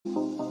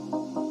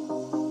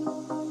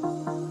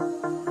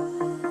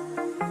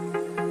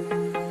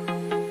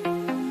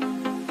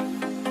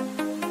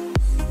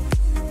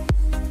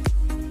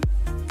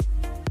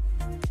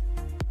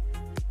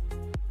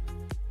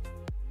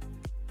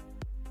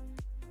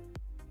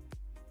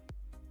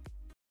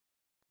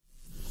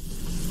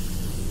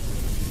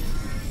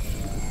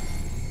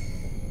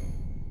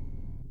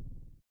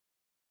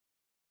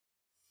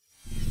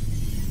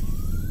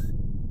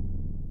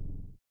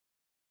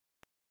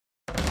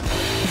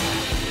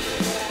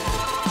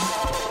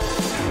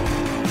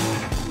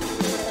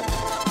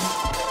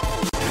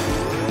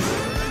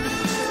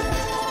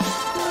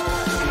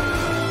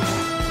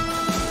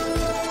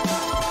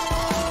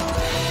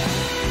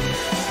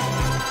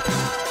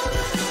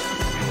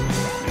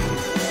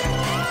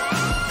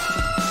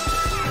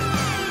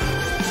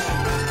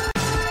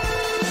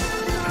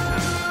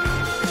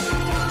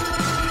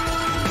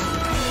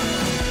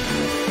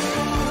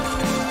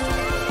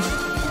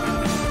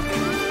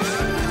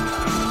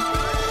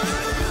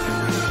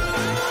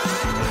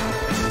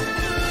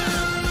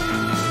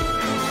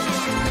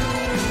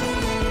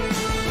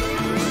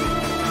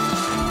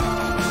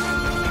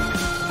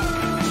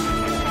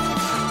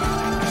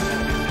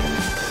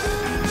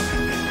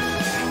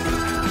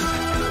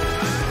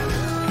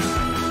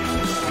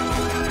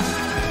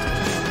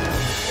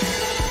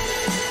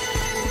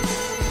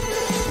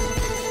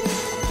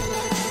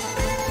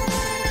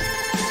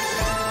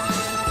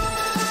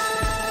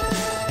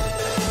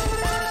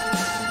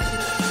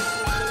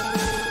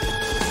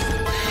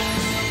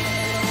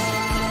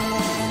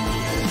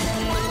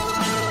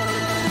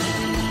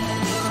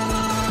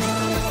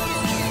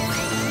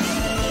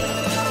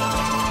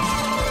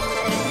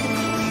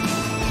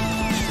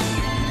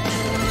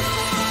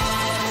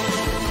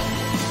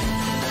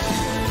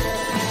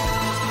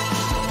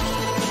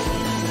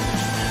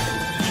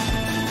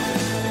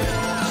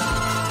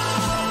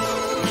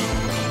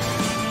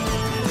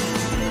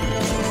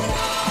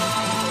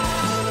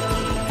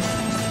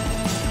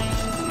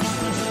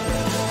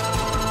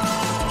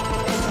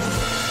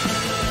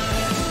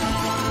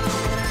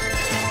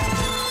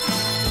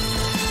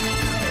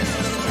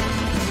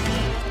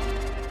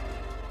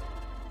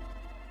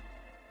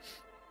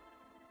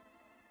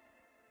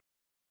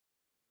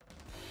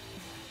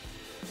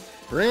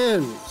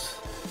Friends,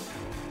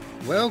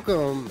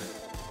 welcome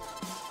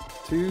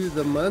to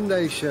the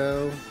Monday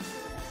show.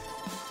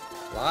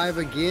 Live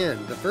again.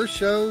 The first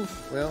show,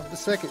 well, the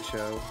second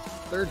show,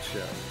 third show.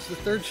 It's the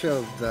third show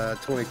of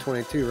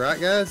 2022, right,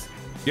 guys?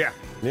 Yeah,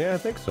 I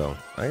think so.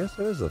 I guess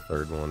it is the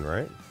third one,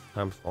 right?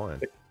 Time's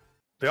flying.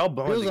 They all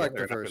blend Feels together like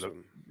the after first the,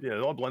 one. yeah,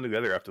 they all blend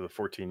together after the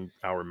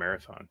 14-hour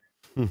marathon.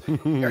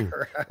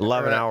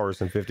 11 hours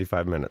and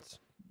 55 minutes.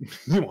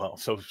 Well,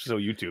 so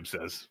YouTube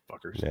says,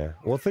 fuckers. Yeah.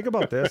 Well, think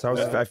about this.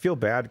 I feel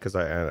bad because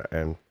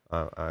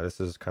this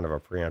is kind of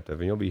a preemptive,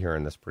 and you'll be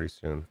hearing this pretty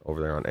soon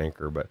over there on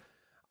Anchor. But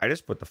I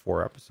just put the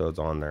 4 episodes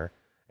on there,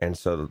 and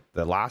so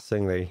the last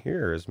thing they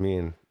hear is me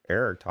and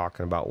Eric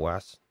talking about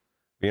Wes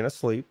being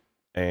asleep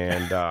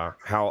and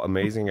how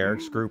amazing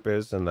Eric's group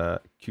is in the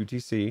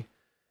QTC.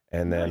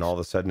 And then all of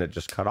a sudden it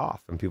just cut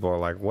off, and people are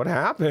like, "What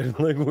happened?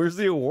 Like, where's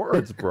the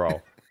awards,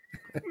 bro?"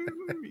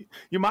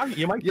 You might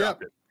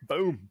drop it.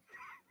 Boom.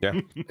 Yeah.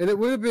 And it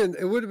would have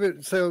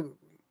been so.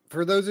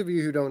 For those of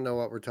you who don't know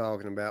what we're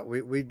talking about,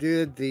 we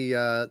did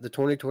the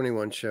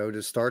 2021 show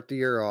to start the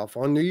year off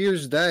on New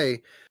Year's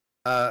Day.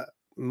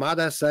 Might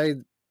I say,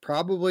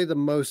 probably the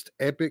most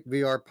epic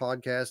VR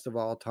podcast of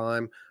all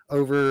time.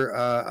 Over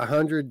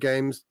 100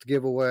 games to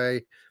give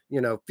away.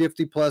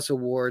 50 plus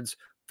awards.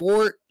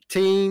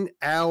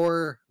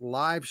 14-hour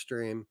live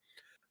stream.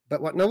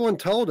 But what no one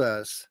told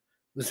us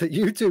was that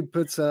YouTube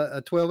puts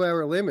a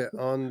 12-hour limit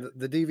on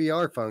the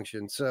DVR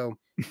function. So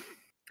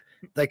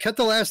they cut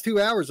the last 2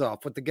 hours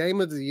off with the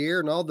game of the year,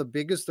 and all the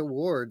biggest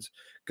awards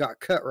got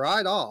cut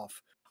right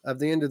off of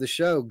the end of the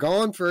show,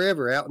 gone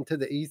forever out into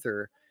the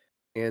ether.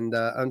 And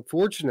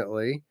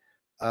unfortunately,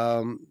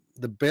 the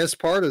best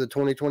part of the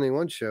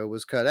 2021 show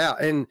was cut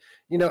out. And,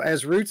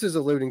 as Roots is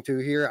alluding to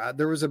here,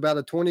 there was about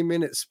a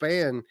 20-minute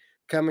span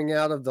coming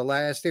out of the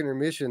last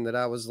intermission that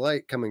I was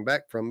late coming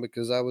back from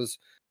because I was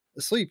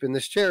asleep in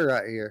this chair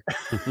right here.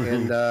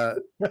 And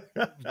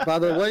by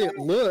the way it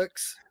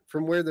looks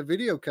from where the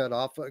video cut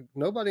off,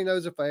 nobody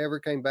knows if I ever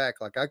came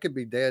back. Like, I could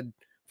be dead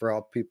for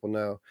all people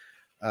know.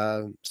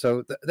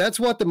 So that's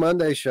what the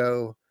Monday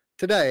show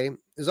today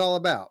is all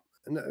about.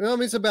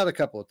 It's about a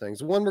couple of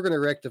things. One, we're going to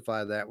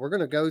rectify that. We're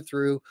going to go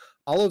through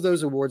all of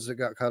those awards that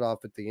got cut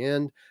off at the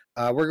end.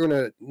 We're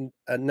going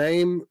to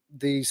name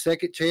the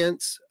second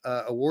chance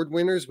award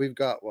winners. We've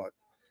got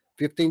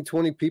 15,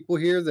 20 people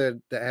here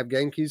that have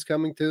game keys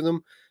coming to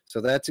them.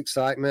 So that's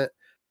excitement.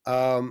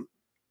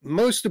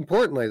 Most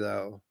importantly,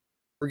 though,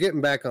 we're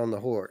getting back on the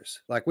horse.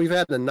 Like, we've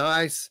had a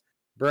nice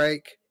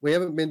break. We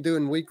haven't been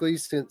doing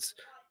weeklies since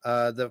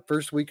the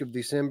first week of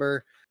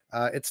December.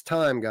 It's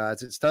time,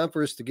 guys. It's time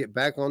for us to get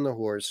back on the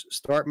horse,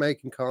 start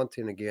making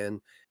content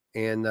again,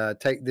 and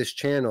take this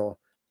channel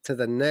to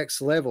the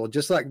next level,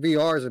 just like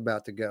VR is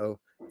about to go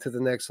to the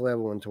next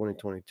level in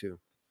 2022.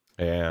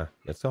 Yeah,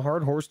 it's a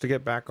hard horse to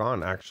get back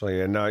on,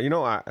 actually. And I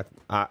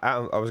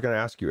was going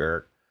to ask you,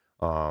 Eric,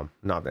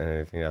 not that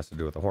anything has to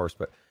do with the horse,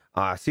 but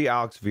I see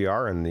Alex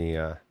VR in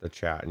the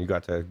chat, and you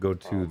got to go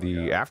to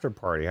the after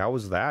party. How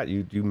was that?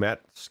 You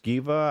met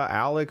Skiva,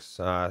 Alex,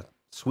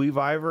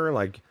 Sweeviver,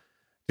 like.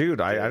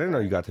 Dude, I didn't know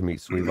you got to meet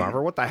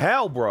Sweeviver. What the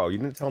hell, bro? You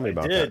didn't tell me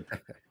about that.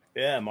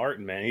 Yeah,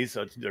 Martin, man, he's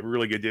a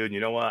really good dude. And you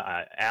know what?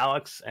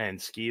 Alex and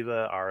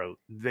Skiva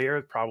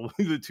they're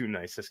probably the two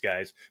nicest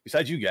guys,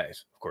 besides you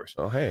guys, of course.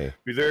 Oh, hey.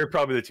 They're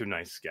probably the two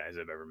nicest guys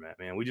I've ever met,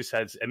 man. We just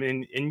had,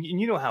 and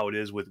you know how it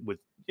is with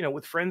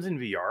friends in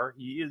VR.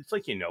 It's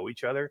like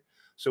each other.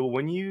 So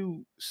when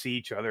you see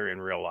each other in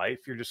real life,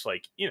 you're just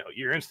like,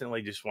 you're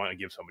instantly just want to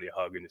give somebody a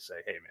hug and to say,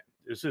 hey, man,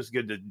 it's just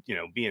good to,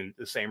 be in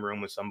the same room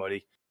with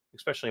somebody.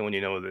 Especially when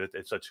you know that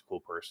it's such a cool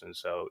person.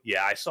 So,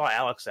 yeah, I saw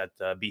Alex at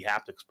B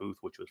Haptics booth,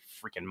 which was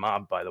freaking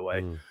mobbed, by the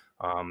way.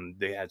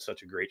 They had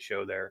such a great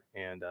show there.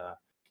 And,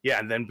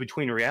 and then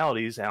Between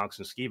Realities, Alex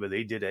and Skiba,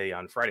 they did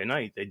on Friday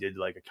night, they did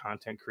like a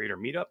content creator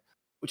meetup,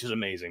 which is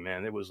amazing,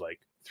 man. It was like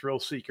Thrill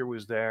Seeker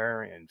was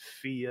there, and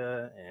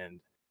Fia,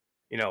 and,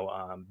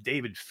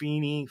 David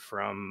Feeney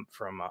from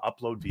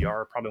Upload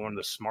VR, probably one of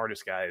the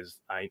smartest guys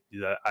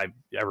that I've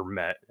ever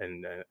met.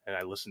 And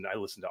I listened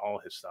to all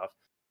his stuff.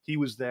 He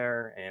was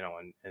there,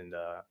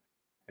 and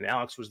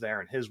Alex was there,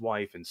 and his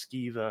wife, and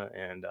Skiva,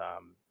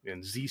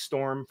 and Z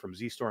Storm from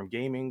Z Storm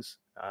Gaming,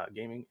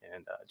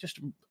 and just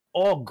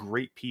all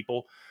great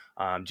people.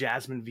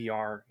 Jasmine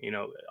VR,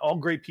 all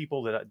great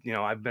people that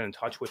I've been in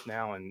touch with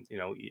now, and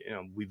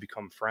we've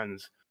become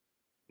friends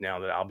now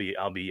that I'll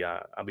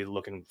be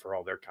looking for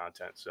all their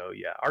content. So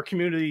yeah, our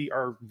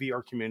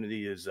VR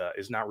community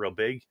is not real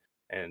big,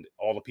 and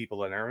all the people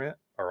that are in it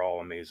are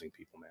all amazing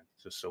people, man.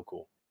 It's just so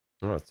cool.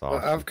 Oh, that's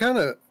awesome. Well,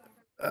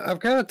 I've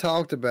kind of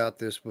talked about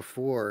this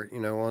before,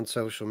 on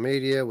social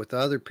media with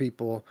other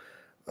people.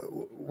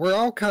 We're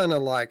all kind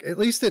of like, at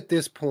least at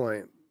this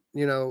point,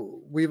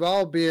 we've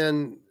all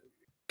been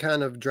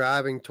kind of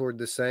driving toward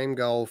the same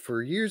goal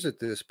for years at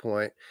this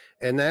point,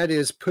 and that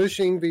is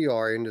pushing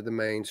VR into the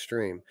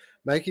mainstream,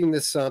 making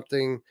this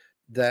something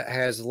that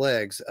has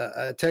legs,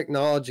 a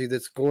technology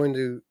that's going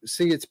to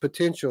see its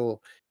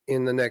potential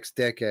in the next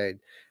decade.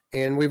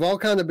 and we've all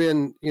kind of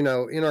been, you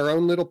know, in our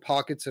own little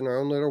pockets, in our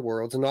own little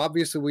worlds. And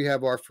obviously we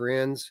have our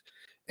friends,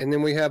 and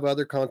then we have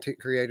other content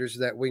creators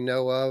that we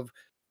know of,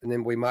 and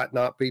then we might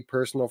not be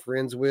personal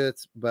friends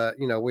with, but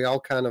you know, we all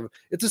kind of,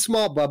 it's a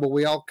small bubble.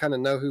 We all kind of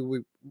know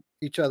who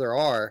each other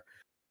are.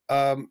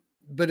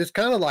 But it's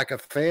kind of like a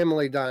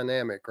family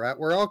dynamic, right?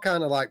 We're all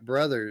kind of like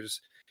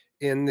brothers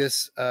in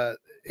this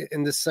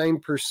same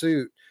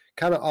pursuit,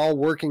 kind of all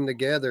working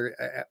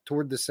together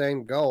toward the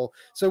same goal.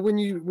 So when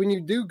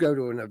you do go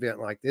to an event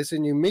like this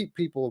and you meet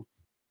people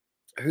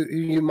who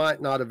you might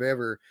not have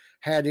ever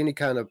had any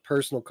kind of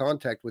personal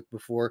contact with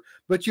before,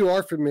 but you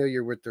are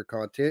familiar with their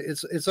content,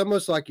 it's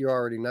almost like you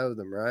already know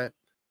them, right?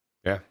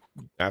 Yeah,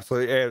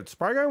 absolutely. Hey,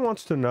 Spry Guy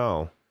wants to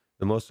know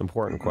the most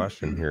important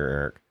question here,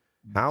 Eric.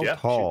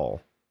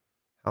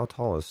 How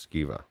tall is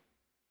Skiva?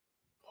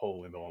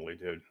 Holy moly,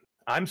 dude.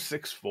 I'm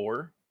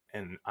 6'4",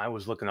 and I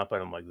was looking up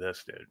at him like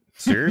this, dude.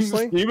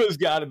 Seriously? Skiva's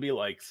got to be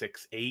like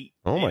 6'8".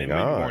 Oh my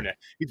God.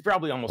 He's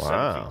probably almost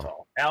 7 feet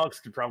tall.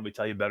 Alex could probably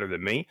tell you better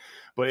than me,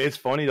 but it's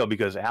funny though,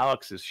 because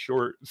Alex is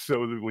short.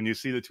 So when you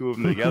see the two of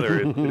them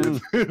together,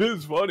 it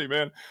is funny,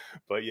 man.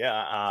 But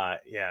yeah,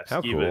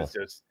 Skiva is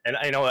just, and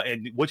I know,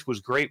 and which was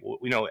great.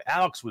 You know,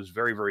 Alex was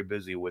very, very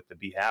busy with the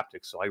B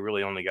Haptics, so I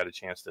really only got a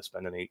chance to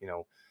spend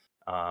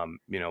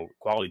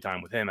quality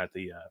time with him at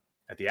the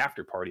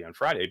after party on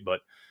Friday. But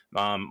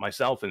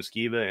myself and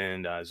Skiva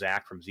and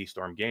Zach from Z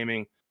Storm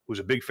Gaming, who's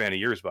a big fan of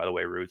yours, by the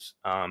way, Roots.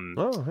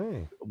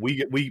 Hey.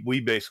 We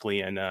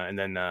basically, and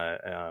then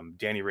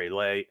Danny Ray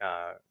Lay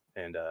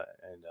and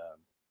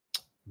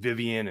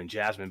Vivian and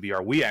Jasmine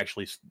BR, we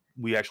actually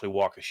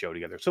walked the show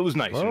together. So it was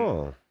nice.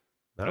 Oh,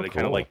 they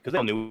kind of because they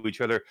all knew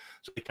each other,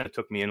 so they kind of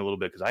took me in a little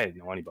bit because I didn't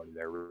know anybody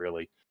there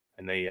really.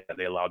 And they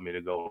allowed me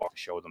to go walk the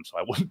show with them, so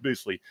I wasn't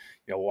basically,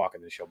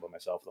 walking the show by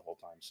myself the whole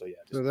time. So yeah.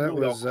 So that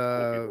really was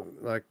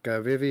like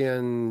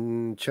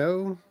Vivian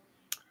Cho.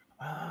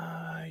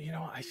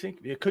 I think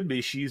it could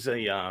be. She's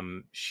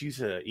an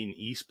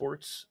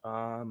esports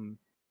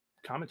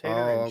commentator.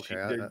 Oh,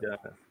 and okay.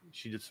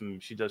 She does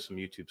some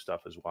YouTube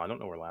stuff as well. I don't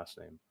know her last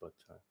name, but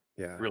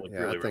yeah, really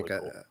I think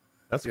cool.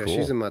 That's cool.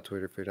 She's in my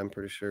Twitter feed, I'm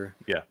pretty sure.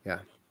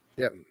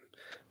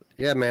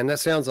 Yeah, man, that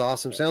sounds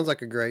awesome. Sounds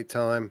like a great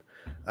time.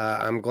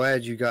 I'm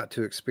glad you got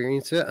to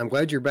experience it. I'm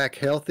glad you're back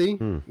healthy.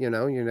 You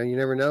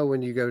never know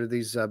when you go to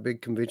these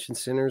big convention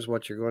centers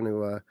what you're going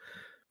to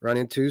run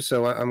into.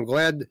 So I'm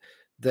glad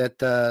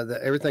that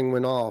everything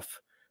went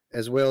off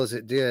as well as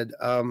it did.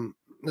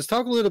 Let's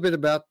talk a little bit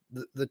about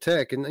the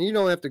tech, and you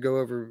don't have to go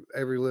over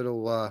every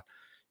little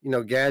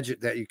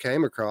gadget that you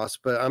came across,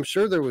 but I'm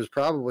sure there was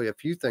probably a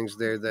few things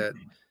there that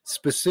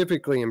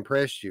specifically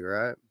impressed you,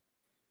 right?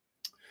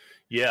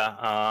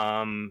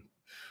 Yeah.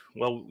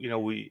 Well,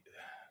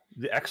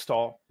 the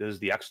Xtal,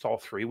 the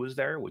Xtal 3 was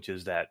there, which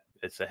is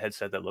it's a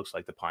headset that looks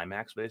like the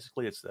Pimax.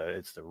 Basically, it's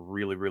the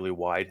really, really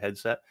wide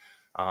headset.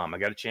 I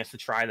got a chance to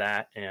try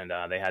that, and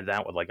they had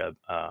that with like a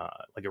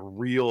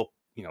real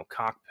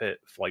cockpit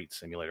flight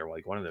simulator,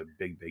 like one of the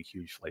big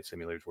huge flight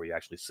simulators where you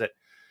actually sit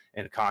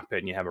in a cockpit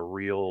and you have a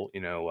real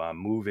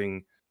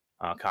moving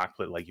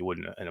cockpit like you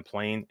would in a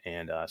plane.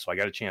 And so I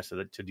got a chance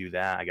to do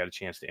that. I got a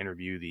chance to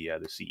interview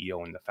the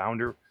CEO and the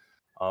founder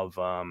of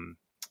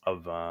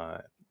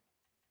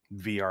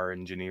VR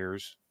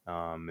Engineers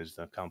is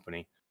the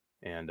company,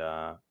 and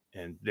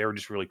they were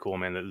just really cool,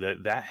 man.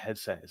 That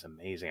headset is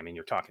amazing. I mean,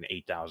 you're talking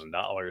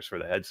 $8,000 for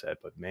the headset,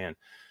 but man,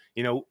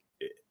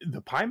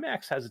 the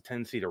Pimax has a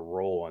tendency to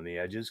roll on the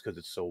edges because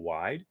it's so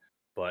wide.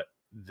 But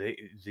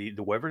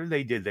whatever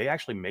they did, they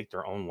actually make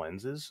their own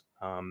lenses.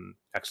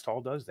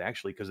 Xtal does. They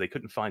actually, because they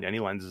couldn't find any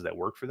lenses that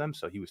worked for them.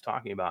 So he was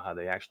talking about how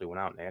they actually went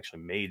out and they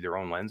actually made their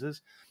own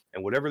lenses.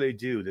 And whatever they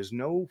do, there's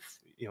no,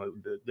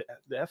 the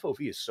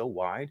FOV is so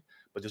wide,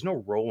 but there's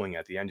no rolling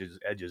at the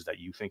edges that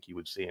you think you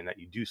would see and that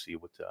you do see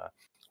with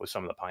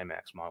some of the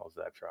Pimax models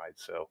that I've tried.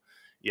 So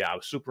yeah, I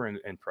was super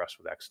impressed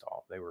with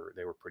Xtal. They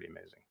were pretty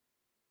amazing.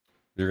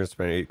 You're gonna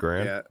spend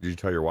 $8,000? Yeah. Did you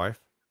tell your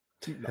wife?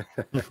 No.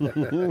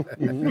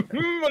 I'm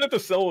gonna have to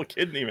sell a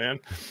kidney, man.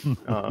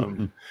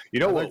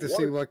 I'd like to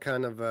see what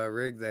kind of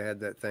rig they had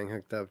that thing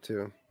hooked up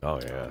to. Oh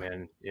yeah,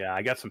 man. Yeah,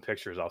 I got some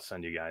pictures I'll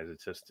send you guys.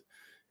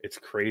 It's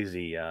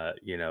crazy. I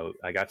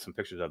got some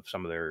pictures of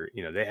some of their,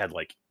 they had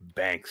like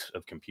banks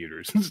of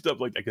computers and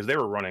stuff like that because they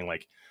were running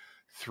like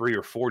 3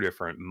 or 4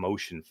 different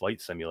motion flight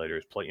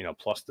simulators,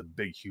 plus the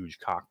big, huge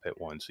cockpit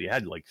one. So you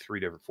had like 4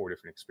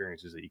 different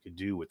experiences that you could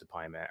do with the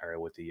Pimax or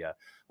with the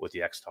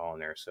Xtal in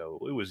there. So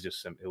it was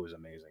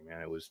amazing,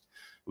 man. It was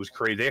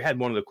crazy. They had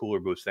one of the cooler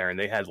booths there, and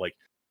they had like,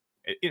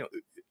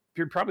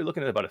 you're probably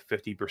looking at about a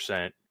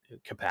 50%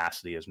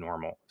 capacity as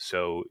normal.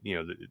 So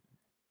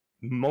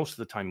most of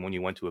the time when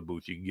you went to a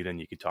booth, you could get in,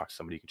 you could talk to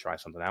somebody, you could try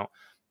something out.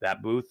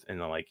 That booth and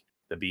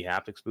the B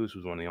Haptics booth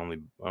was one of the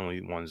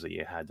only ones that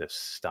you had to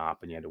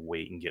stop and you had to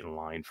wait and get in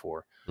line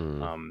for.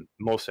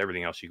 Most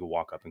everything else you could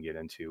walk up and get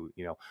into.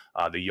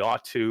 The Yaw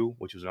 2,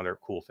 which was another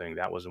cool thing,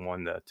 that was the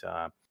one that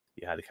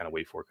you had to kind of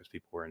wait for because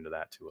people were into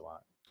that too a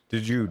lot.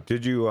 Did you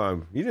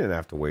you didn't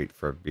have to wait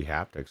for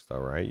Behaptics though,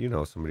 right? You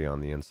know somebody on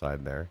the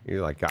inside there.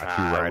 You like got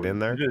you right in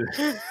there.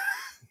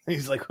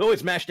 He's like, oh,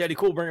 it's Mash Daddy,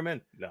 cool, bring him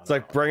in. No, it's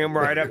like bring him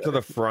right up to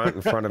the front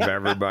in front of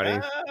everybody,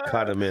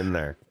 cut him in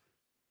there.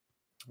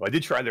 Well, I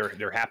did try their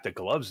haptic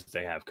gloves that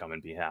they have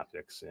coming,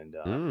 Behaptics, and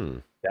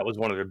that was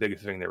one of their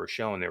biggest things they were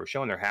showing. They were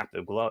showing their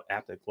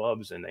haptic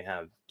gloves, and they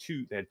had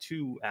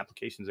two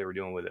applications they were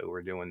doing with it. We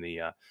were doing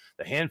the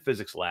hand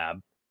physics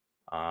lab,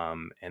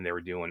 and they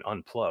were doing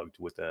unplugged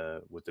with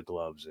the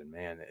gloves, and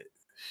man,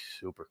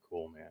 super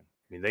cool, man.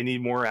 I mean, they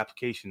need more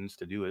applications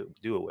to do it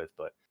with,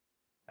 but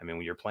I mean,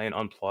 when you're playing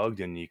unplugged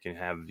and you can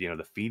have,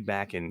 the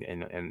feedback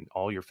and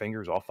all your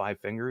fingers, all 5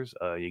 fingers,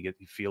 you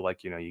feel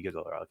like, you get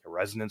like a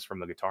resonance from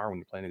the guitar when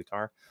you're playing the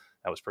guitar.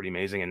 That was pretty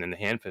amazing. And then the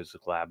hand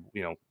physics lab,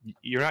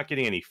 you're not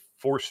getting any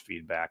force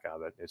feedback out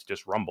of it. It's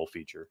just rumble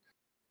feature,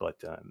 but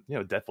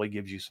it definitely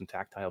gives you some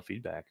tactile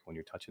feedback when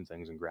you're touching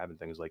things and grabbing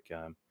things. Like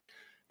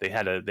they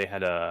had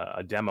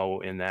a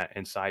demo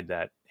inside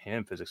that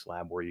hand physics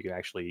lab where you could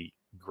actually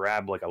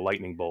grab like a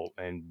lightning bolt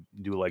and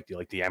do like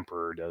the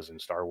Emperor does in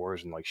Star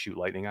Wars and like shoot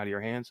lightning out of your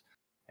hands,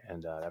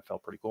 and that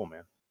felt pretty cool,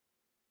 man.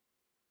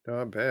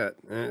 Oh, I bet.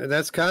 And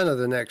that's kind of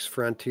the next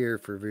frontier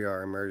for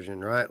VR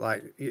immersion, right?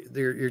 Like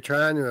you're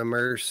trying to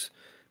immerse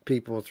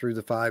people through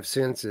the 5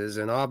 senses,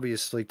 and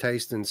obviously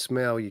taste and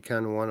smell you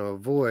kind of want to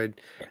avoid,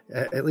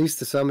 at least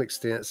to some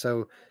extent.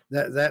 So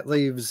that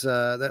leaves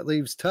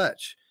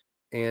touch.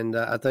 And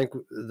I think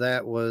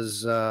that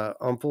was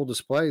on full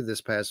display this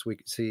past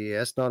week at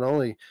CES, not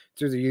only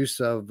through the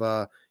use of,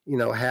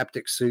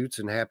 haptic suits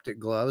and haptic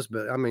gloves,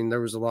 but I mean,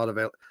 there was a lot of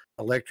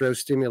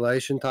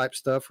electrostimulation type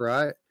stuff,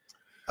 right?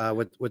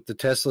 With the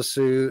Tesla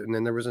suit. And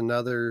then there was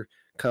another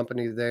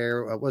company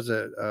there. Was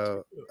it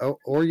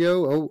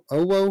OWO,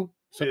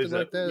 something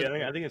like that?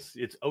 Yeah, I think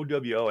it's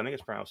OWO. I think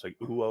it's pronounced like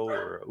UO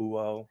or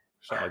UO,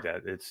 something like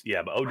that.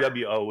 But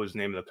OWO was the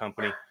name of the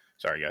company.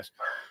 Sorry, guys.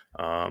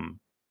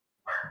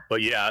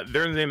 But yeah,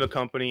 they're the name of the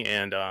company,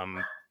 and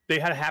they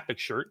had a haptic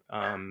shirt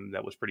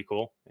that was pretty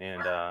cool,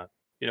 and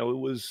it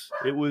was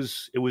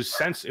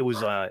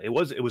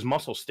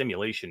muscle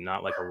stimulation,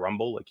 not like a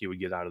rumble like you would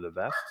get out of the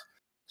vest.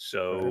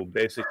 So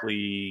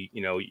basically,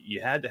 you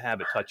had to have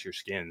it touch your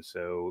skin.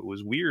 So it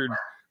was weird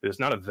that it's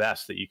not a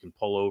vest that you can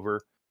pull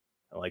over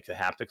like the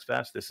haptics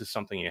vest. This is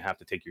something you have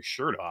to take your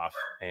shirt off,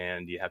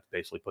 and you have to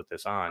basically put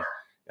this on.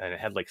 And it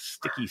had like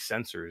sticky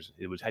sensors.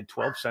 Had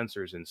 12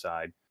 sensors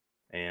inside.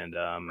 And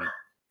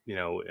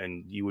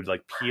and you would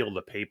like peel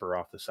the paper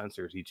off the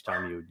sensors each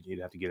time you'd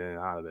have to get in and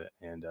out of it.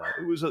 And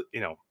it was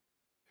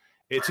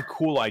it's a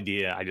cool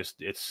idea.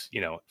 It's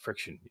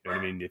friction. You know what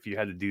I mean? If you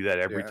had to do that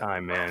every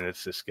time, man,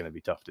 it's just going to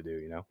be tough to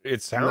do.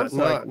 It sounds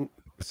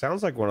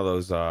like one of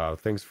those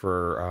things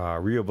for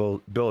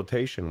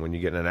rehabilitation when you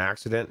get in an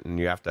accident and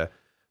you have to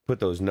put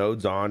those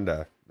nodes on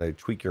to they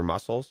tweak your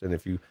muscles. And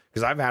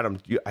because I've had them,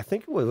 I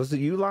think was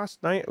it you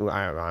last night?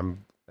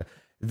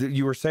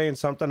 You were saying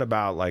something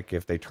about like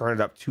if they turn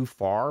it up too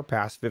far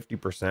past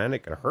 50%, it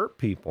could hurt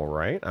people,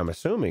 right? I'm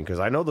assuming, because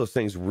I know those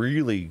things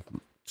really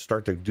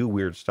start to do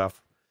weird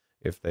stuff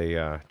if they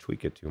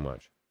tweak it too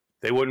much.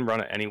 They wouldn't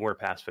run it anywhere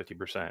past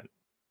 50%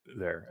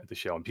 there at the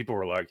show, and people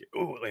were like,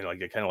 "Oh, like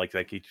they kind of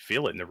like you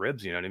feel it in the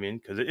ribs." You know what I mean?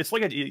 Because it's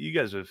like you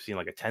guys have seen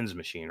like a TENS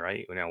machine,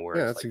 right? Where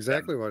that's like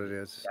exactly what it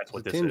is. That's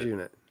what this TENS is.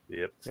 Unit.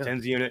 Yep, it's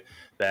TENS unit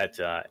that.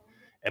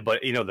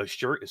 But the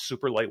shirt is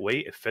super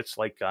lightweight. It fits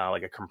like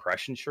a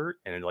compression shirt,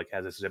 and it like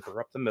has a zipper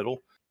up the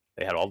middle.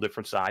 They had all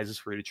different sizes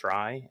for you to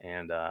try,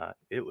 and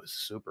it was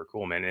super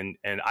cool, man.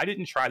 And I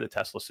didn't try the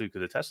Tesla suit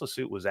because the Tesla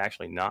suit was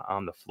actually not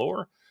on the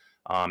floor.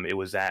 It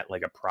was at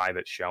like a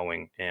private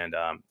showing, and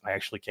I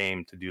actually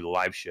came to do the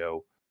live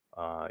show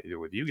either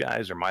with you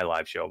guys or my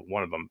live show,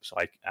 one of them. So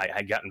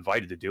I got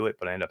invited to do it,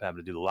 but I ended up having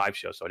to do the live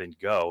show, so I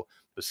didn't go.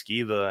 But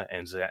Skiva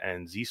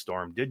and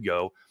Z-Storm did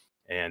go,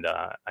 and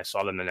I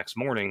saw them the next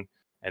morning.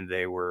 And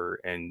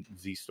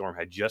Z-Storm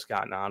had just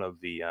gotten out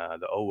of the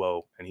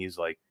OWO, and he's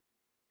like,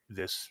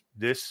 this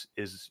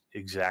is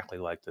exactly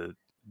like the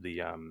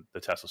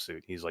Tesla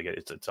suit. He's like,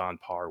 it's on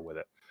par with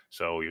it.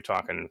 So you're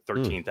talking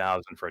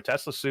 $13,000 for a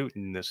Tesla suit,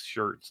 and this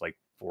shirt's like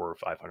 $400 or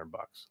 $500.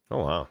 Oh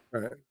wow!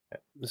 All right.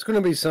 It's going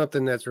to be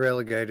something that's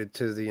relegated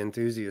to the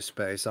enthusiast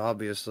space.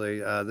 Obviously,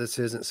 this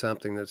isn't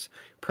something that's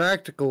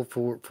practical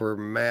for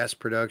mass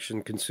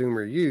production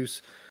consumer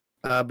use.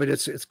 But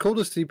it's cool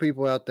to see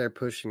people out there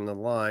pushing the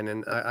line,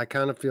 and I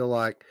kind of feel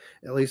like,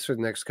 at least for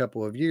the next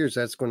couple of years,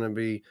 that's going to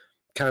be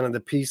kind of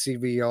the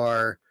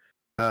PCVR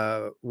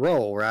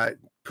role, right?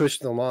 Push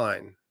the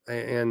line.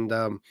 And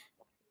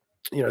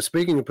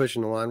speaking of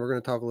pushing the line, we're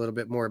going to talk a little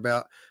bit more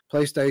about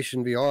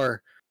PlayStation VR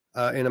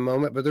in a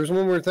moment. But there's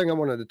one more thing I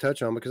wanted to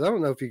touch on, because I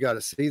don't know if you got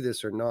to see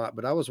this or not,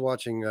 but I was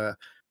watching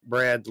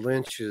Brad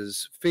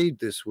Lynch's feed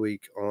this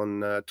week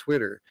on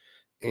Twitter,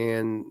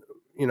 and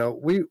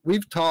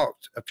we've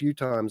talked a few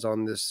times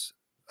on this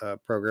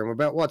program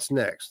about what's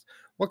next,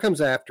 what comes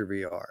after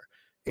VR.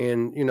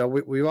 And,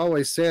 we've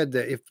always said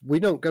that if we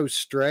don't go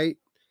straight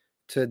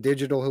to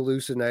digital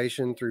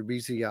hallucination through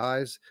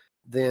BCIs,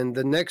 then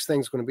the next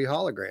thing's going to be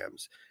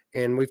holograms.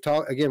 And we've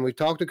talked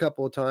a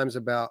couple of times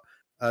about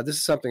this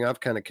is something I've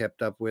kind of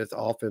kept up with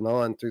off and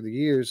on through the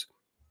years,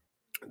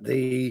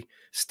 the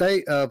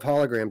state of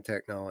hologram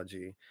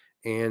technology,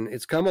 and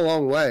it's come a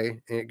long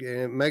way.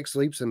 It makes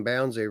leaps and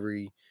bounds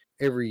every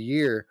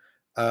year.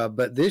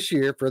 But this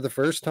year, for the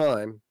first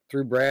time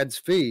through Brad's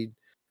feed,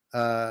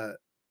 I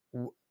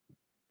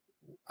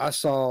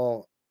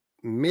saw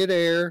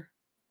midair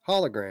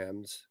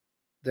holograms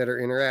that are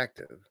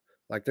interactive.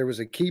 Like there was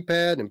a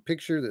keypad and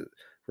picture that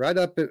right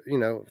up at,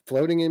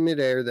 floating in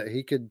midair that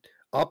he could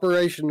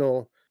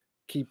operational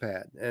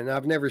keypad. And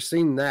I've never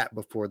seen that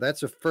before.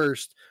 That's a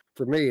first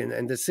for me.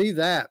 And to see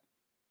that,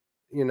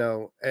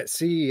 at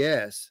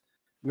CES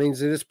means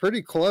that it's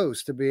pretty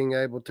close to being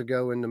able to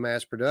go into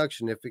mass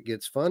production if it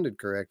gets funded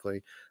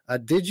correctly.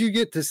 Did you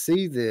get to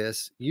see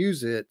this,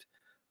 use it?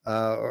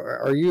 Or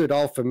are you at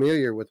all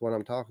familiar with what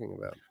I'm talking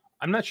about?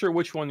 I'm not sure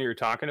which one you're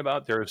talking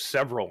about. There are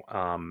several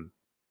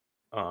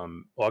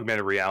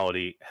augmented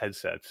reality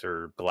headsets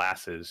or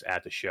glasses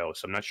at the show,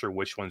 so I'm not sure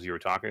which ones you were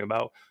talking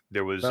about.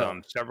 There was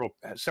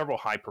several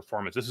high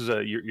performance. This is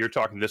you're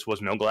talking. This was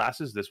no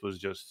glasses. This was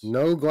just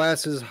no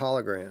glasses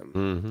hologram.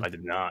 Mm-hmm. I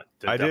did not.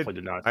 I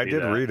did not. I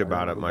did read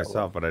about it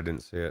myself, but I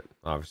didn't see it.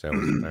 Obviously, I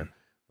wasn't there,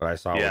 but I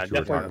saw what you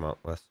were talking about,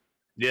 Wes.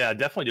 Yeah,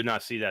 definitely did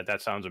not see that.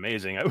 That sounds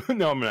amazing.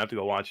 No, I'm gonna have to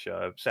go watch.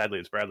 Sadly,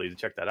 it's Bradley to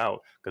check that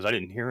out because I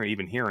didn't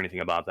even hear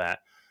anything about that.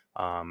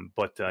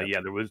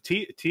 Yeah, there was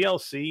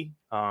TLC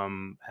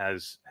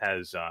has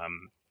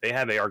they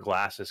have AR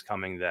glasses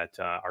coming that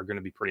are going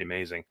to be pretty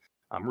amazing.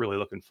 I'm really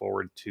looking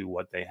forward to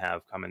what they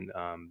have coming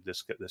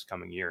this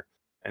coming year.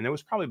 And there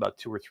was probably about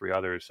 2 or 3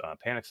 others.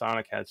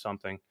 Panasonic had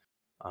something,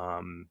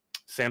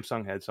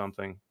 Samsung had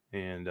something,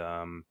 and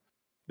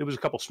there was a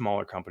couple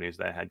smaller companies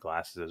that had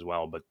glasses as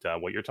well. But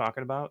what you're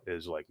talking about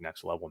is like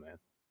next level, man.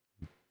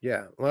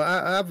 Yeah. Well,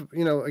 I've,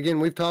 again,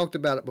 we've talked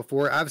about it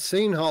before. I've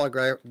seen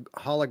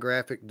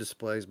holographic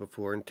displays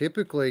before, and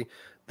typically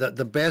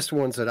the best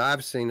ones that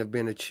I've seen have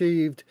been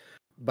achieved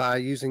by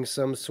using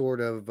some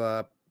sort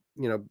of,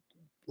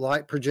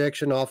 light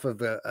projection off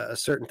of a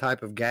certain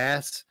type of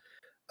gas,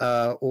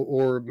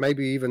 or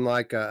maybe even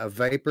like a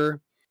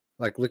vapor,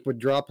 like liquid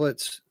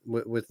droplets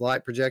with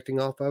light projecting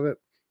off of it.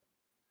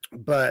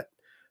 But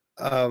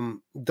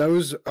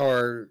those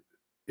are,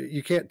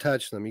 you can't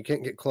touch them. You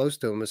can't get close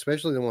to them,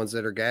 especially the ones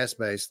that are gas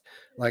based.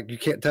 Like you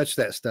can't touch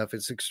that stuff.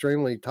 It's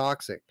extremely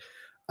toxic.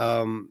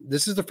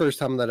 This is the first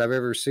time that I've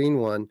ever seen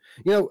one,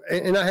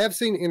 and I have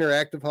seen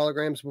interactive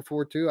holograms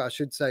before too. I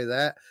should say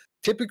that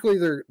typically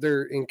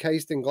they're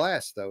encased in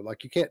glass though.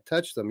 Like you can't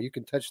touch them. You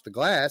can touch the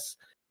glass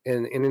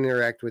and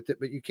interact with it,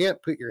 but you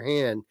can't put your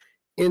hand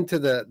into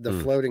the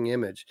floating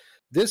image.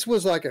 This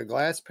was like a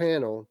glass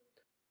panel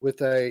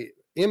with a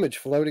image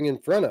floating in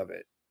front of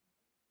it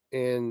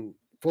and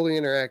fully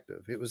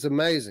interactive. It was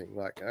amazing.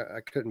 Like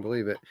I couldn't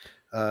believe it.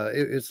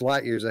 It's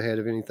light years ahead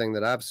of anything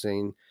that I've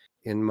seen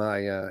in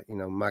my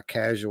my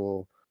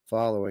casual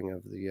following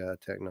of the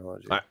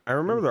technology. I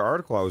remember the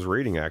article I was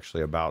reading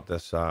actually about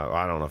this.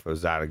 I don't know if it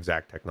was that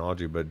exact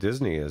technology, but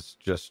Disney has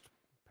just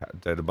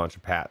did a bunch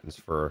of patents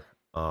for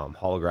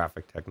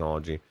holographic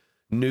technology,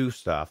 new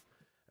stuff.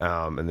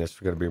 And this is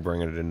going to be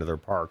bringing it into their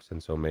parks,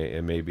 and so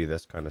it may be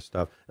this kind of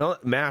stuff. Now,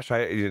 Mash,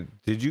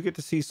 did you get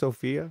to see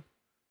Sophia,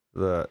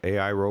 the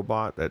AI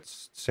robot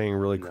that's saying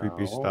really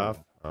creepy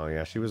stuff? Oh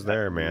yeah, she was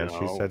there, man. No.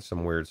 She said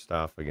some weird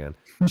stuff again.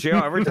 She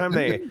every time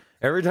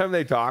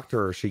they talk to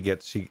her, she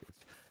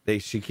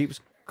keeps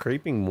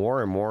creeping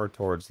more and more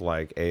towards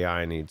like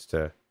AI needs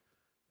to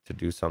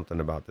do something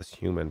about this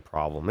human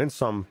problem in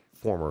some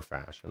form or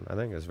fashion. I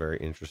think it's very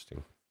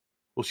interesting.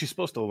 Well, she's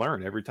supposed to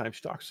learn every time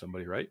she talks to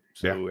somebody, right?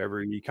 So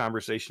every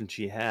conversation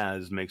she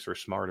has makes her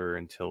smarter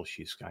until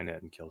she's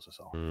Skynet and kills us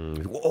all.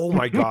 Oh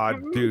my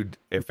God, dude!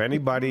 If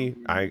anybody,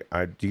 I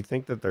do you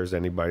think that there's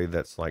anybody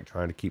that's like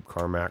trying to keep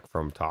Carmack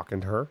from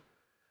talking to her?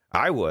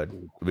 I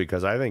would,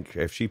 because I think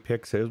if she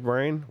picks his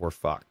brain, we're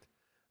fucked.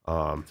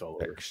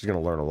 She's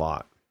gonna learn a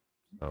lot.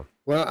 So.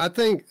 Well, I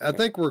think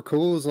we're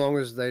cool as long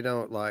as they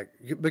don't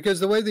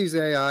because the way these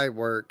AI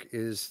work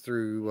is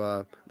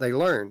through they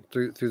learn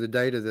through the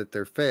data that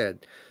they're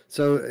fed.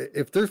 So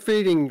if they're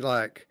feeding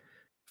like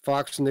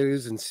Fox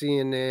News and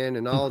CNN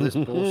and all this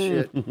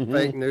bullshit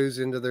fake news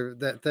into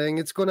that thing,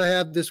 it's going to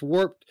have this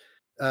warped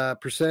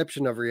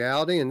perception of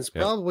reality, and it's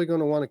probably going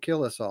to want to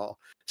kill us all.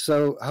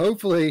 So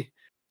hopefully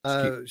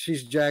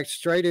she's jacked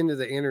straight into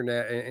the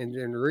internet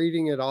and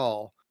reading it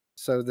all,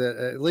 so that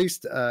at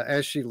least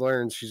as she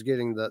learns, she's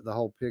getting the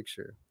whole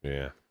picture.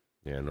 Yeah,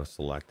 no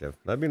selective.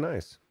 That'd be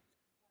nice.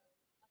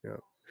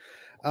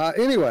 Yeah.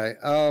 Anyway,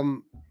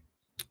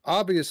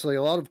 obviously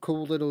a lot of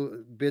cool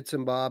little bits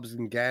and bobs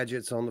and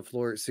gadgets on the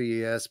floor at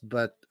CES,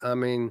 but I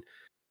mean,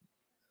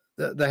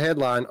 the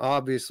headline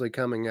obviously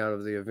coming out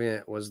of the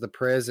event was the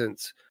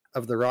presence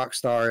of the rock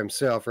star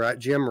himself, right?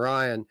 Jim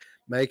Ryan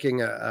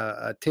making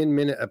a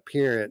 10-minute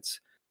appearance,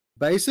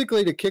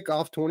 basically to kick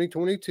off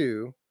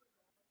 2022.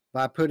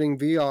 By putting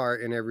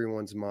VR in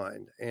everyone's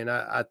mind. And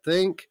I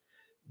think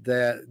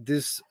that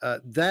this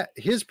that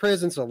his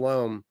presence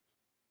alone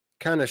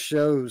kind of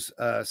shows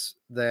us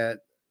that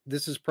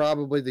this is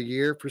probably the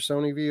year for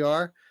Sony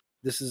VR.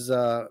 This is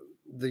the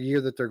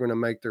year that they're going to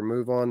make their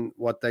move on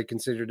what they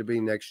consider to be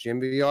next gen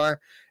VR.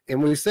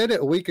 And we said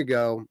it a week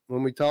ago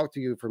when we talked to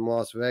you from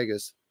Las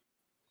Vegas,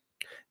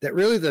 that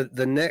really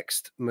the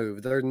next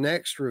move, their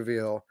next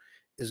reveal,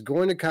 is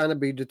going to kind of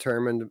be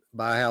determined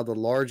by how the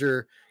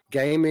larger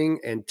gaming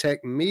and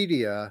tech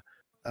media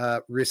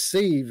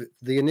receive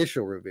the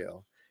initial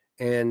reveal.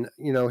 And,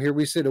 you know, here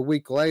we sit a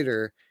week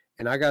later,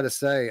 and I got to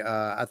say,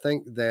 I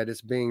think that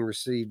it's being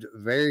received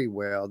very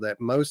well, that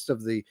most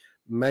of the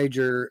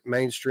major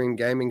mainstream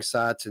gaming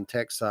sites and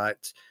tech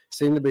sites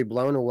seem to be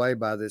blown away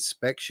by this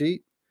spec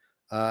sheet.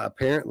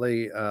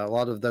 Apparently, a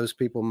lot of those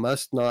people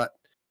must not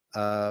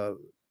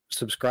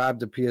subscribe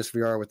to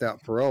PSVR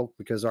without parole,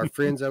 because our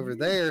friends over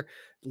there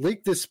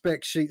leaked this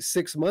spec sheet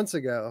 6 months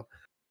ago.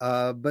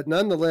 But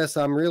nonetheless,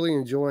 I'm really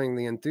enjoying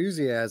the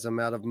enthusiasm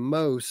out of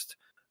most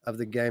of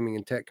the gaming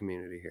and tech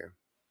community here.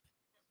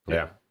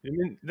 Yeah. I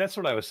mean, that's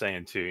what I was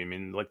saying too. I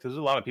mean, like, there's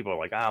a lot of people are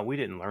like, we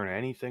didn't learn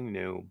anything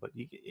new. But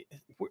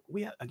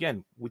we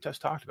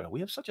just talked about it. We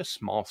have such a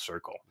small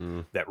circle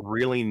that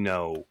really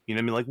know, you know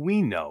what I mean? Like,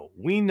 we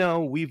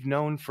know, we've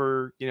known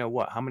for, you know,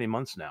 what, how many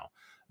months now,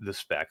 the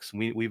specs.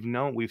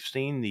 We've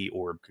seen the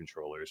orb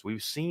controllers.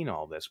 We've seen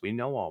all this. We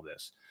know all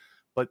this.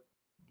 But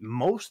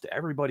most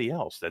everybody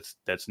else,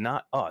 that's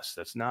not us.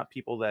 That's not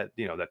people that,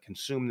 you know, that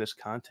consume this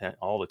content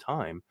all the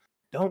time,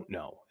 don't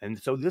know.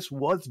 And so this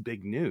was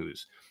big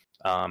news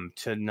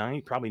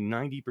to probably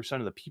 90%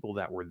 of the people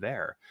that were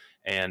there.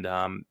 And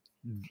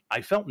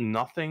I felt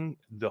nothing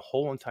the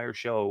whole entire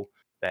show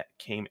that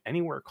came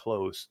anywhere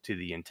close to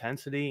the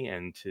intensity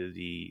and to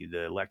the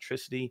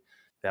electricity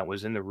that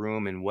was in the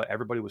room and what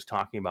everybody was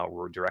talking about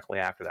directly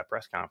after that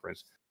press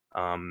conference.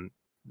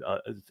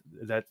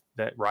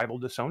 That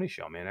rivaled the Sony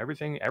show, man.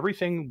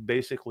 Everything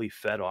basically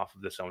fed off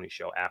of the Sony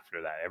show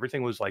after that.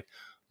 Everything was like,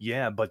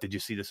 yeah, but did you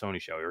see the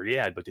Sony show? Or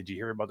yeah, but did you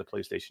hear about the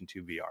PlayStation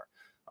 2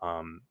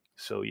 VR?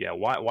 So yeah,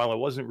 while it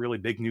wasn't really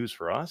big news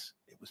for us,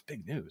 it was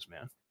big news,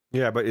 man.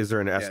 Yeah, but is there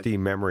an SD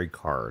memory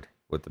card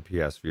with the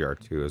PSVR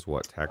 2 is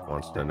what Tech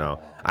wants to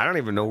know. I don't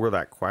even know where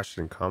that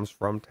question comes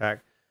from,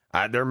 Tech.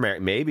 There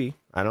maybe.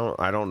 I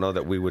don't know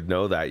that we would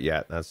know that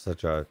yet. That's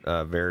such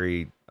a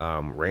very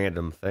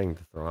random thing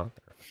to throw out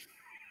there.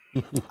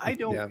 I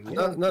don't. Yeah,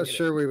 not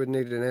sure we would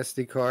need an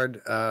SD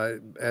card,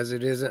 as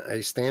it isn't a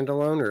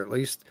standalone, or at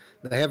least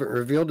they haven't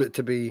revealed it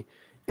to be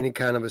any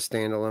kind of a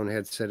standalone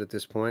headset at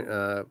this point.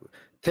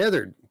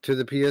 Tethered to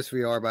the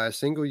PSVR by a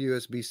single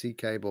USB-C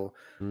cable,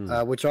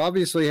 which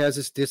obviously has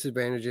its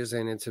disadvantages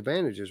and its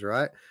advantages,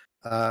 right?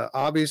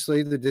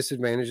 Obviously, the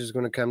disadvantage is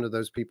going to come to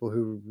those people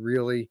who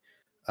really,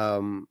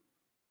 the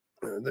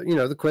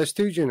Quest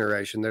 2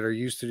 generation that are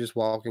used to just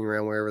walking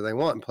around wherever they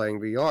want and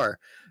playing VR.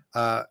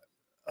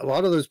 A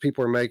lot of those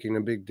people are making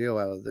a big deal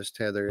out of this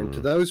tether. And to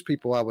those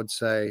people, I would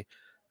say,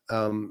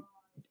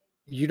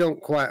 you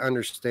don't quite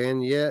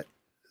understand yet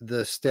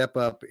the step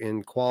up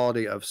in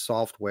quality of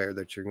software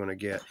that you're going to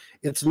get.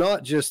 It's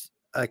not just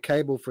a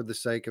cable for the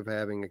sake of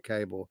having a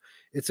cable.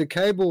 It's a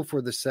cable for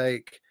the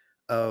sake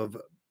of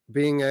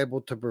being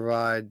able to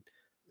provide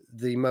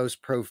the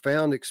most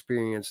profound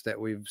experience that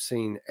we've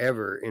seen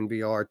ever in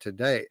VR to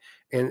date.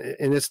 And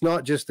it's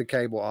not just the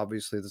cable,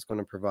 obviously, that's going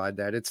to provide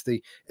that. It's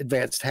the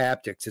advanced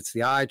haptics. It's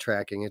the eye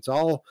tracking. It's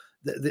all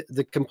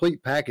the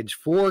complete package.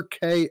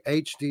 4K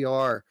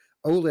HDR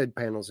OLED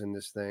panels in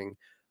this thing.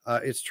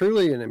 It's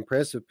truly an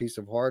impressive piece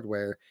of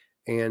hardware.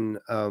 And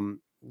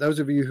those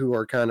of you who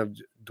are kind of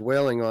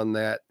dwelling on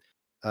that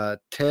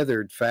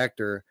tethered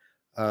factor,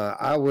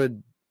 I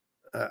would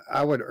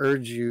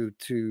urge you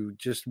to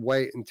just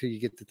wait until you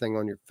get the thing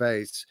on your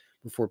face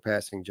before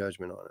passing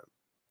judgment on it.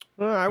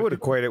 Well, I would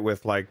equate it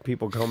with like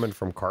people coming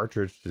from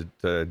cartridge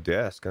to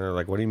disc, and they're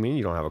like, "What do you mean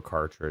you don't have a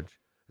cartridge?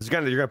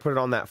 You're gonna put it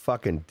on that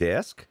fucking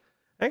disc?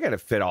 I ain't gonna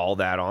fit all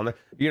that on there."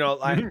 You know,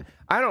 I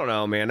don't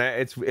know, man.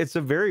 It's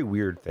a very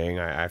weird thing.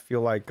 I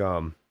feel like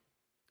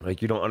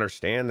you don't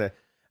understand that.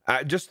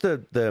 Just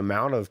the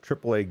amount of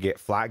AAA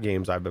flat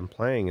games I've been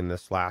playing in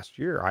this last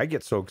year, I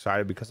get so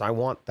excited because I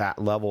want that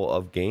level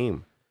of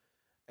game,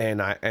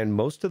 and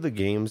most of the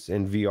games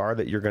in VR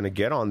that you're going to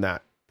get on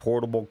that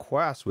portable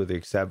Quest, with the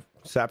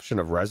exception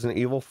of Resident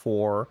Evil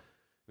 4,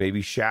 maybe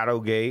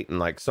Shadowgate, and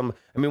like some.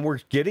 I mean, we're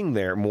getting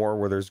there more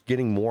where there's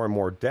getting more and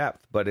more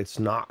depth, but it's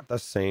not the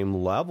same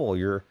level.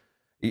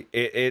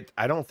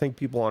 I don't think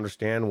people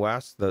understand,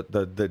 Wes,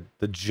 the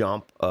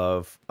jump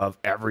of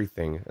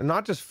everything, and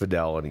not just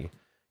fidelity.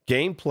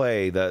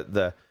 Gameplay,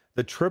 the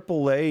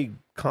AAA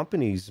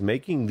companies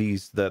making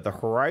the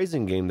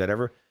Horizon game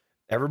that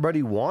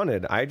everybody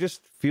wanted. I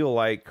just feel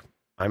like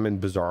I'm in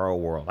Bizarro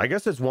world. I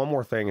guess it's one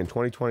more thing in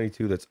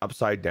 2022 that's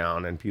upside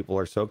down and people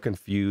are so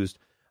confused.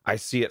 I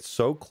see it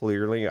so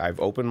clearly. I've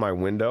opened my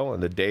window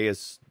and the day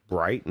is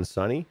bright and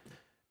sunny,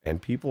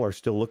 and people are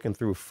still looking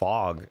through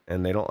fog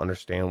and they don't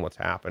understand what's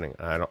happening.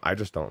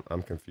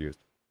 I'm confused.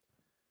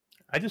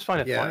 I just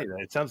find it funny that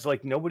it sounds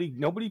like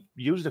nobody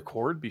used a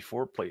cord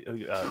before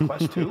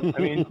Quest 2. I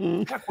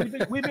mean, heck, we've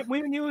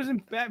been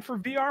using that for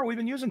VR. We've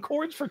been using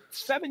cords for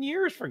 7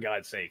 years, for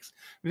God's sakes.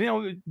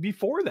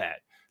 Before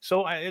that.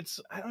 So I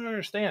don't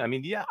understand. I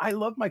mean, yeah, I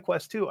love my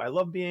Quest 2. I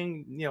love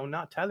being,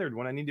 not tethered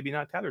when I need to be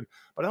not tethered,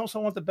 but I also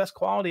want the best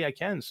quality I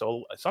can.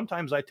 So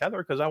sometimes I tether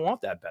because I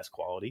want that best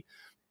quality.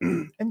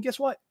 And guess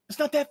what? It's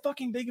not that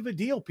fucking big of a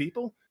deal,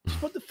 people. Just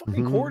put the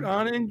fucking cord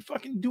on and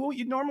fucking do what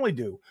you normally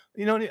do.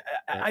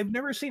 I've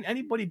never seen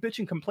anybody bitch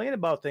and complain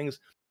about things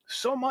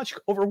so much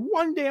over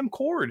one damn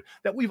cord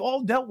that we've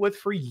all dealt with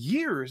for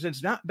years.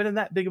 It's not been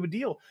that big of a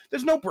deal.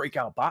 There's no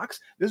breakout box.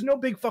 There's no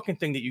big fucking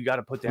thing that you got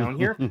to put down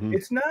here.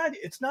 It's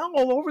not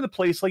all over the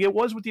place like it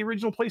was with the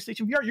original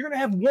PlayStation VR. You're going to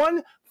have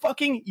one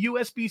fucking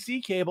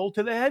USB-C cable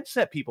to the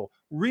headset, people.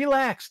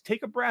 Relax.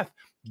 Take a breath.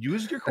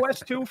 Use your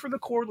Quest 2 for the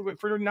cord,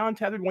 for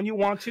non-tethered when you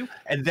want to.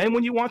 And then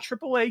when you want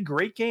AAA,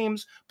 great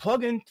games,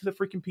 plug into the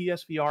freaking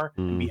PSVR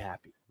and be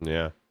happy.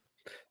 Yeah.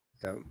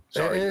 Yeah.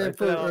 Sorry, and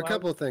for a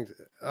couple of things,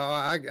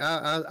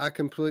 I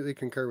completely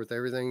concur with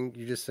everything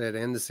you just said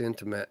and the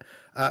sentiment.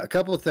 A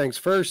couple of things.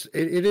 First,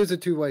 it is a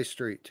two-way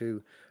street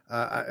too.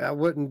 I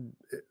wouldn't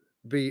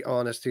be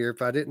honest here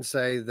if I didn't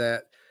say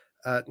that.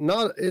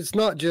 It's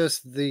not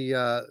just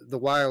the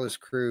wireless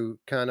crew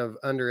kind of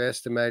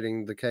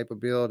underestimating the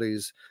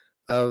capabilities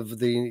of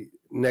the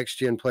next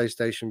gen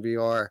PlayStation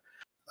VR,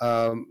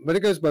 but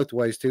it goes both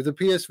ways too. The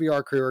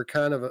PSVR crew are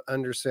kind of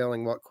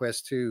underselling what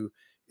Quest 2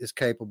 is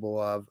capable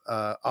of.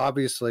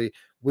 Obviously,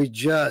 we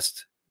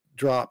just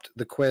dropped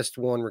the Quest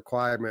 1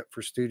 requirement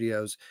for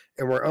studios,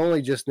 and we're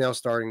only just now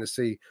starting to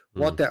see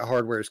what that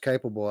hardware is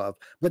capable of.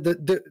 But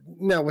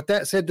now, with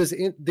that said,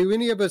 do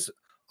any of us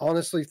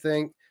honestly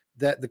think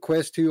that the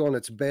Quest 2 on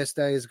its best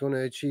day is going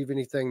to achieve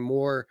anything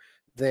more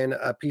than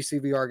a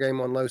PC VR game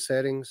on low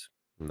settings?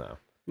 No.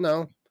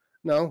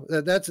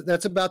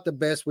 That's about the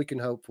best we can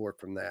hope for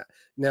from that.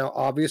 Now,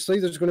 obviously,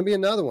 there's going to be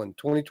another one.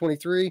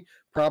 2023,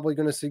 probably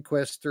going to see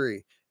Quest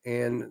 3.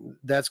 And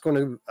that's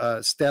going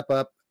to step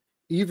up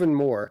even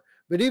more.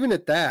 But even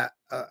at that,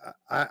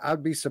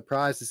 I'd be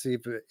surprised to see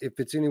if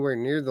it's anywhere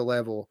near the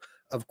level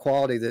of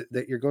quality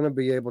that you're going to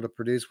be able to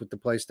produce with the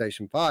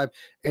PlayStation 5.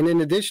 And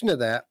in addition to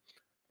that,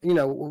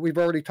 we've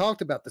already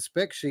talked about the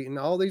spec sheet and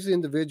all these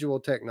individual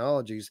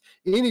technologies,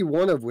 any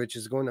one of which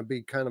is going to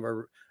be kind of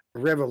a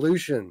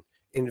revolution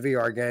in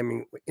VR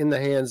gaming in the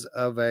hands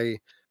of a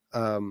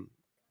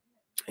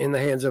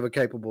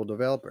capable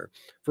developer.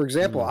 For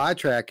example, eye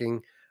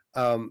tracking.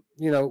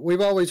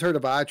 We've always heard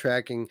of eye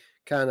tracking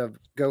kind of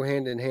go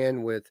hand in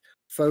hand with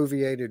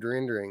foveated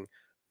rendering,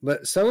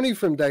 but Sony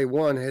from day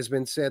one has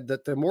been said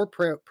that the more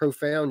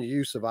profound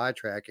use of eye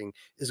tracking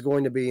is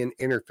going to be an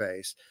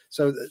interface.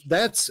 So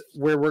that's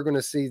where we're going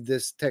to see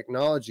this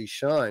technology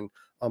shine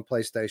on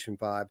PlayStation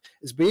 5,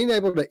 is being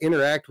able to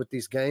interact with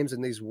these games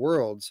and these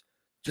worlds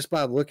just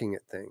by looking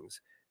at things.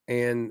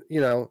 And,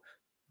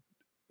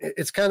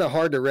 it's kind of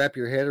hard to wrap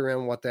your head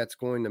around what that's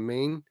going to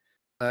mean.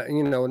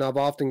 And I've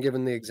often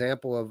given the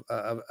example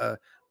of a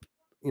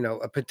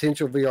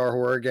potential VR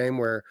horror game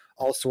where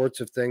all sorts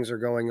of things are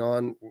going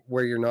on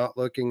where you're not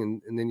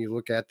looking, and then you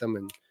look at them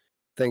and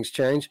things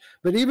change.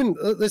 But even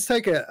let's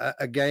take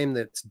a game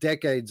that's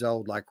decades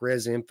old, like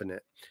Res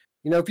Infinite.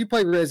 If you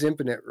play Res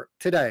Infinite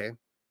today,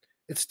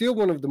 it's still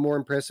one of the more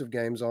impressive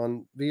games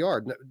on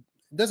VR. It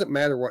doesn't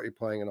matter what you're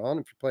playing it on.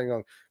 If you're playing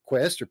on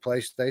Quest or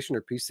PlayStation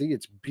or PC,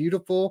 it's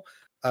beautiful.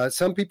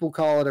 Some people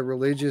call it a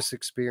religious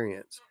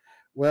experience.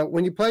 Well,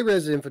 when you play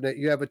Res Infinite,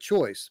 you have a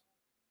choice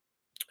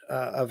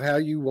of how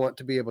you want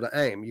to be able to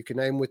aim. You can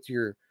aim with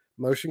your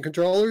motion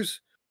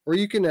controllers, or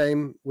you can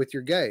aim with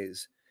your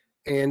gaze.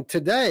 And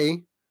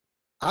today,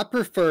 I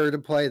prefer to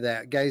play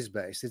that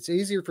gaze-based. It's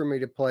easier for me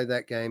to play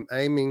that game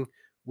aiming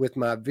with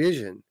my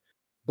vision.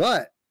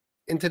 But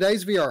in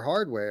today's VR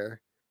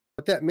hardware,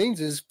 what that means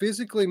is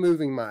physically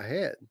moving my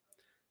head.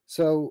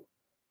 So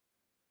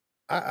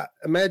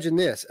imagine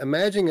this.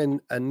 Imagine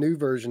a new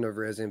version of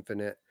Res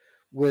Infinite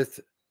with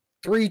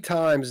 3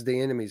 times the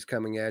enemies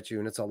coming at you,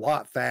 and it's a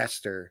lot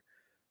faster.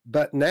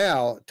 But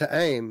now to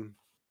aim,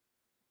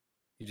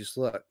 you just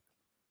look.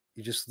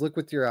 You just look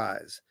with your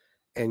eyes,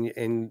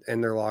 and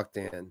they're locked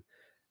in.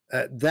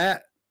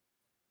 That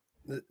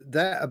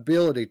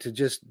ability to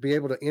just be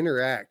able to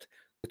interact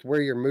with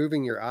where you're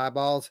moving your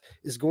eyeballs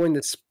is going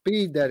to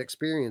speed that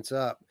experience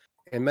up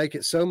and make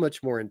it so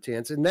much more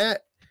intense. And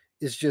that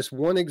is just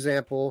one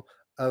example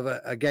of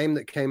a game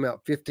that came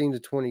out 15 to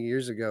 20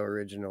 years ago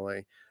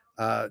originally.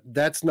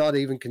 That's not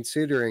even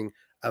considering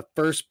a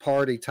first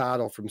party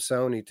title from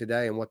Sony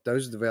today and what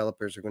those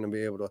developers are going to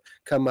be able to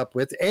come up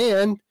with.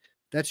 And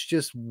that's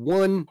just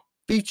one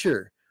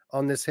feature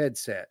on this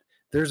headset.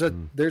 There's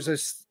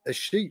a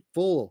sheet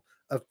full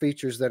of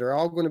features that are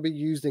all going to be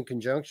used in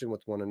conjunction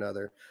with one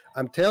another.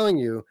 I'm telling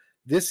you,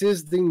 this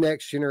is the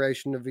next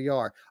generation of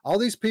VR. All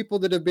these people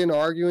that have been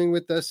arguing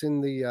with us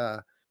in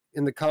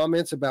the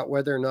comments about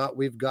whether or not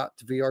we've got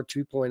to VR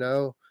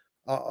 2.0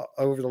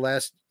 over the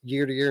last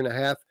year to year and a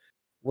half.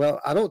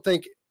 Well, I don't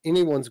think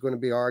anyone's going to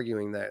be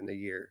arguing that in a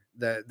year.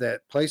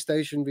 That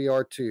PlayStation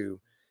VR 2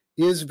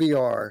 is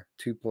VR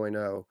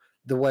 2.0,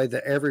 the way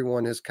that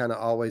everyone has kind of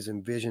always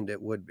envisioned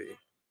it would be.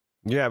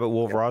 Yeah, but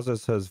Wolf Raza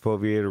says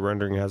foveated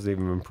rendering hasn't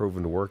even been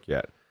proven to work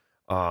yet.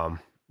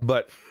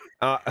 But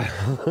Tell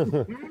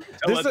that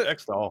to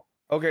XDoll.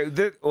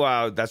 Okay,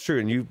 wow, that's true,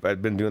 and you've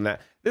been doing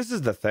that. This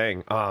is the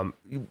thing,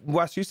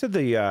 Wes. You said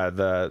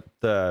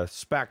the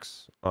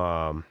specs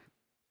of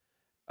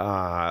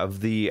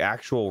the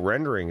actual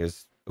rendering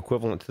is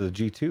equivalent to the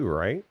G2,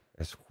 right?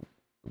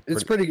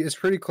 It's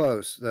pretty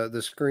close.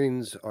 The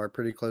screens are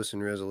pretty close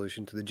in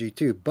resolution to the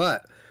G2,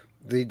 but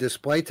the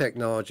display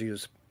technology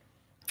is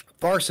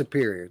far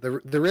superior.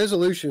 The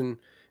resolution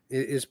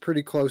is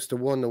pretty close to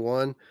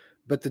 1-to-1,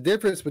 but the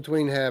difference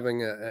between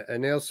having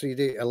an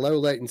LCD, a low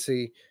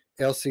latency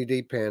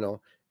LCD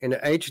panel, and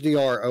an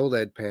HDR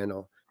OLED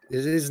panel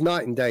is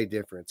night and day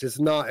difference. It's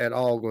not at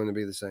all going to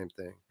be the same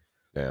thing.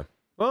 Yeah.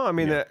 Well, I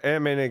mean,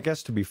 I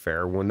guess to be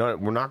fair, we're not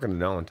going to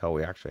know until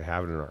we actually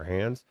have it in our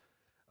hands.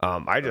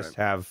 I just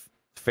have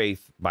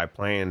faith by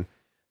playing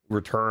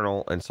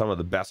Returnal, and some of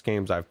the best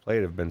games I've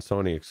played have been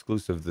Sony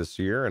exclusive this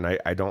year, and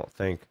I don't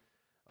think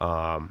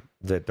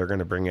that they're going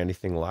to bring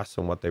anything less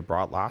than what they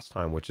brought last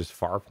time, which is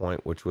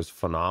Farpoint, which was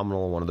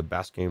phenomenal, one of the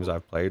best games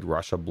I've played.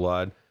 Rush of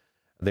Blood.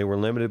 They were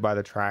limited by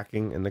the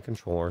tracking and the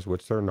controllers,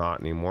 which they're not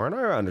anymore. And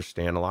I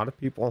understand a lot of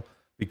people,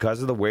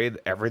 because of the way that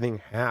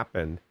everything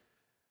happened,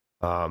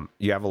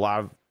 you have a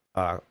lot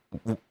of,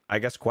 I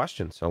guess,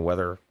 questions on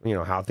whether,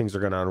 how things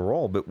are going to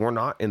unroll. But we're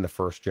not in the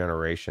first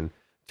generation.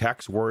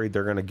 Tech's worried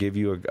they're going to give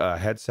you a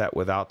headset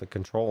without the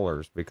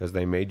controllers because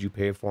they made you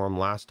pay for them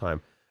last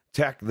time.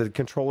 Tech, the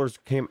controllers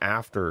came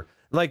after.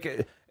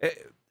 Like,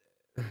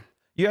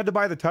 you had to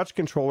buy the touch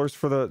controllers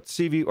for the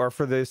CV or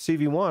for the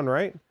CV1,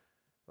 right?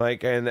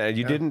 Like, and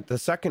you didn't the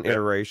second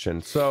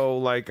iteration. So,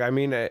 like, I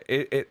mean,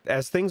 it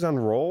as things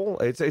unroll,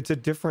 it's a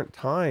different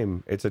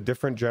time. It's a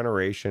different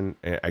generation.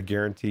 I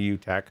guarantee you,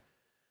 Tech,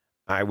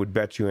 I would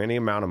bet you any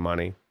amount of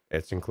money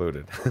it's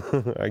included.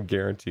 I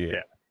guarantee it.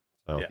 Yeah.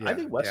 So. Yeah. I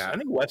think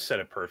Wes said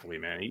it perfectly,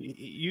 man.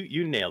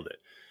 You nailed it.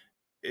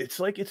 It's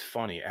like, it's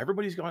funny.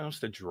 Everybody's going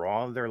to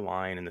draw their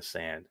line in the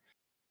sand.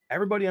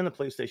 Everybody on the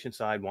PlayStation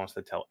side wants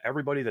to tell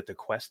everybody that the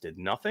Quest did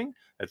nothing,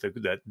 that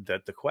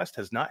the Quest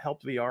has not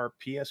helped VR.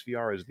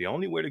 PSVR is the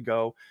only way to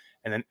go.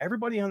 And then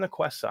everybody on the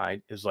Quest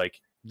side is like,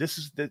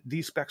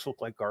 these specs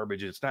look like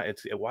garbage.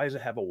 Why does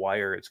it have a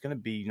wire? It's going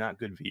to be not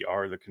good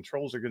VR. The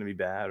controls are going to be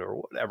bad or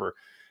whatever.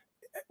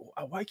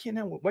 Why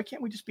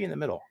can't we just be in the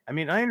middle? I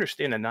mean, I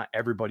understand that not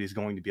everybody's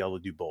going to be able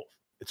to do both.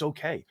 It's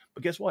okay.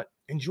 But guess what?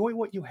 Enjoy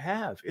what you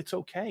have. It's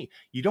okay.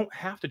 You don't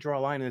have to draw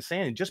a line in the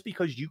sand. And just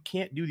because you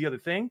can't do the other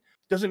thing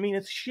doesn't mean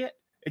it's shit.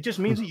 It just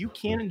means that you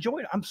can't enjoy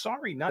it. I'm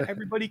sorry. Not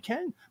everybody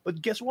can.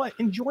 But guess what?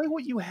 Enjoy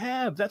what you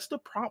have. That's the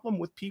problem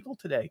with people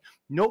today.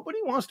 Nobody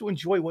wants to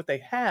enjoy what they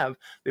have.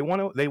 They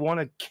want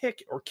to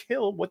kick or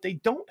kill what they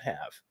don't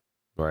have.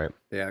 Right.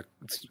 Yeah.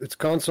 It's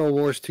console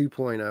wars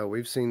 2.0.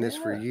 We've seen this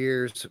for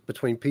years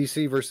between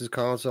PC versus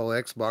console,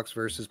 Xbox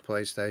versus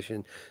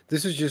PlayStation.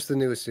 This is just the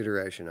newest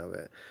iteration of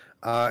it.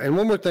 And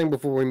one more thing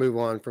before we move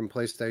on from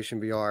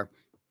PlayStation VR.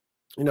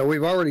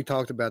 We've already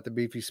talked about the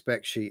beefy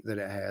spec sheet that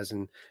it has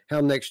and how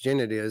next gen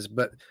it is.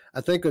 But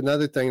I think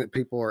another thing that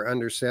people are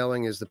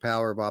underselling is the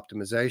power of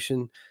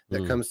optimization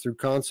that comes through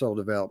console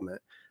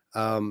development.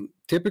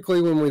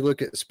 Typically when we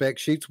look at spec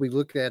sheets, we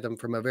look at them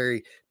from a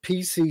very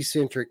PC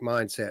centric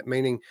mindset,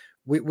 meaning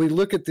we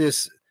look at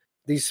these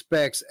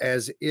specs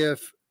as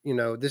if,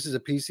 this is a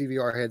PC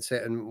VR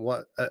headset and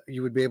what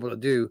you would be able to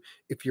do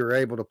if you're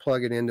able to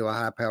plug it into a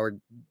high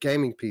powered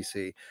gaming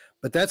PC.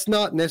 But that's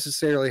not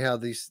necessarily how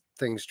these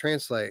things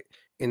translate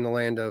in the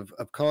land of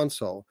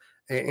console.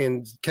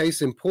 And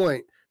case in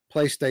point,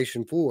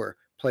 PlayStation 4,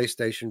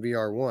 PlayStation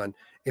VR 1.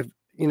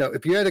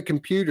 If you had a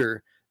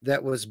computer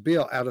that was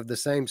built out of the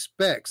same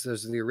specs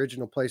as the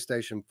original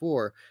PlayStation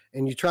 4,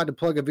 and you tried to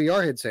plug a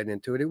VR headset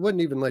into it, it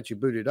wouldn't even let you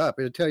boot it up.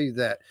 It'll tell you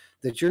that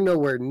you're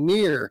nowhere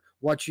near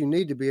what you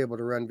need to be able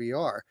to run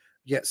VR.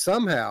 Yet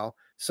somehow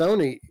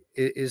Sony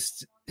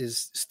is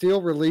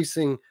still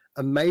releasing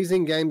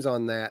amazing games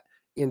on that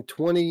in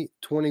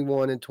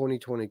 2021 and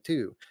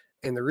 2022.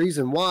 And the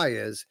reason why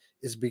is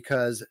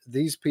because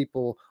these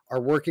people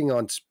are working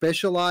on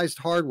specialized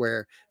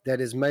hardware that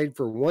is made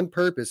for one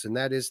purpose, and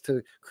that is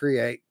to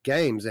create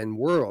games and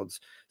worlds.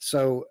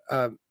 So,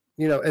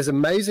 as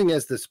amazing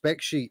as the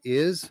spec sheet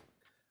is,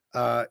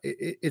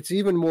 it's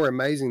even more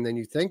amazing than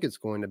you think it's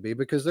going to be,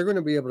 because they're going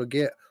to be able to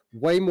get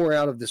way more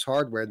out of this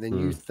hardware than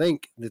you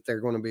think that they're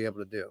going to be able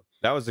to do.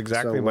 That was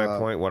exactly my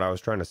point. What I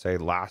was trying to say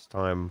last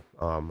time,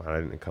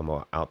 I didn't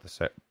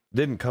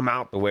come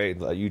out the way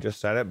that you just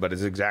said it, but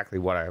it's exactly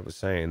what I was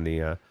saying.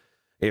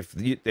 If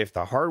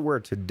the hardware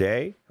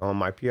today on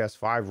my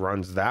PS5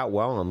 runs that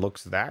well and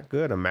looks that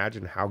good,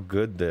 imagine how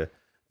good the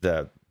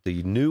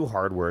new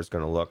hardware is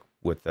going to look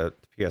with the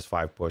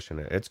PS5 pushing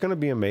it. It's going to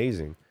be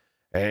amazing.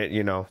 And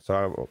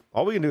so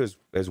all we can do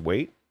is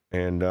wait,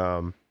 and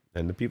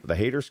the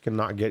haters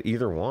cannot get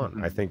either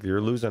one. I think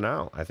you're losing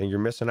out. I think you're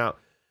missing out.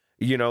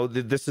 you know,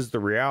 this is the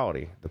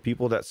reality. The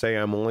people that say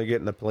I'm only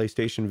getting the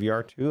PlayStation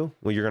VR 2,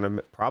 well, you're going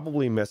to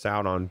probably miss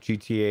out on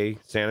GTA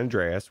San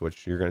Andreas,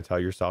 which you're going to tell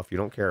yourself you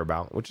don't care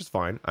about, which is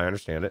fine. I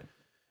understand it.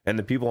 And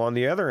the people on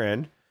the other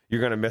end, you're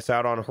going to miss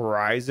out on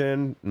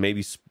Horizon,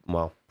 maybe,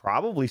 well,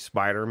 probably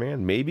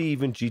Spider-Man, maybe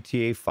even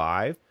GTA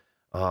 5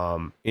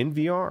 in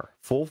VR,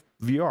 full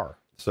VR.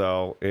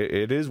 So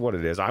it is what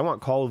it is. I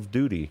want Call of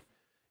Duty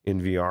in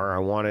VR. I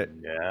want it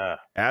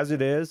as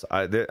it is.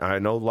 I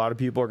know a lot of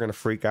people are going to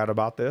freak out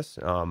about this.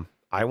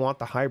 I want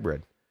the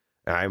hybrid.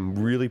 I'm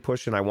really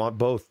pushing. I want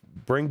both.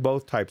 Bring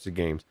both types of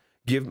games.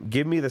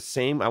 Give me the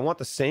same. I want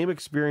the same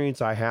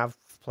experience I have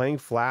playing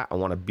flat. I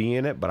want to be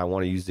in it, but I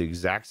want to use the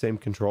exact same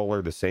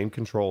controller, the same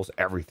controls,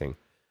 everything.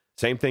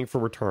 Same thing for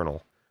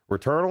Returnal.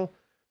 Returnal,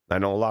 I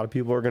know a lot of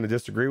people are going to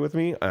disagree with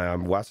me.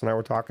 Wes and I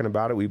were talking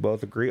about it. We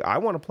both agree. I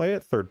want to play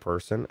it third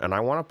person, and I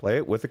want to play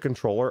it with a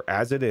controller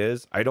as it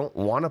is. I don't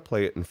want to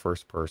play it in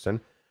first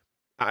person.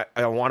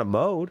 I want a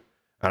mode,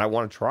 and I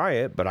want to try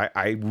it, but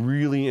I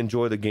really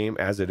enjoy the game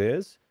as it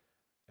is.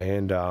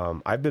 And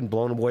I've been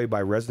blown away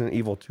by Resident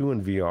Evil 2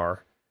 in VR,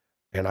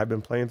 and I've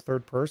been playing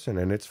third person,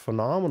 and it's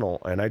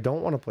phenomenal. And I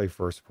don't want to play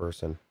first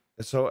person.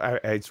 So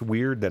it's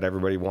weird that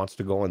everybody wants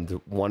to go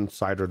into one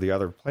side or the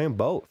other, playing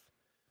both.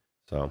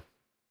 So.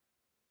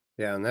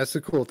 Yeah, and that's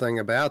the cool thing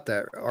about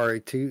that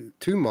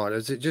RE2 mod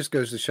is it just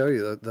goes to show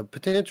you the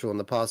potential and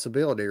the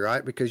possibility,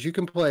 right? Because you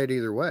can play it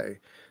either way.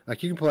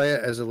 Like you can play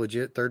it as a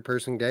legit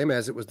third-person game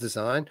as it was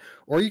designed,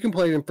 or you can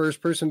play it in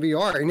first-person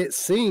VR, and it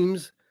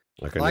seems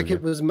like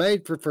it was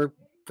made for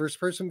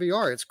first-person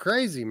VR. It's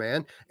crazy,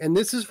 man. And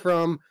this is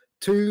from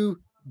two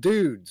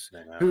dudes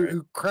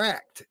who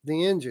cracked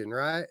the engine,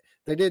 right?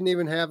 They didn't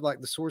even have like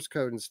the source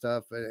code and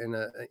stuff and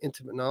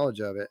intimate knowledge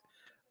of it.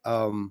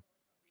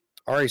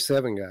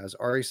 RE7 guys,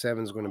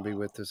 RE7 is going to be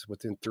with us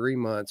within 3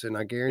 months, and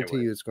I guarantee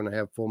you it's going to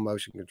have full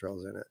motion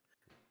controls in it.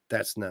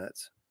 That's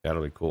nuts.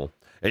 That'll be cool.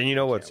 And you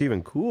know what's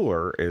even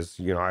cooler is,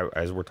 you know,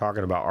 as we're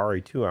talking about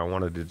RE2, I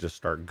wanted to just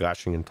start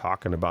gushing and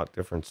talking about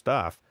different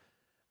stuff,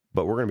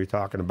 but we're going to be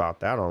talking about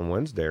that on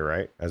Wednesday,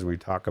 right? As we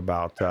talk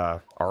about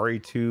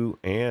RE2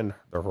 and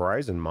the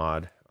Horizon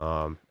mod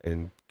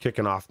and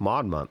kicking off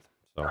mod month.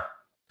 So.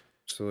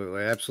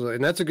 Absolutely.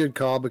 And that's a good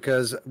call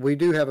because we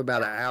do have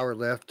about an hour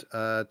left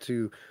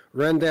to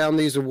run down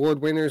these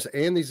award winners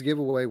and these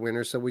giveaway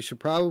winners. So we should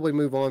probably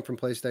move on from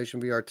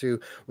PlayStation VR 2.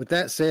 With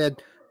that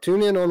said,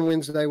 tune in on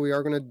Wednesday. We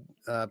are going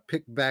to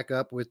pick back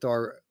up with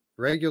our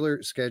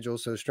regular schedule.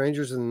 So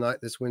Strangers in the Night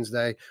this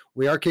Wednesday.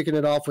 We are kicking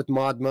it off with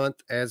Mod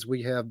Month as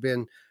we have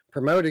been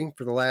promoting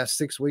for the last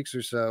 6 weeks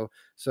or so.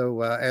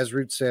 So as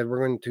Root said,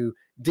 we're going to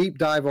deep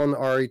dive on the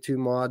RE2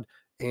 mod,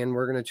 and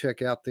we're going to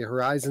check out the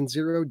Horizon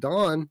Zero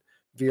Dawn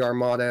VR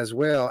mod as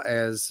well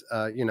as,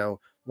 you know,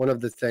 one of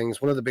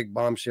the big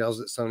bombshells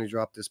that Sony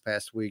dropped this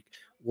past week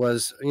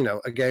was, you know,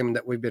 a game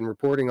that we've been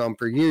reporting on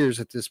for years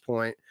at this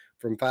point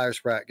from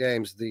Firesprite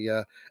Games,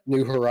 the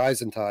new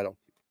Horizon title.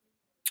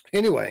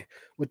 Anyway,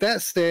 with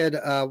that said,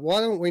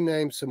 why don't we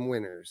name some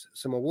winners,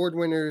 some award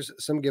winners,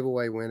 some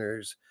giveaway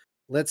winners.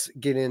 Let's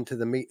get into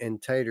the meat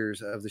and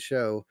taters of the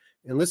show,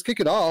 and let's kick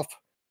it off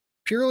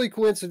purely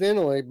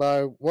coincidentally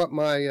by what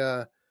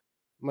my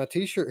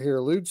T-shirt here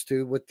alludes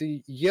to with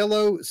the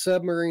Yellow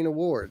Submarine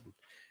Award.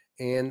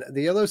 And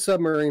the Yellow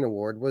Submarine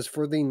Award was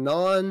for the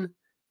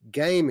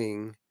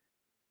non-gaming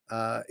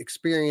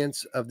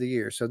experience of the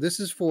year. So this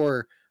is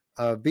for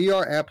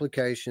VR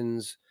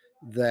applications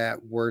that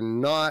were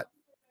not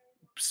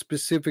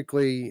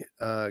specifically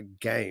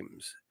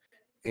games.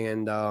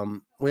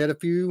 And we had a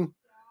few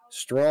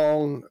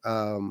strong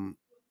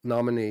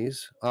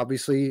nominees.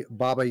 Obviously,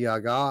 Baba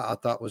Yaga I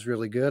thought was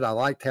really good. I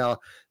liked how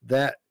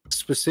that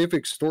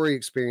specific story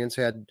experience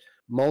had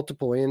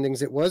multiple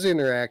endings. It was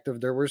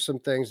interactive. There were some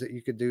things that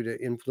you could do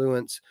to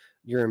influence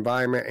your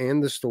environment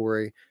and the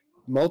story.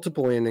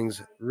 Multiple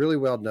endings, really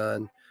well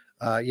done,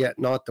 yet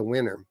not the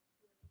winner.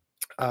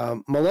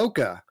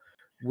 Maloka,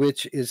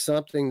 which is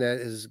something that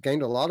has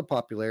gained a lot of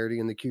popularity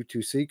in the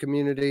Q2C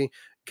community,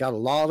 got a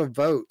lot of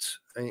votes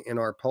in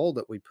our poll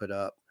that we put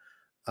up.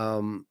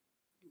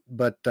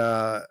 But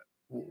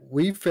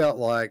we felt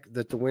like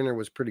that the winner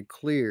was pretty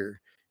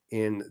clear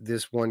in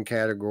this one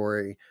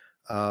category.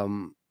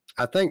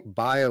 I think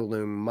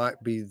BioLoom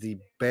might be the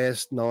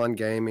best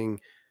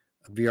non-gaming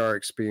VR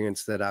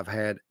experience that I've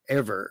had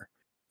ever.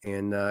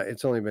 And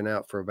it's only been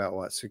out for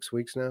about, 6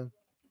 weeks now?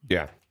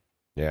 Yeah.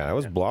 I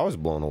was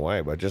blown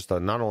away, but just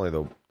not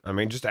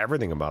only just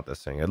everything about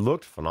this thing. It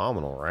looked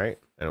phenomenal, right?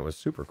 And it was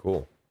super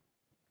cool.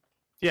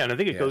 Yeah, and I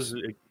think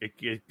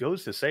it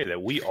goes to say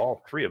that we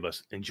all three of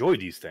us enjoy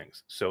these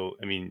things. So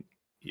I mean,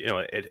 you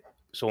know,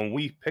 so when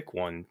we pick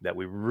one that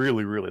we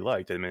really, really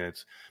liked, I mean,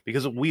 it's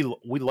because we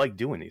like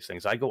doing these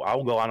things. I'll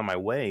go out of my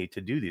way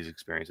to do these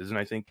experiences, and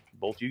I think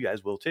both you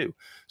guys will too.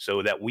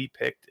 So that we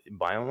picked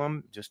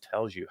BioLoom just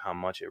tells you how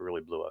much it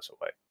really blew us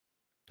away.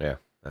 Yeah,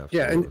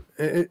 absolutely.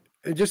 Yeah,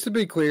 and just to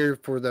be clear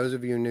for those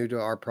of you new to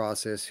our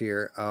process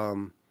here,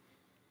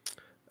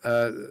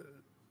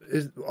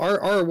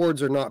 our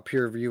awards are not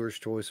pure viewers'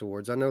 choice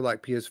awards. I know,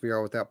 like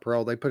PSVR Without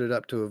Parole, they put it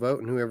up to a vote,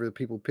 and whoever the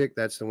people pick,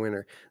 that's the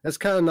winner. That's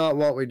kind of not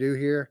what we do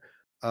here.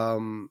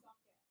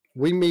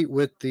 We meet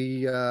with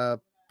the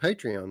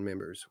Patreon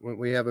members when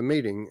we have a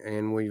meeting,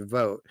 and we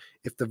vote.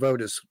 If the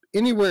vote is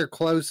anywhere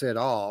close at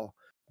all,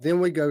 then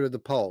we go to the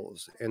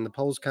polls, and the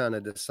polls kind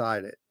of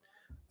decide it.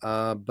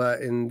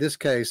 But in this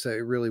case,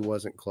 it really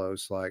wasn't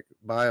close. Like,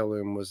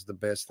 BioLoom was the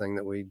best thing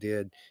that we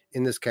did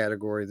in this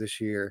category this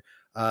year.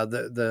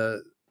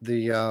 The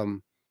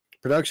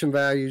production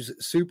values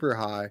super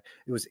high.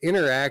 It was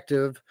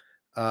interactive,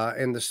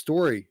 and the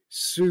story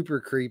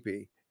super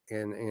creepy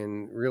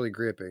and really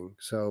gripping.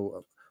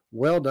 So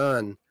well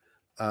done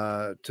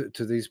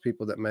to these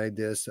people that made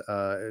this.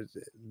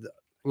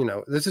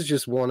 This is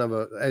just one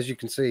of as you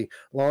can see,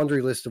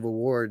 laundry list of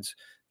awards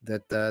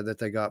that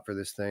they got for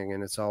this thing,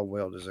 and it's all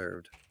well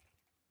deserved.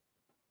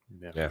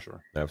 Yeah, for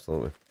sure,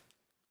 absolutely.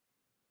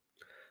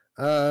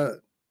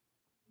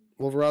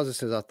 Wolveraza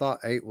says, I thought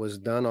 8 was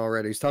done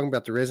already. He's talking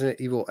about the Resident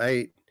Evil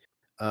 8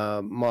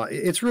 mod.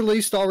 It's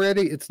released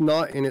already. It's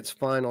not in its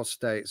final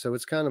state, so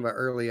it's kind of an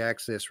early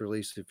access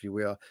release, if you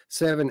will.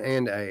 7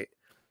 and 8.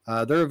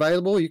 They're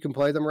available. You can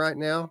play them right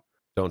now.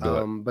 Don't do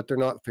it. But they're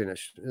not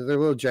finished. They're a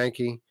little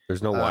janky.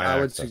 There's no Y-axis. I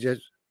would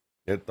suggest...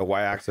 the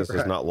Y-axis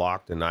is not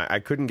locked, and I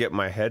couldn't get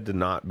my head to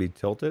not be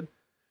tilted,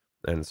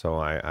 and so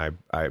I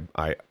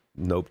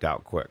noped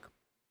out quick.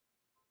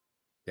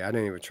 Yeah, I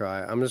didn't even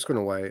try it. I'm just going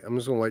to wait. I'm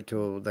just going to wait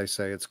till they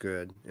say it's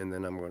good, and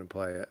then I'm going to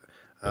play it.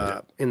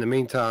 In the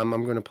meantime,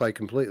 I'm going to play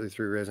completely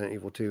through Resident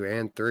Evil 2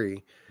 and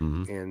 3,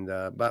 and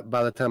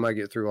by the time I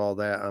get through all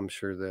that, I'm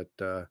sure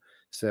that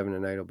 7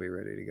 and 8 will be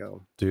ready to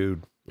go.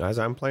 Dude, as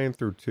I'm playing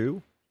through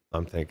 2,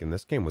 I'm thinking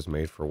this game was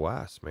made for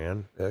Wes,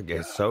 man. That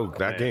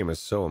game is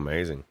so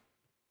amazing.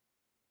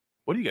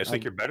 What do you guys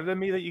think? You're better than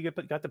me that you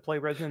got to play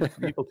Resident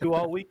Evil 2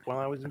 all week while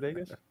I was in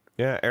Vegas?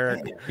 Yeah,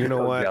 Eric, you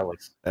know what?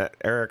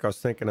 Eric, I was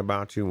thinking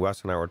about you.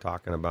 Wes and I were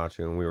talking about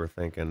you, and we were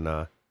thinking...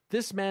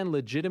 this man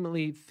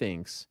legitimately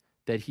thinks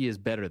that he is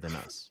better than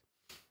us.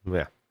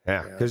 Yeah,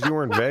 because you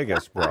were in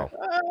Vegas, bro.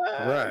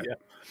 Right,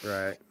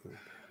 right.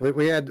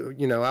 We had,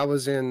 I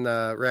was in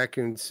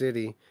Raccoon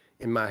City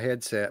in my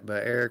headset,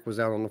 but Eric was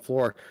out on the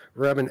floor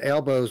rubbing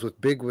elbows with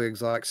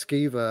bigwigs like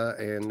Skiva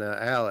and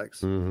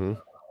Alex. Mm-hmm.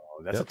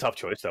 That's a tough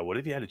choice, though. What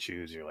if you had to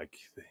choose? You're like,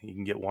 you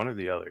can get one or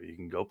the other. You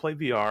can go play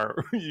VR,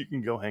 or you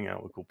can go hang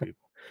out with cool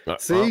people.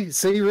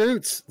 See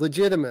Roots,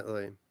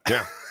 legitimately.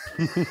 Yeah.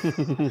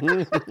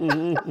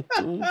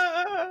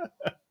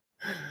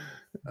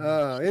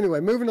 Anyway,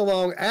 moving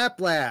along,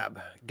 App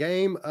Lab,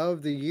 Game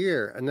of the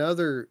Year,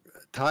 another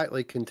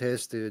tightly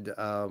contested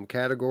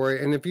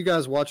category. And if you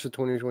guys watch the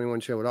 2021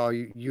 show at all,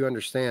 you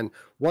understand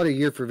what a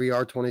year for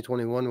VR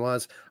 2021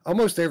 was.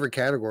 Almost every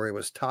category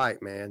was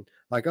tight, man.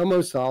 Like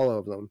almost all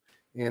of them.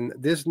 And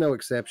this is no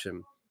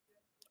exception.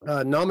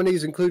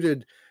 Nominees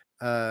included,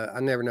 I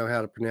never know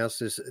how to pronounce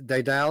this,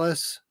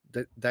 Daedalus.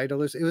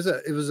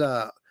 It was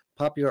a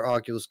popular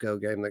Oculus Go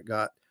game that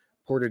got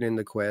ported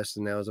into Quest,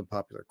 and now is a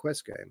popular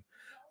Quest game.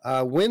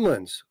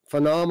 Windlands,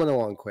 phenomenal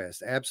on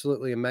Quest,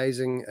 absolutely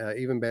amazing,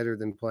 even better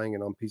than playing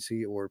it on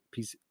PC or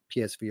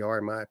PSVR,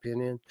 in my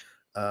opinion.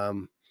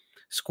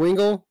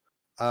 Squingle,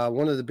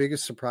 one of the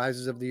biggest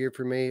surprises of the year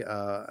for me,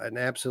 an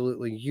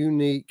absolutely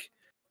unique,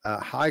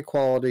 high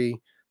quality,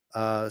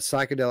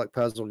 psychedelic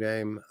puzzle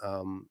game.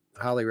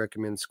 Highly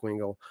recommend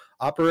Squingle.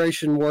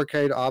 Operation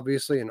Warcade,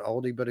 obviously an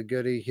oldie but a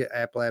goodie, hit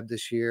App Lab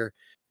this year,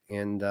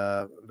 and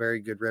very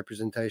good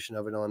representation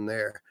of it on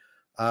there.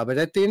 But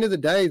at the end of the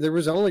day, there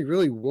was only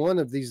really one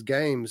of these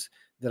games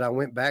that I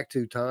went back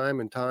to time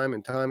and time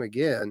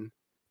again,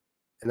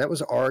 and that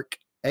was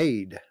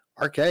Arcade.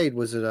 Arcade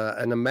was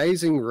an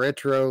amazing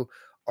retro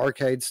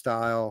arcade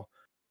style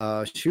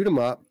shoot 'em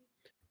up.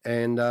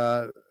 And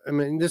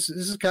this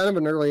is kind of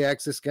an early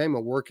access game,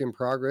 a work in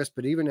progress,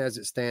 but even as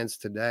it stands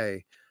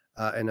today,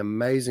 an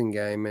amazing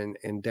game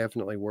and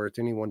definitely worth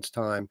anyone's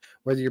time,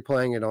 whether you're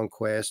playing it on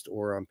Quest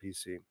or on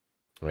PC.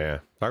 Yeah,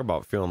 talk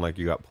about feeling like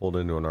you got pulled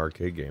into an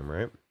arcade game,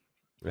 right?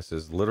 This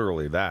is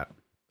literally that.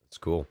 It's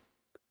cool.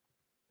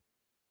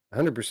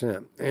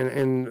 100%.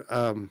 And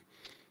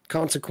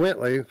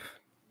consequently,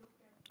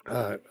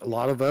 a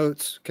lot of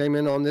votes came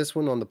in on this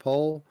one on the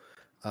poll.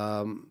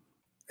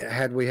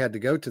 Had we had to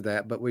go to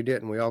that, but we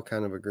didn't. We all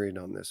kind of agreed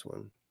on this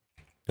one.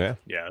 Yeah.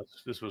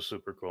 This was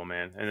super cool,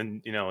 man.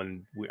 And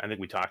then I think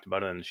we talked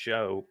about it on the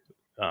show,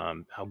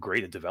 how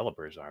great the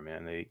developers are,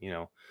 man.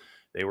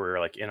 They were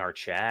like in our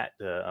chat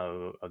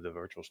of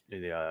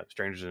the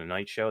Strangers in the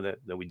Night show that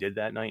we did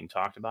that night and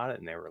talked about it,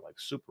 and they were like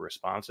super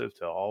responsive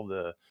to all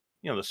the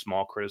the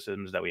small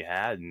criticisms that we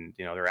had, and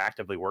they're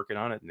actively working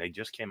on it, and they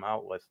just came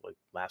out with like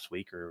last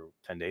week or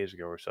 10 days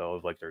ago or so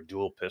of like their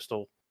dual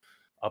pistol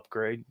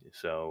upgrade.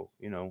 So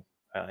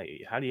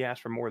how do you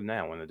ask for more than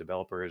that when the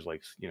developer is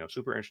like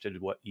super interested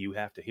in what you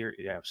have to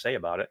say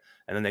about it,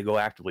 and then they go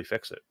actively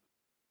fix it?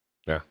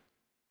 Yeah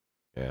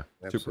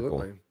Absolutely. Super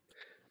cool.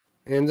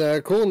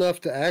 And cool enough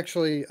to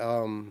actually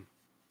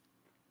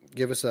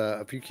give us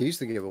a few keys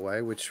to give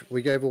away, which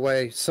we gave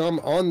away some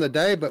on the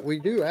day, but we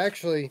do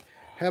actually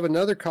have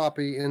another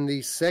copy in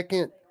the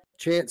second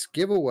chance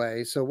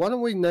giveaway. So why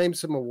don't we name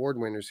some award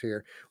winners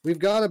here? We've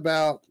got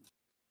about,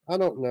 I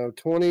don't know,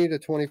 20 to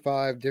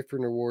 25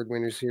 different award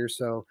winners here.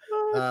 So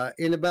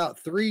in about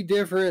 3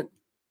 different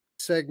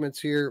segments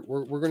here,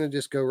 we're going to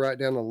just go right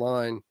down the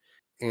line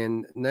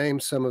and name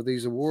some of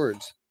these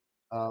awards.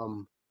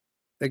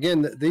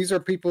 Again, these are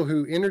people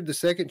who entered the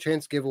second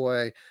chance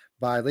giveaway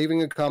by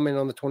leaving a comment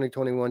on the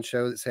 2021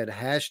 show that said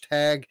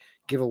hashtag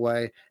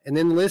giveaway and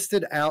then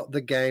listed out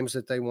the games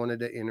that they wanted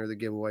to enter the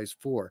giveaways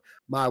for.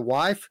 My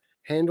wife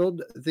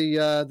handled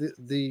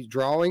the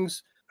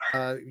drawings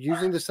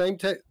using the same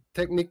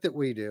technique that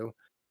we do,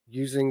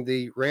 using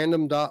the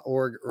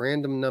random.org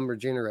random number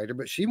generator,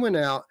 but she went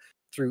out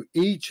through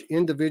each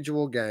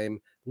individual game,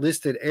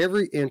 listed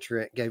every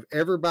entrant, gave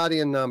everybody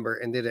a number,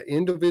 and did an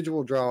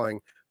individual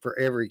drawing for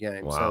every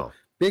game. Wow. So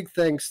big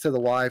thanks to the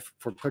wife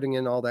for putting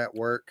in all that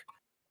work.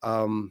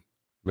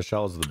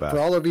 Michelle's the best. For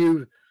all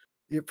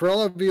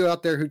of you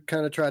out there who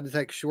kind of tried to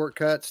take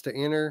shortcuts to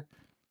enter,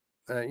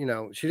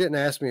 she didn't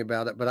ask me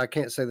about it, but I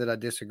can't say that I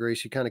disagree.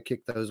 She kind of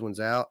kicked those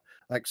ones out.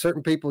 Like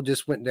certain people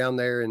just went down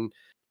there and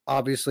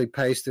obviously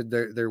pasted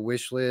their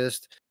wish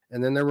list.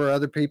 And then there were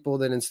other people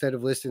that instead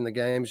of listing the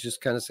games,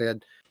 just kind of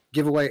said,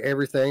 give away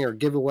everything or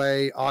give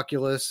away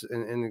Oculus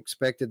and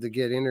expected to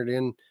get entered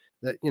in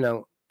that,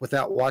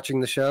 without watching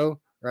the show.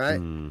 Right.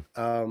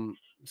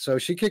 So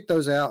she kicked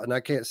those out, and I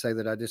can't say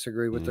that I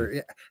disagree with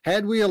her.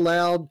 Had we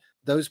allowed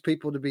those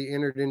people to be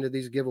entered into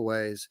these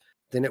giveaways,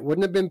 then it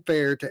wouldn't have been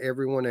fair to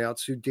everyone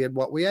else who did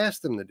what we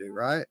asked them to do.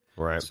 Right.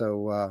 Right.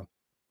 So,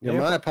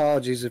 my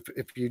apologies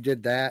if you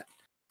did that.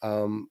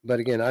 But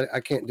again, I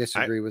can't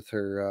disagree with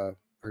her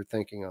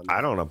thinking on that.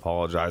 I don't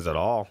apologize at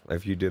all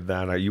if you did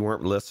that. You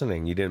weren't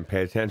listening. You didn't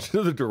pay attention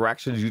to the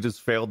directions. You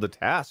just failed the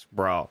task,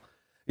 bro.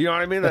 You know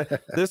what I mean?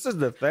 This is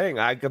the thing.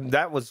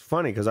 That was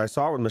funny because I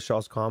saw with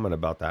Michelle's comment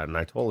about that, and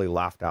I totally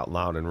laughed out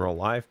loud in real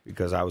life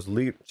because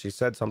she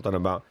said something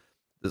about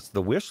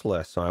the wish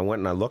list. So I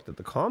went and I looked at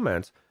the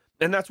comments,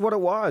 and that's what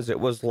it was.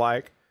 It was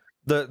like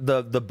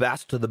the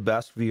best of the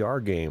best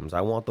VR games.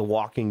 I want The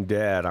Walking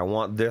Dead. I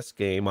want this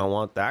game. I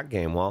want that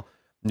game. Well,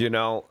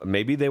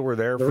 maybe they were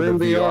there for the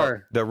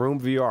VR. The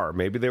Room VR.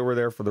 Maybe they were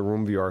there for the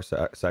Room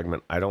VR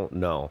segment. I don't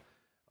know.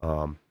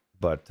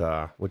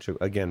 But which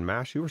again,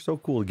 Mash, you were so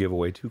cool to give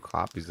away 2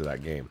 copies of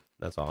that game.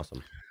 That's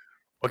awesome.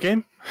 What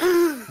game?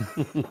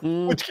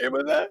 Which game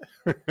was that?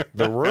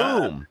 The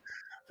Room.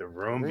 The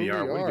Room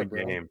VR. What a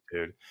good game,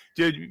 dude.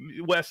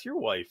 Dude, Wes, your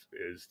wife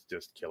is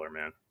just killer,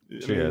 man.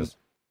 She is.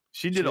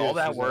 She did all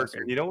that work,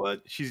 awesome. And you know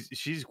what?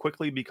 She's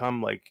quickly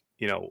become like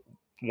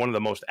one of the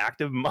most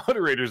active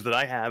moderators that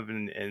I have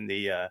in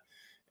the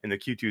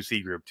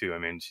Q2C group too. I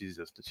mean, she's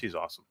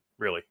awesome,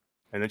 really.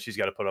 And then she's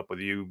got to put up with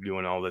you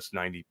doing all this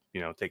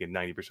taking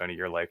 90% of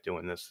your life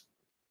doing this.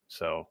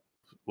 So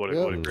what a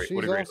great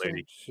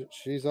lady.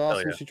 She's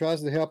awesome. Yeah. She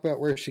tries to help out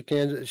where she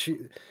can.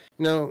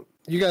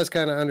 You guys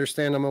kind of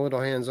understand I'm a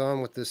little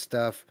hands-on with this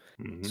stuff.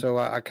 Mm-hmm. So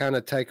I kind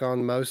of take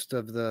on most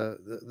of the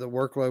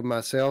workload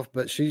myself,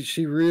 but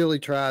she really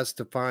tries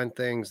to find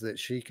things that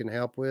she can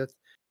help with.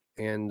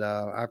 And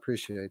I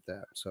appreciate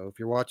that. So if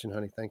you're watching,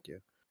 honey, thank you.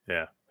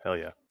 Yeah. Hell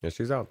yeah. Yeah.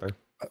 She's out there.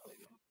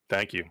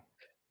 Thank you.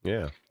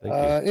 Yeah.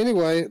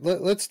 Anyway,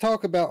 let's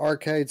talk about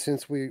Arcade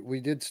since we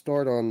did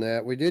start on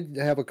that. We did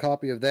have a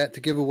copy of that to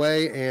give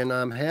away, and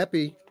I'm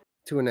happy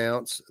to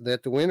announce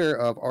that the winner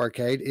of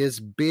Arcade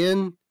is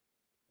Ben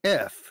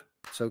F.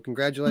 So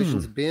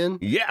congratulations, Ben.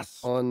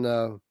 Yes.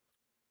 On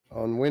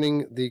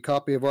winning the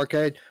copy of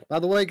Arcade. By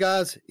the way,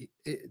 guys,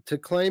 to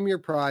claim your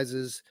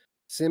prizes,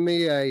 send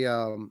me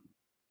a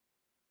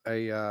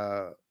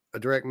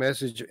direct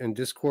message in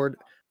Discord.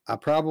 I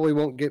probably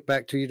won't get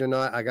back to you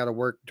tonight. I got to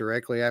work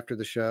directly after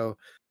the show,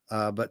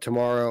 but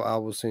tomorrow I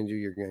will send you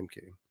your game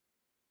key.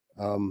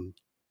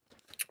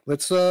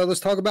 Let's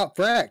talk about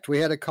Fracked. We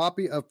had a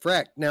copy of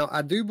Fracked. Now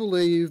I do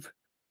believe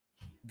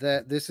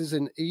that this is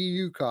an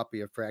EU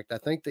copy of Fracked. I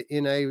think the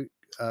NA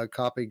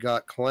copy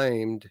got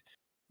claimed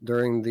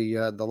during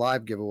the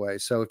live giveaway.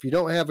 So if you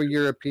don't have a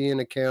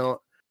European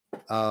account,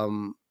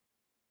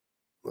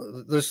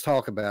 let's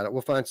talk about it.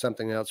 We'll find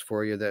something else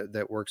for you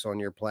that works on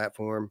your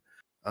platform.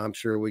 I'm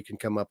sure we can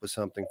come up with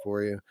something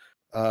for you.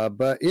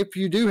 But if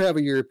you do have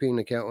a European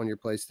account on your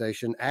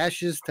PlayStation,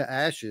 Ashes to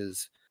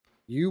Ashes,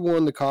 you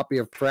won the copy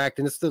of Fracked,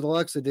 and it's the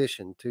deluxe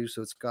edition too.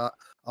 So it's got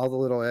all the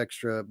little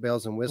extra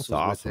bells and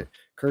whistles with it.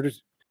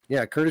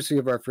 Courtesy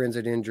of our friends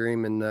at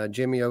InDream and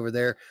Jimmy over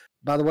there.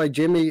 By the way,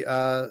 Jimmy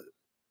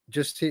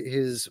just hit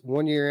his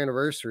 1-year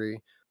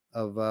anniversary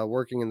of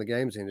working in the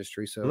games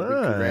industry. So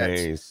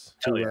nice.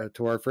 Congrats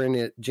to our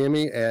friend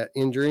Jimmy at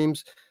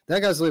InDreams.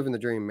 That guy's living the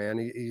dream, man.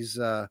 He's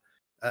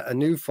a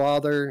new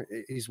father.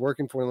 He's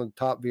working for one of the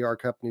top VR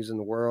companies in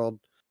the world.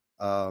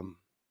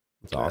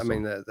 That's awesome. I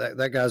mean,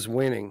 that guy's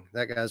winning.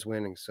 That guy's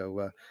winning.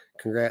 So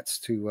congrats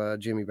to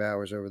Jimmy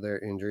Bowers over there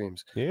in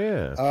Dreams.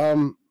 Yeah.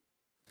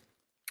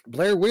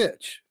 Blair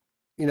Witch.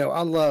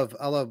 I love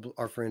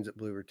our friends at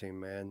Bloober Team,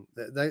 man.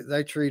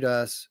 They treat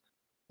us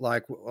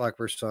like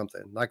we're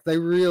something. Like they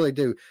really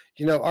do.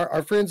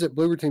 Our friends at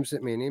Bloober Team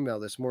sent me an email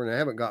this morning. I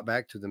haven't got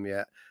back to them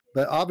yet,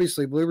 but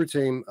obviously Bloober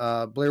Team,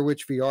 Blair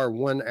Witch VR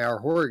won our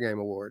horror game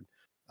award.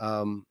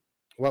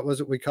 What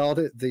was it we called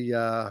it?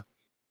 The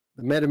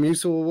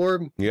Metamucil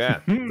Award.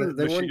 Yeah, they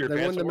won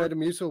the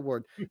Metamucil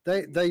Award.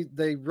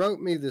 They wrote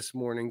me this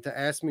morning to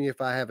ask me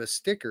if I have a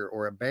sticker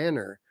or a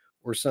banner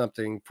or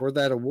something for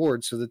that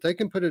award so that they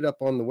can put it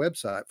up on the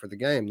website for the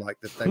game, like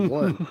that they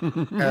won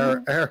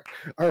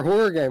our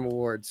horror game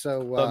award. So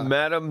the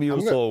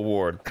Metamucil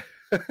Award.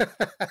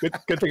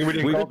 Good thing we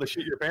didn't call it the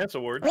Shit Your Pants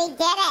Award. We did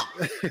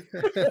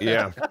it.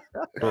 Yeah,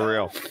 for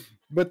real.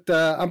 But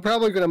I'm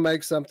probably going to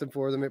make something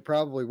for them. It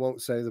probably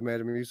won't say the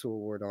Metamucil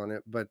Award on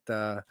it, but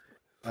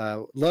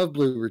love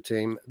Bloober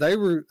Team. They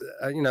were,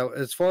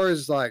 as far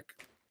as like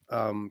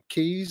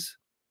keys,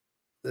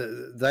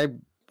 they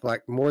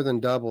like more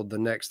than doubled the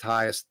next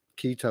highest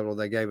key total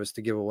they gave us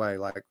to give away.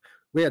 Like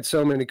we had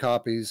so many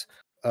copies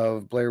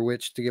of Blair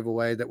Witch to give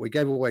away that we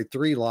gave away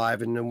 3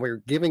 live, and then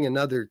we're giving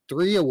another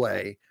 3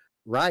 away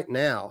right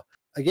now.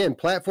 Again,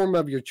 platform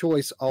of your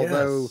choice,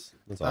 although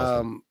that's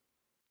awesome.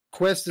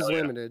 Quest is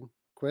limited.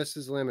 Quest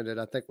is limited.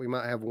 I think we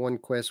might have 1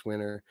 Quest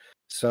winner.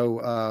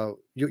 So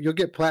you'll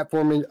get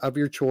platform of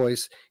your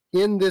choice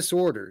in this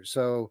order.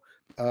 So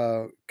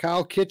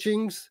Kyle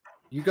Kitchings,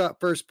 you got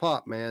first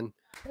pop, man.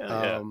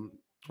 Yeah.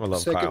 I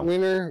love second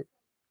Kyle.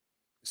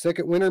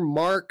 Second winner,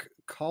 Mark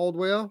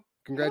Caldwell.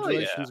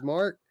 Congratulations,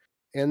 Mark.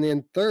 And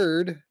then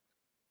third,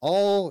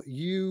 All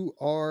You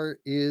Are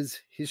Is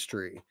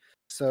History.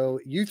 So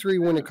you 3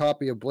 win a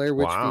copy of Blair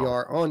Witch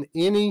VR on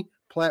any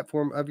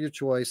platform of your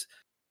choice.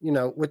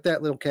 With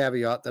that little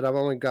caveat that I've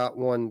only got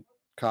 1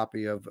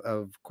 copy of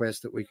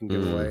Quest that we can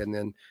give away, and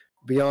then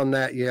beyond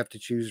that, you have to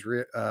choose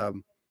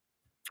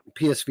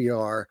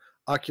PSVR,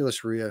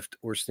 Oculus Rift,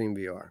 or Steam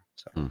VR.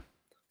 So.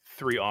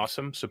 3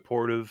 awesome,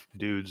 supportive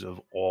dudes of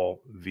all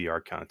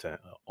VR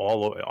content.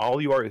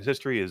 All You Are Is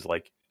History is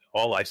like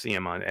all I see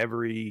him on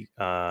every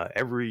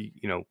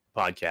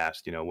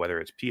podcast. Whether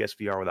it's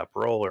PSVR Without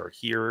Parole or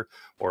here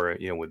or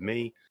with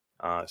me.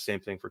 Same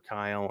thing for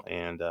Kyle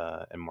and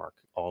Mark.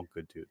 All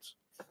good dudes.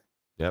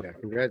 Yep. Yeah,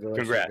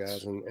 congratulations,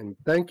 guys, and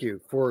thank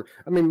you for.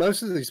 I mean,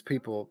 most of these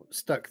people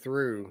stuck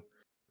through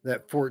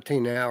that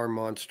 14-hour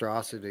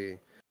monstrosity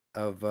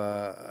of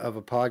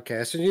a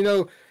podcast, and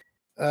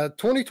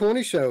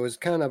 2020 show is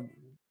kind of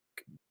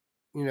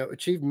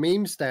achieved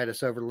meme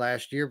status over the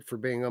last year for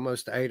being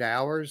almost 8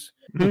 hours,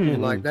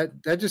 and like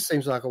that just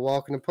seems like a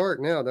walk in the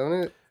park now,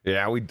 don't it?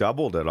 Yeah, we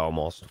doubled it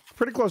almost,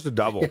 pretty close to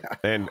double.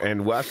 Yeah.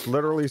 And Wes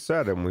literally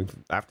said, and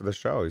after the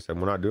show, he said,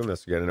 "We're not doing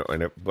this again."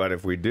 But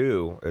if we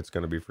do, it's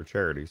going to be for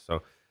charity.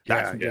 So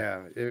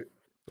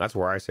that's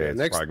where I say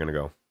it's probably going to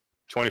go.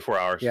 24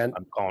 hours. Yeah,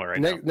 I'm calling it right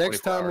now.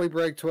 Next time we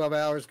break 12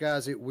 hours,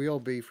 guys, it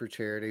will be for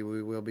charity.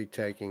 We will be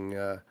taking,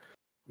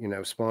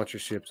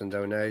 sponsorships and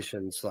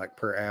donations like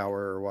per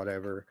hour or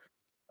whatever,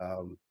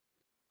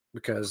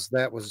 because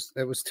it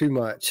was too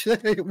much.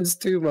 It was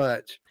too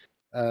much.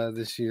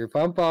 This year, if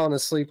I'm falling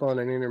asleep on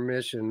an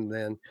intermission,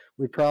 then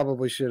we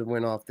probably should have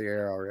went off the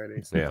air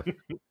already. So.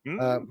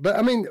 Yeah. But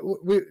I mean,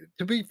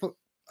 to be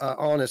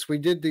honest, we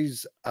did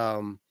these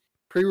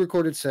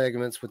pre-recorded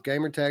segments with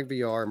Gamertag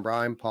VR and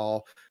Brian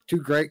Paul, 2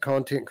 great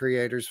content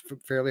creators,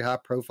 fairly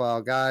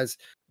high-profile guys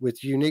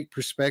with unique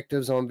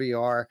perspectives on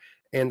VR,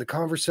 and the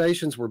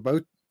conversations were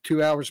both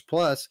 2 hours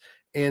plus,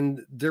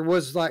 and there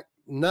was like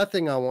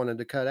nothing I wanted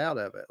to cut out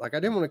of it. Like I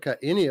didn't want to cut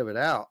any of it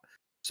out.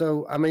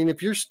 So, I mean,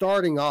 if you're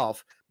starting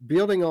off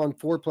building on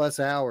 4+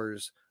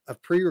 hours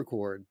of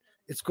pre-record,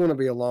 it's going to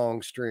be a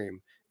long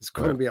stream. It's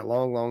going to be a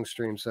long, long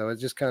stream. So it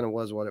just kind of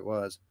was what it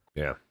was.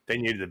 Yeah. They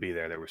needed to be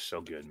there. They were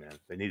so good, man.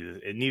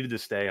 It needed to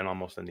stay and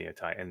almost in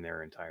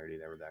their entirety.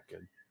 They were that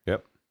good.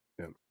 Yep.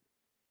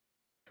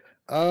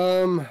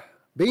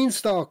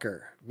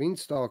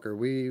 Beanstalker.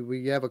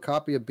 We have a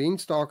copy of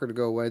Beanstalker to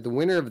go away. The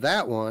winner of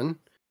that one,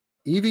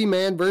 EV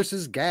Man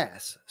versus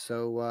Gas.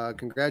 So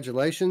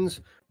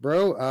congratulations,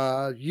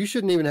 bro. You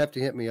shouldn't even have to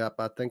hit me up.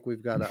 I think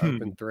we've got an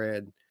open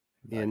thread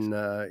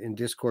in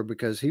Discord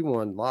because he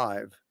won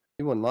live.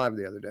 He won live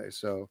the other day.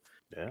 So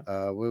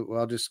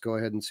I'll just go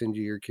ahead and send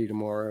you your key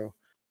tomorrow.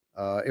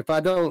 If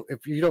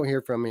you don't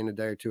hear from me in a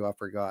day or two, I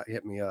forgot,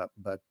 hit me up.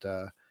 But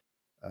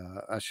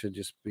I should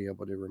just be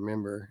able to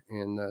remember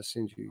and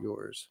send you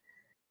yours.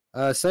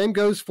 Same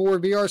goes for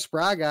VR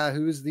Spry Guy,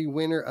 who is the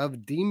winner of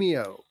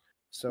Demio.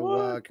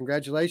 So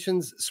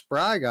congratulations,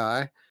 Spry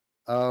Guy.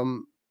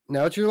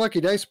 Now it's your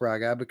lucky day, Spry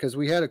Guy, because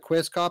we had a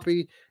Quest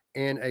copy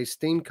and a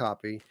Steam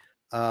copy.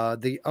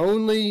 The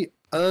only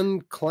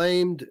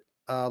unclaimed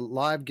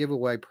live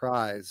giveaway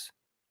prize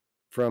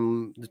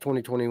from the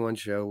 2021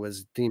 show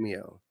was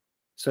Demio.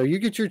 So you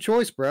get your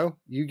choice, bro.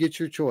 You get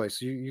your choice.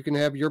 You can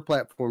have your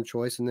platform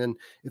choice. And then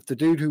if the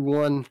dude who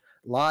won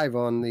live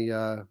on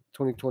the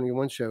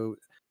 2021 show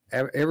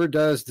ever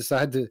does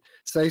decide to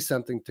say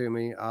something to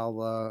me,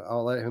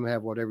 I'll let him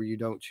have whatever you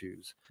don't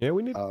choose. Yeah,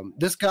 we need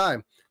this guy.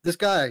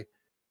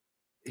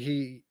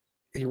 He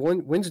he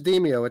wins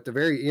Demio at the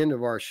very end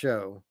of our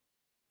show,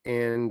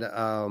 and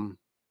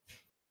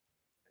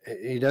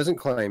he doesn't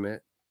claim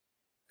it.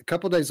 A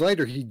couple of days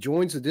later, he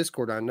joins the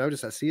Discord. I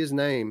notice I see his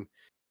name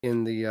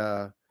in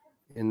the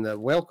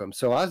welcome.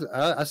 So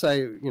I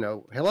say,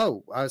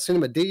 hello. I send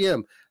him a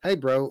DM. Hey,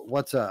 bro,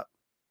 what's up?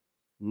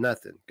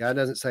 Nothing. Guy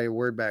doesn't say a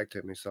word back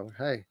to me. So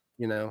hey,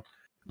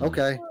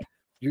 okay.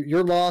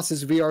 Your loss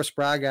is VR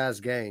Spry Guy's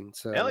gain.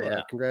 So Hell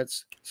yeah.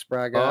 Congrats,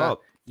 Spry Guy.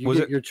 You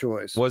get your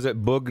choice. Was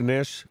it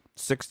Boognish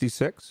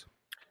 66?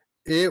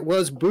 It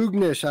was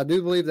Boognish. I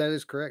do believe that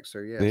is correct,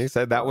 sir. Yes. He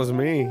said that was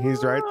me.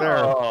 He's right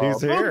there. He's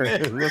here.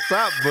 What's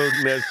up,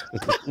 Boognish?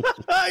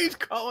 He's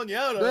calling you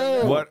out.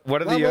 Bro,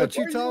 what are why the won't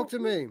you talk to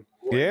me?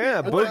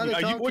 Yeah, What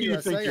Boog, do you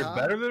think? You're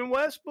better than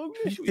Wes,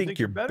 Boognish? you think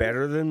you're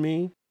better than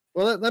me?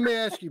 Well, let me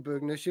ask you,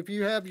 Boognish, if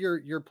you have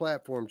your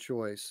platform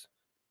choice,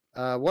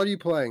 what are you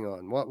playing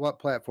on? What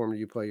platform do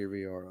you play your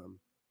VR on?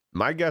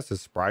 My guess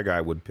is Spry Guy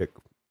would pick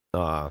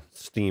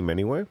Steam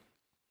anyway.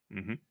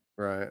 Mm-hmm.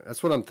 Right,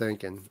 that's what I'm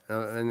thinking.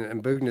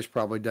 And Boognish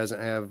probably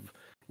doesn't have,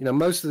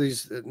 most of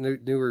these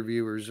new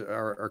reviewers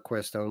are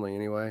Quest only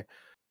anyway.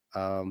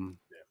 So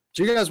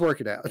you guys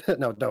work it out.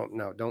 No,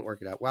 don't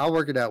work it out. Well, I'll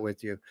work it out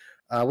with you.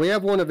 We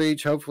have one of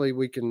each. Hopefully,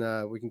 we can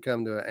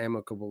come to an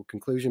amicable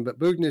conclusion. But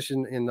Boognish,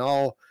 in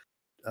all,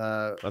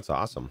 that's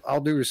awesome.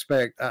 All due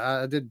respect,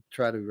 I did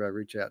try to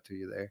reach out to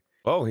you there.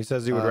 Oh, he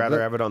says he would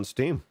rather have it on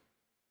Steam.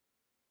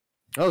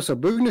 Oh, so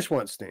Boognish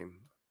wants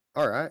Steam.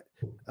 All right.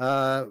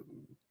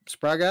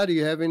 Spry Guy, do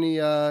you have any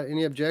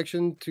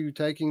objection to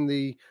taking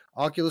the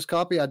Oculus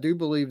copy? I do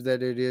believe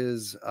that it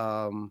is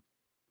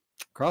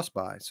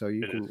cross-buy, so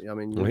you can. I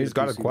mean, well, he's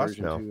got a Quest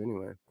now.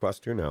 Anyway,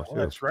 Quest 2 now. Oh,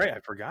 that's right. I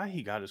forgot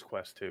he got his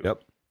Quest 2.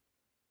 Yep.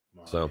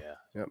 Oh, So,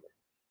 yeah. Yep.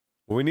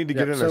 Well, we need to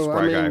get in there, so,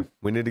 Spry Guy.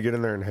 We need to get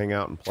in there and hang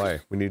out and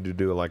play. We need to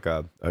do like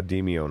a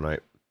Demio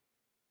night.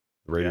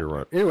 Radio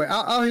run. Anyway,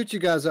 I'll hit you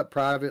guys up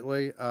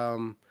privately.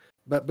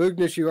 But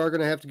Boognish, you are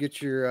going to have to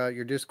get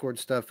your Discord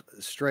stuff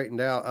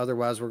straightened out.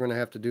 Otherwise, we're going to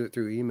have to do it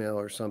through email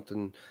or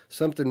something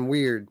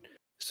weird.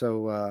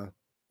 So,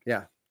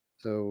 yeah.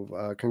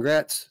 So,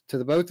 congrats to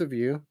the both of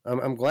you.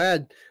 I'm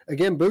glad.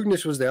 Again,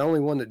 Boognish was the only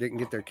one that didn't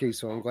get their key,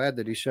 so I'm glad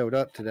that he showed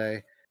up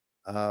today.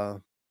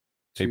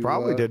 He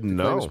probably didn't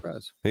know.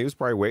 He was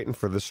probably waiting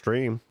for the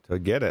stream to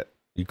get it.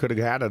 You could have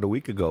had it a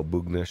week ago,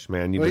 Boognish,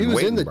 man. Well, he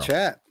was in the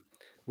chat.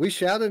 We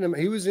shouted him.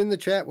 He was in the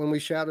chat when we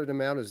shouted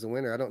him out as the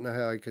winner. I don't know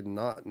how he could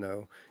not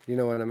know. You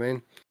know what I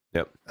mean?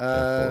 Yep.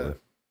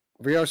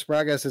 VR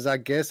Spry Guy says, I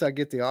guess I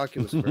get the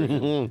Oculus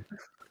version.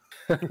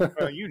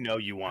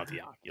 You want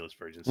the Oculus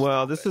version.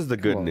 Well, this is the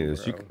good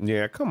news.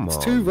 Come on. It's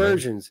two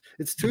versions.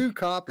 It's two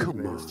copies,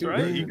 man. It's two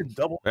right? You can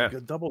double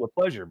the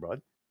pleasure,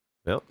 bud.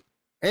 Yep.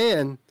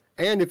 And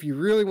if you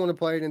really want to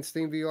play it in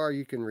Steam VR,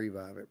 you can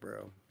revive it,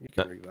 bro. You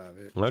can revive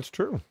it. That's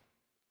true.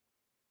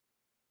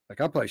 Like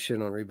I play shit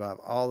on Revive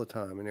all the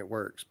time, and it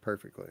works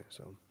perfectly.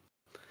 So,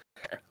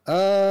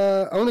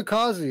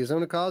 Onakazi is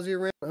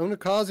around.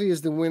 Onakazi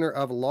is the winner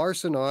of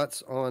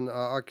Larsonauts on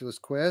Oculus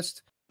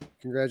Quest.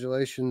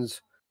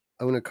 Congratulations,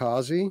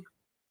 Onakazi.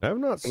 I have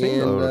not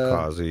seen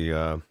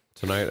Onakazi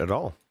tonight at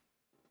all.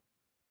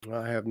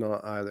 I have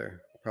not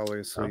either. Probably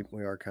asleep.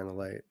 We are kind of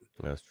late.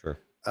 That's true.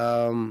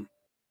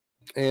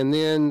 And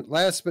then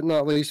last but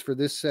not least for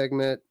this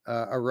segment,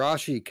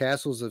 Arashi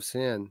Castles of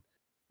Sin,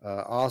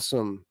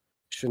 awesome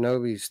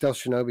stealth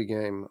Shinobi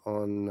game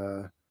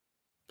on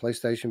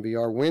PlayStation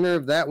VR. Winner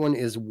of that one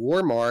is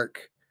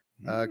Warmark.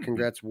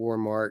 Congrats,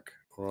 Warmark,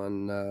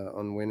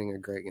 on winning a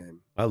great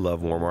game. I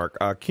love Warmark.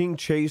 King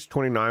Chase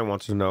 29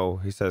 wants to know.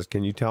 He says,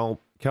 "Can you tell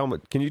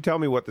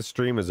me what the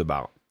stream is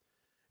about?"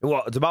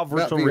 Well, it's about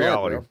virtual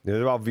reality. Bro.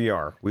 It's about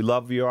VR. We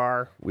love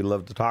VR. We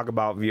love to talk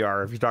about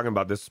VR. If you're talking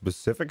about this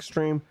specific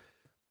stream,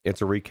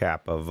 it's a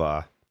recap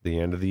of the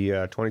end of the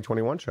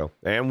 2021 show.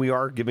 And we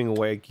are giving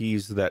away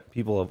keys that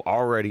people have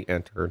already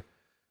entered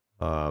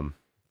for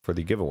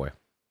the giveaway.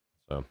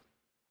 So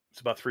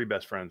it's about three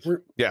best friends.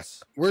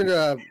 That's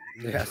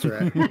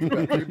right.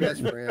 Three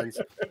best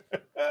friends.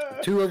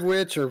 Two of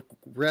which are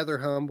rather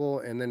humble,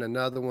 and then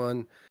another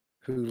one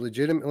who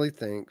legitimately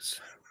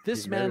thinks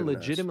this man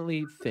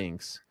legitimately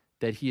thinks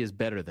that he is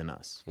better than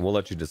us. We'll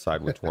let you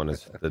decide which one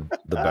is the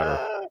better.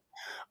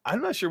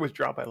 I'm not sure which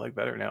drop I like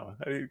better now.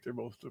 I think they're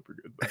both super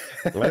good.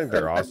 I think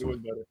they're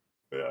awesome.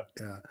 Yeah.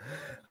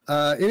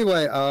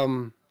 Anyway,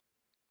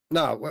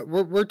 no,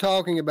 we're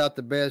talking about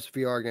the best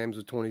VR games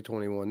of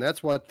 2021.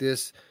 That's what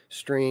this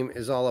stream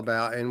is all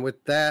about. And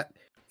with that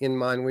in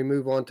mind, we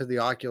move on to the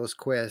Oculus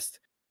Quest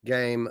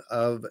game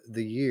of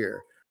the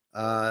year.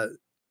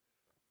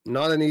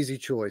 Not an easy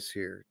choice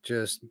here.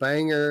 Just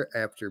banger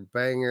after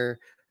banger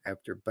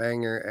after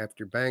banger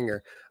after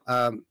banger.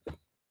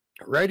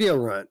 Radio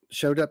Runt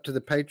showed up to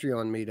the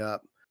Patreon meetup,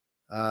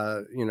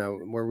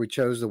 where we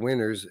chose the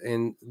winners.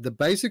 And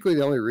basically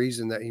the only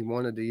reason that he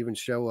wanted to even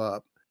show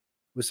up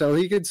was so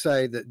he could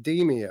say that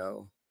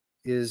Demio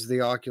is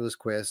the Oculus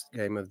Quest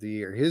game of the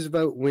year. His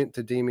vote went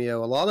to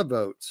Demio. A lot of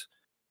votes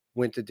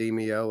went to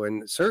Demio,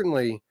 and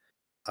certainly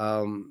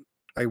a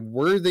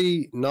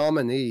worthy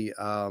nominee.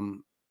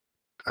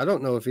 I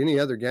don't know if any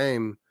other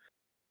game,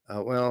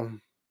 well,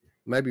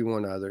 maybe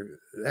one other,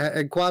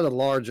 had quite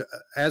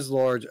as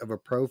large of a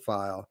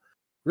profile.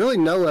 Really,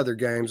 no other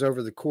games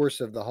over the course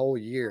of the whole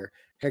year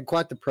had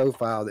quite the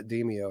profile that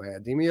Demeo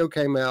had. Demeo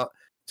came out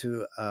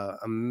to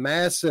a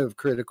massive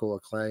critical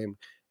acclaim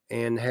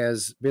and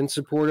has been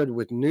supported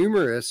with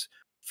numerous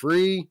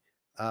free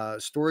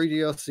story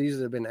DLCs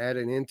that have been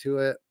added into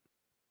it.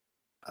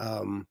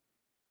 An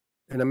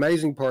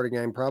amazing party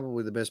game,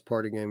 probably the best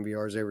party game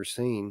VR has ever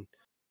seen,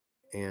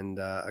 and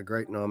a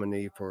great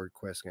nominee for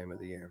Quest Game of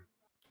the Year.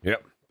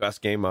 Yep.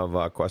 Best game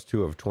of Quest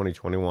 2 of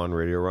 2021,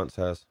 Radio Runt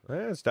says.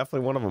 It's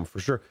definitely one of them for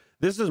sure.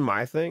 This is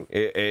my thing.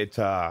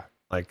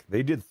 Like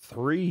they did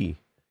 3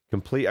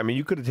 complete. I mean,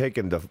 you could have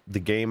taken the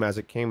game as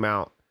it came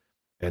out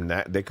and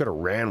that they could have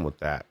ran with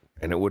that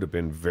and it would have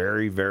been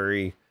very,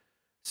 very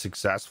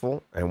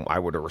successful and I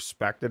would have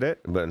respected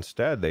it. But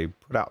instead they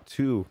put out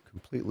 2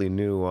 completely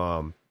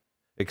new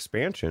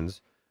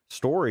expansions,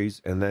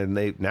 stories, and then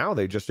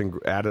they just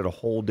added a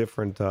whole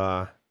different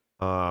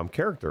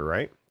character,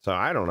 right? So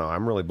I don't know.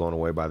 I'm really blown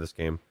away by this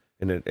game,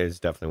 and it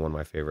is definitely one of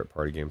my favorite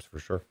party games for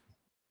sure.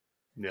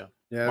 Yeah.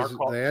 Yeah,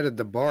 they added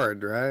the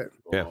Bard, right?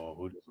 Yeah. Oh,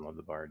 who doesn't love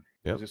the Bard?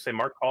 Yep. I was going to say,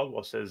 Mark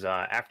Caldwell says,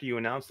 after you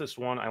announce this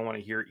one, I want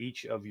to hear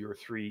each of you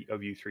three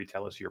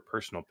tell us your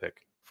personal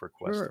pick for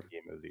Quest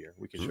Game of the Year.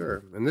 We can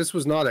Sure. And this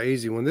was not an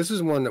easy one. This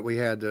is one that we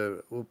had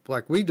to,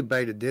 like, we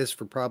debated this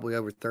for probably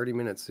over 30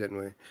 minutes, didn't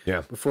we?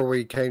 Yeah. Before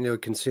we came to a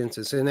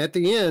consensus. And at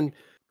the end,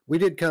 we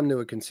did come to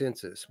a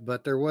consensus,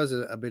 but there was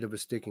a bit of a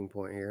sticking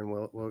point here,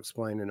 and we'll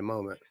explain in a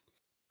moment.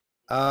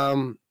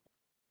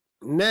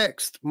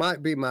 Next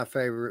might be my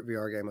favorite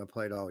VR game I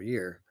played all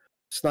year.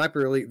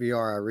 Sniper Elite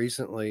VR I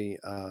recently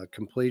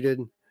completed.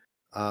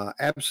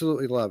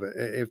 Absolutely love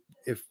it.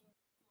 If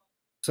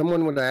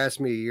someone would have asked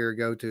me a year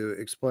ago to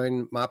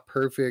explain my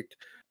perfect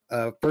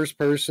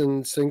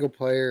first-person,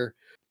 single-player,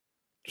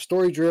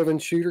 story-driven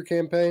shooter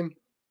campaign,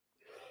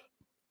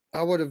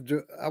 I would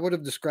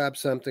have described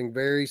something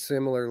very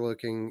similar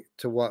looking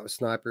to what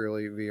Sniper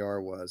Elite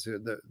VR was.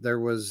 There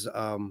was,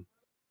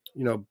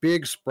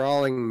 big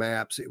sprawling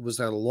maps. It was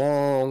a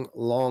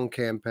long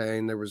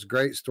campaign. There was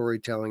great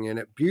storytelling in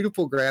it,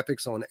 beautiful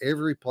graphics on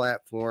every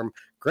platform,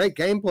 great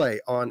gameplay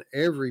on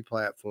every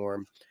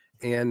platform,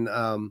 and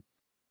an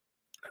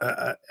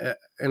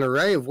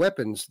array of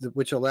weapons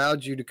which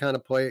allowed you to kind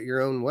of play it your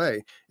own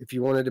way. If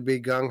you wanted to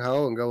be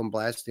gung-ho and go and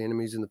blast the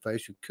enemies in the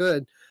face, you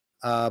could.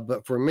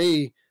 But for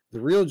me, the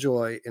real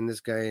joy in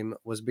this game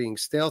was being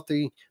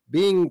stealthy,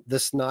 being the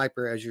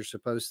sniper as you're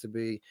supposed to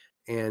be,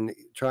 and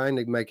trying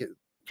to make it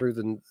through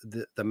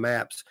the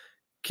maps,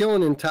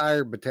 killing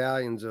entire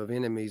battalions of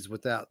enemies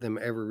without them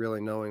ever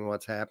really knowing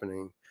what's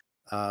happening.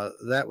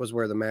 That was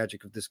where the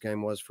magic of this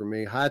game was for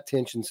me. High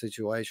tension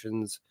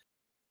situations,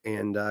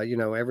 and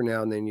every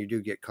now and then you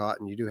do get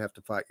caught and you do have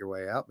to fight your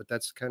way out, but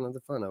that's kind of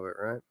the fun of it,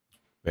 right?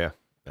 Yeah,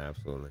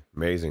 absolutely.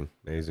 Amazing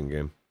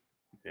game.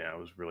 Yeah, it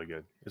was really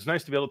good. It's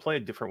nice to be able to play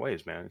it different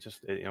ways, man. It's just,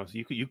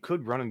 you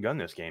could run and gun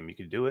this game. You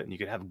could do it and you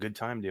could have a good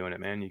time doing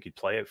it, man. You could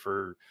play it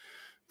for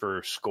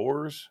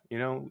scores,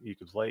 you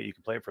could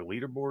play it for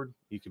leaderboard.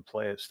 You could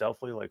play it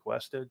stealthily like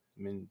West did.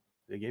 I mean,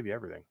 they gave you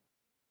everything.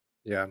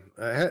 Yeah.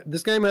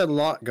 This game had a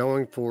lot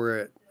going for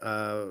it,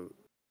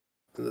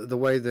 the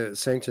way that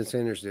Saints and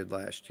Sinners did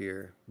last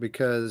year,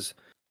 because,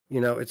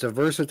 it's a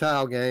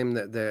versatile game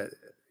that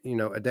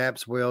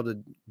adapts well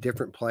to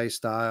different play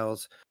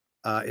styles.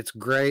 It's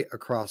great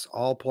across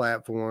all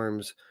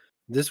platforms.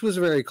 This was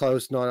very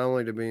close, not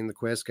only to being the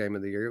Quest Game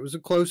of the Year, it was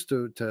close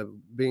to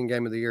being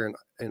Game of the Year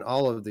in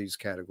all of these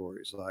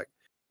categories, like,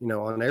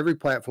 on every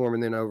platform.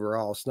 And then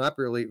overall,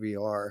 Sniper Elite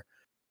VR,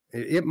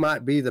 it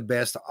might be the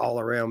best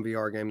all-around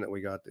VR game that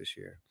we got this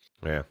year.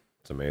 Yeah,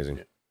 it's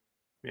amazing.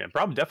 Yeah,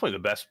 probably definitely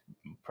the best.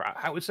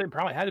 I would say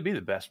probably had to be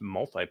the best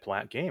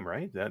multi-plat game,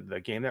 right?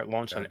 The game that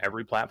launched on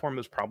every platform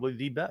was probably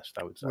the best,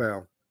 I would say.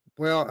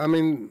 Well, I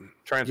mean,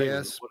 trying to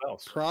yes, think what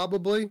else.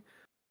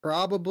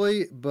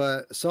 Probably,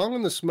 but Song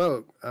in the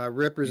Smoke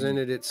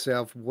represented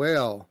itself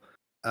well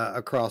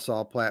across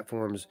all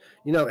platforms.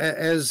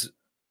 As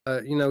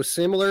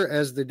similar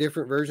as the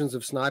different versions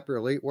of Sniper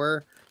Elite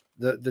were,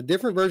 the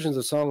different versions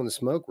of Song in the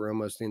Smoke were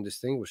almost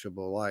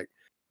indistinguishable. Like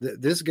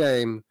this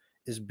game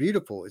is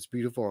beautiful. It's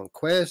beautiful on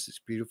Quest.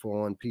 It's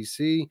beautiful on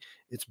PC.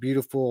 It's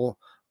beautiful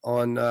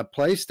on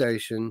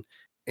PlayStation,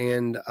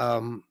 and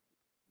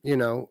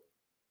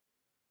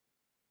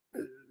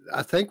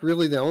I think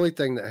really the only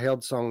thing that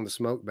held Song in the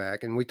Smoke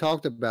back, and we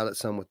talked about it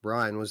some with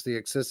Brian, was the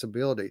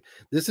accessibility.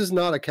 This is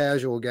not a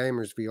casual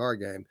gamer's VR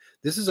game.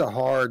 This is a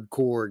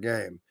hardcore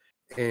game,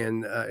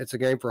 and it's a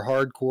game for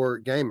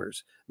hardcore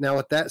gamers. Now,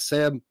 with that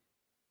said,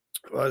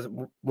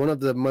 one of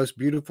the most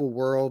beautiful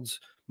worlds,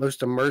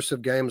 most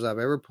immersive games I've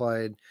ever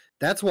played.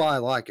 That's why I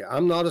like it.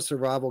 I'm not a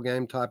survival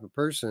game type of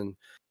person,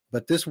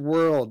 but this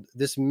world,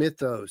 this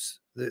mythos,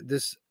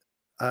 this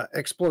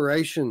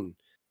exploration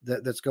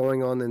that's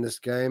going on in this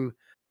game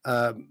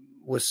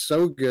was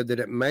so good that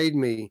it made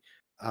me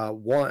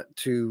want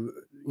to,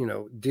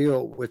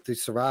 deal with the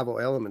survival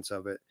elements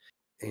of it.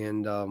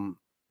 And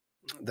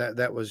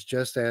that was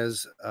just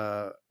as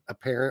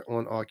apparent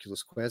on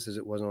Oculus Quest as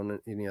it was on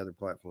any other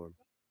platform.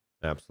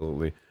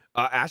 Absolutely.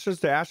 Ashes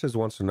to Ashes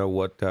wants to know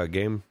what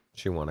game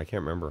she won. I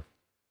can't remember.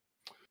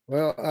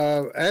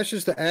 Well,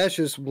 Ashes to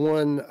Ashes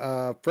won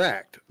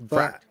Fracked,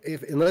 but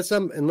unless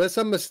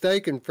I'm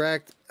mistaken,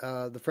 Fracked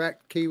the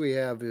Fracked key we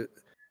have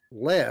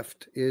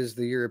left is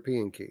the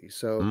European key.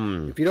 So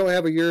if you don't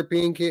have a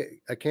European key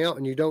account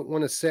and you don't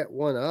want to set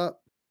one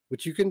up,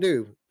 which you can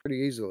do pretty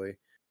easily,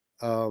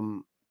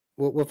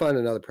 we'll find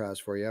another prize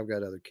for you. I've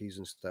got other keys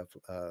and stuff.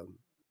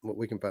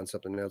 We can find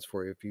something else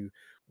for you if you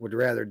would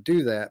rather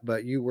do that.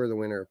 But you were the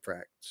winner of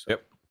Fracked. So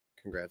yep.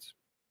 Congrats.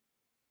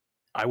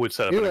 I would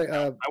set up. Anyway,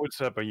 I would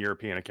set up a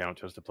European account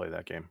just to play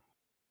that game.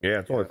 Yeah,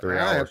 it's only 3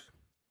 hours.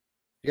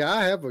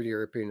 I have a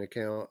European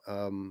account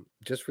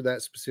just for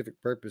that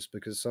specific purpose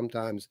because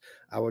sometimes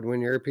I would win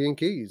European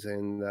keys,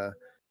 and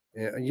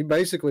you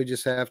basically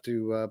just have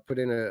to put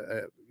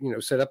in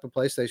set up a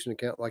PlayStation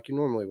account like you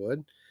normally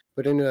would,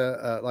 put in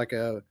an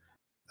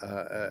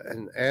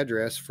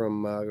address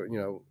from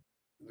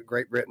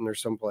Great Britain or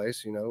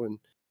someplace, and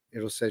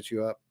it'll set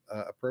you up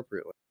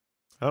appropriately.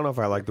 I don't know if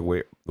I like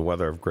the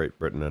weather of Great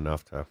Britain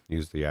enough to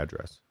use the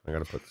address. I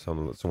got to put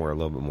somewhere a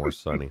little bit more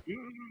sunny.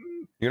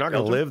 You're not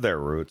going to live there,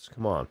 Roots.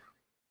 Come on.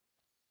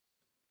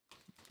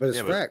 But it's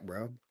Frack,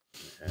 bro.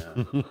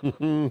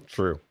 Yeah.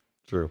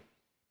 True.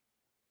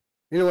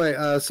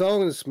 Anyway,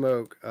 Song and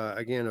Smoke,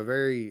 again, a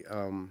very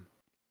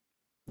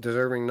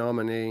deserving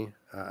nominee.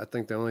 I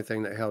think the only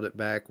thing that held it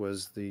back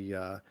was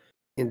the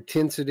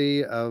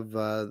intensity of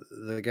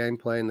the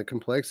gameplay and the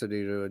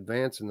complexity to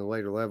advance in the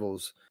later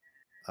levels.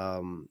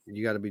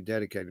 You got to be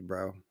dedicated,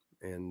 bro.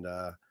 And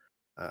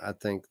I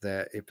think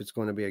that if it's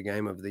going to be a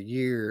game of the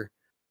year,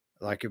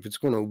 like if it's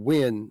going to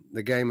win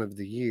the game of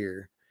the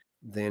year,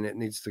 then it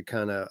needs to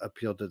kind of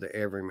appeal to the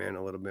everyman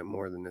a little bit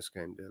more than this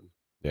game did.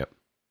 Yep,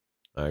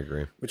 I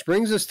agree. Which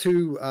brings us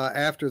to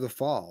After the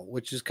Fall,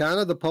 which is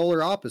kind of the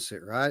polar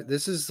opposite, right?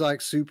 This is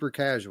like super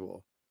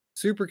casual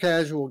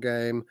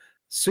game,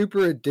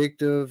 super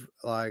addictive.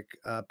 Like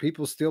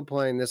people still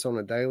playing this on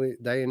a daily,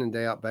 day in and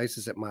day out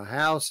basis at my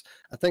house.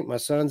 I think my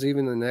son's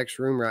even in the next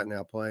room right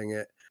now playing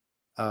it.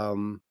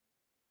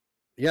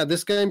 Yeah,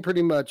 this game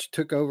pretty much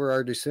took over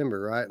our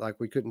December, right? Like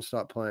we couldn't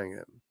stop playing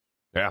it.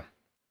 Yeah.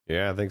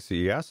 I think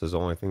CES is the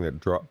only thing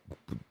that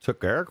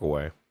took Eric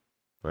away,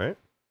 right?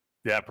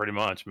 Yeah, pretty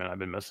much, man. I've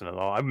been missing it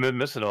all. I've been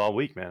missing it all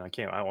week, man.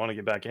 I want to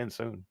get back in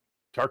soon.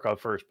 Tarkov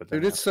first, but then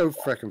dude, it's so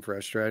freaking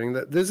frustrating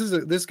that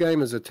this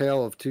game is a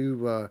tale of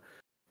two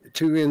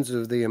ends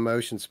of the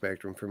emotion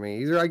spectrum for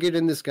me. Either I get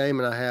in this game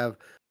and I have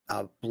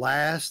a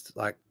blast,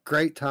 like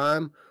great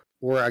time,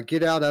 or I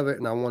get out of it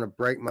and I want to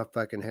break my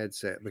fucking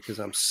headset because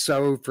I'm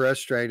so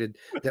frustrated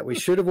that we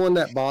should have won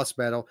that boss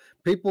battle.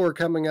 People are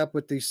coming up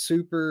with these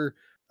super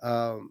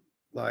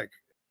like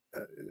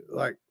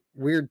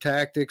weird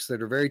tactics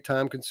that are very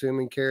time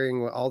consuming,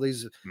 carrying all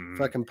these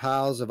fucking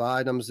piles of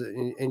items,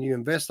 and you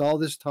invest all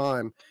this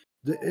time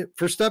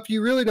for stuff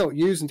you really don't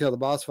use until the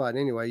boss fight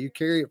anyway. You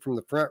carry it from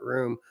the front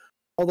room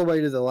all the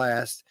way to the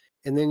last,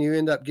 and then you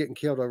end up getting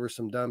killed over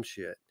some dumb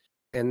shit.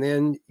 And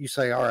then you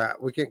say, all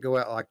right, we can't go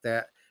out like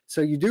that. So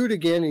you do it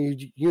again,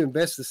 and you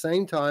invest the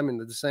same time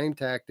into the same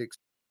tactics,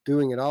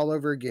 doing it all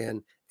over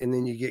again, and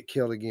then you get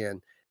killed again.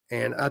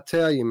 And I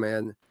tell you,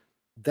 man,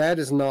 that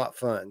is not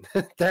fun.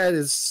 That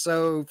is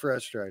so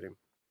frustrating.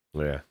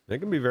 Yeah, it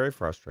can be very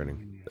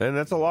frustrating. And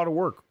that's a lot of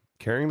work.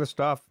 Carrying the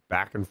stuff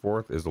back and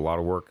forth is a lot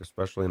of work,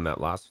 especially in that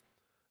last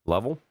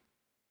level.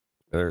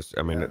 It's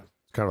kind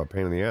of a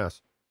pain in the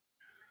ass.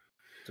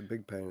 It's a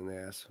big pain in the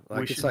ass.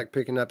 It's like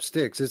picking up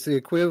sticks. It's the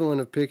equivalent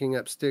of picking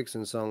up sticks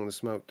in Song of the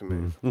Smoke to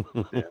me.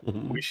 Yeah.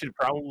 We should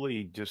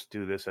probably just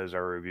do this as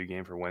our review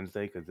game for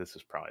Wednesday because this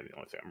is probably the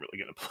only thing I'm really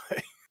going to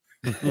play.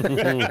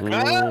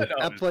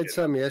 I played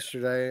some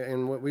yesterday,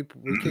 and we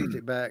kicked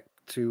it back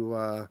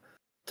to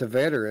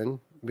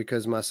veteran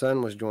because my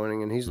son was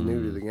joining, and he's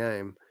new to the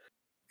game.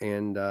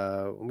 And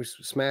we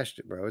smashed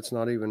it, bro. It's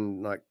not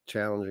even like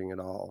challenging at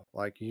all.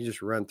 Like you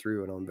just run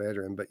through it on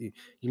veteran, but you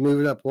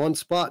move it up one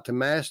spot to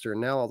master,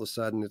 and now all of a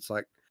sudden it's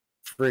like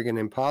friggin'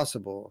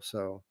 impossible.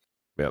 So,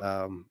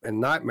 and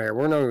Nightmare,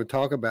 we're not going to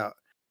talk about.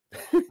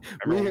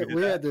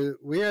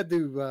 we had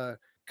to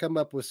come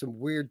up with some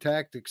weird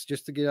tactics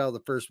just to get out of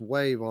the first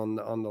wave on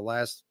the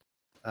last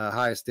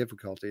highest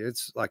difficulty.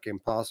 It's like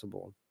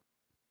impossible.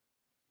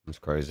 It's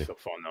crazy. So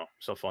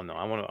fun though.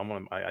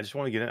 I just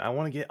want to get in. I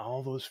want to get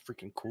all those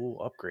freaking cool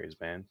upgrades,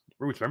 man.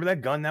 Roots, remember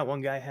that gun that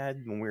one guy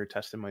had when we were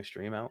testing my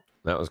stream out?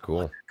 That was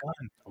cool.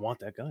 I want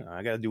that gun.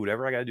 I got to do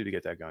whatever I got to do to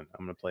get that gun.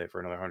 I'm going to play it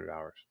for another 100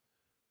 hours.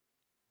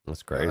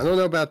 That's crazy. I don't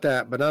know about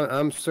that, but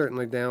I'm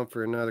certainly down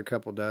for another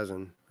couple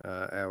dozen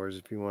hours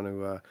if you want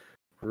to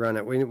run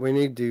it. We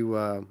need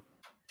to.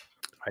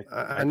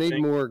 I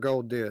need more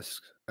gold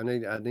discs. I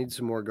need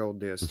some more gold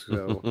discs.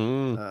 So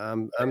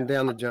I'm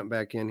down to jump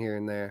back in here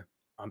and there.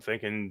 I'm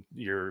thinking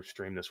your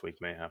stream this week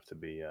may have to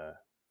be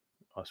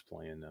us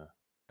playing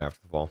After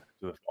the Fall.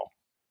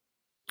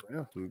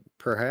 Yeah,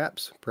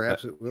 perhaps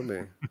it will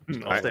be.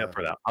 I'll stay up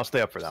for that. I'll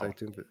stay up for that Stay one.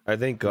 tuned for- I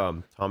think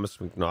Thomas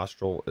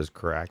McNostril is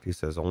correct. He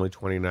says only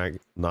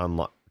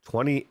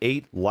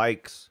 28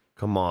 likes.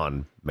 Come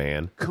on,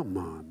 man. Come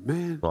on,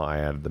 man. Well, I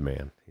added the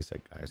man. He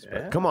said, guys. Yeah.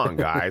 But come on,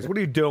 guys. What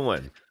are you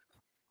doing?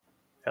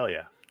 Hell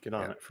yeah, get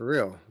on Yeah, it. for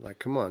real. Like,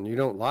 come on. You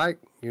don't like?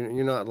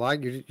 You're not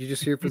like? You're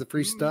just here for the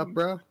free stuff,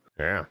 bro?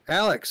 Yeah.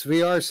 Alex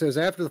VR says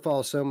after the fall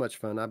is so much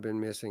fun. I've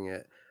been missing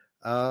it.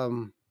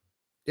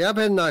 Yeah, I've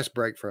had a nice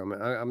break from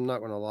it. I'm not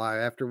going to lie.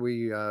 After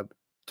we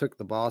took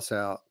the boss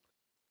out,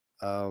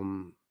 I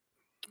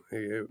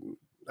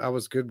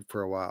was good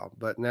for a while,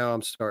 but now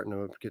I'm starting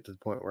to get to the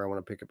point where I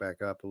want to pick it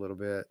back up a little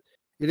bit.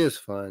 It is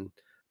fun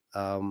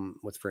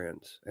with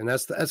friends, and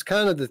that's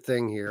kind of the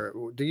thing here.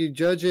 Do you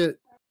judge it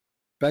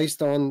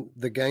based on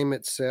the game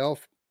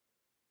itself,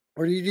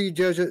 or do you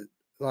judge it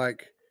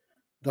like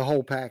the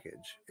whole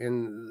package?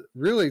 And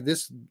really,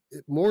 this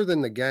more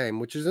than the game,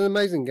 which is an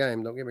amazing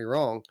game. Don't get me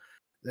wrong.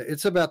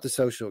 It's about the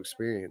social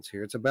experience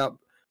here. It's about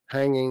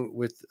hanging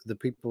with the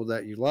people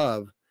that you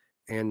love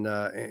and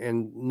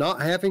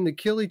not having to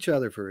kill each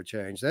other for a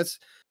change. That's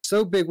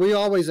so big. We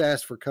always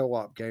ask for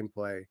co-op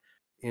gameplay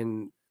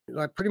in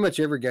like pretty much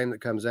every game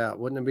that comes out.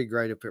 Wouldn't it be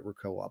great if it were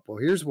co-op? Well,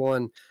 here's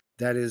one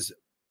that is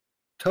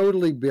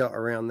totally built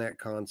around that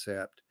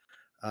concept.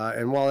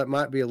 And while it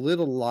might be a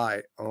little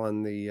light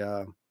on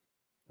the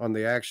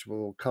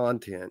actual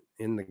content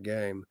in the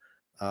game,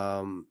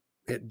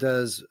 it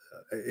does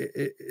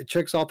it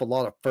checks off a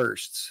lot of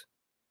firsts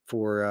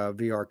for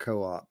VR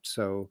co-op.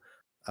 So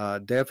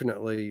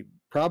definitely,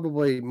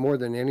 probably more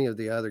than any of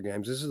the other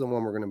games, this is the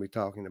one we're going to be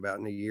talking about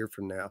in a year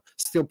from now.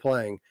 Still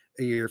playing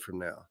a year from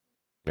now.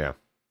 Yeah,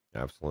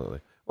 absolutely.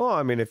 Well,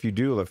 I mean, if you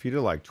do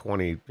like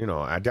 20,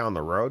 down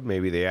the road,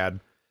 maybe they add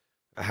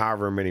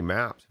however many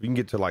maps. If you can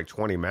get to like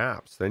 20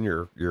 maps, then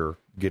you're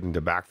getting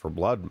to Back 4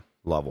 Blood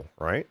level,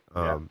 right?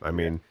 I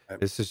mean,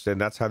 it's just, and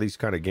that's how these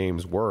kind of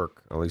games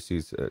work. At least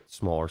these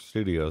smaller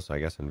studios, I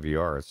guess in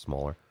VR it's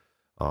smaller,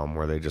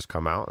 where they just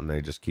come out and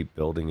they just keep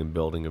building and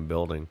building and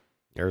building.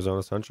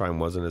 Arizona Sunshine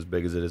wasn't as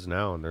big as it is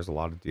now, and there's a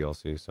lot of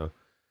DLC, so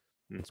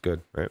it's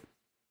good, right?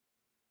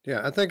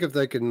 Yeah, I think if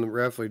they can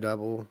roughly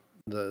double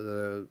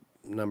the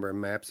number of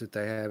maps that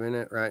they have in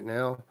it right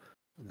now,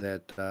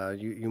 that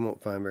you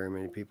won't find very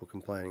many people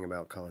complaining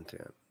about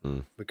content.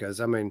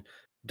 Because, I mean,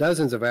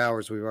 dozens of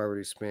hours we've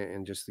already spent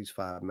in just these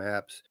 5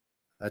 maps.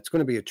 It's going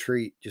to be a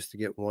treat just to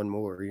get one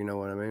more. You know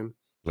what I mean?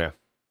 Yeah,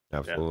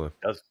 absolutely.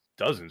 Yeah,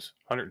 dozens,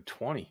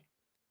 120.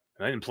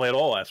 And I didn't play it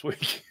all last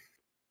week.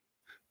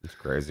 It's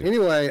crazy.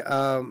 Anyway,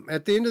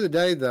 at the end of the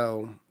day,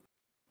 though,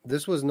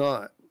 this was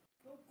not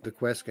the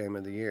Quest game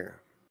of the year.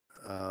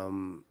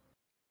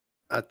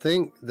 I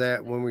think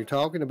that when we're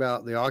talking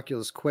about the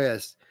Oculus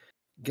Quest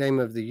game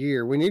of the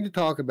year, we need to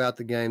talk about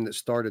the game that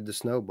started the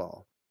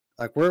snowball.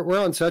 Like we're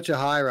on such a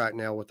high right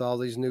now with all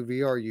these new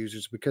VR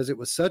users because it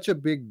was such a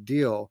big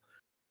deal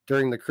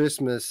during the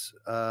Christmas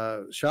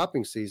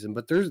shopping season.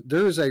 But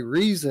there's a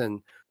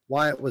reason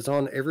why it was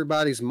on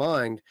everybody's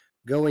mind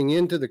going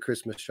into the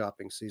Christmas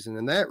shopping season,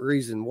 and that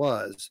reason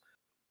was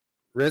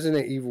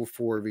Resident Evil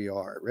 4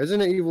 VR.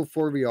 Resident Evil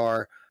 4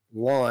 VR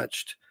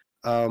launched,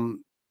 at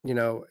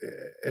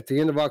the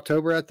end of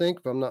October, I think,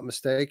 if I'm not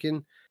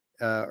mistaken.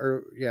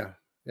 Yeah,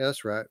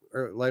 that's right,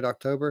 or late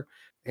October.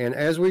 And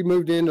as we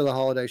moved into the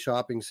holiday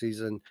shopping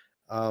season,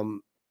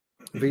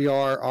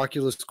 VR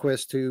Oculus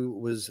Quest 2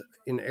 was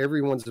in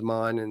everyone's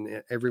mind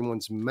and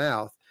everyone's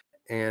mouth.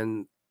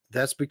 And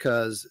that's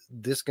because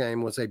this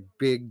game was a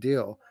big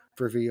deal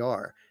for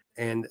VR.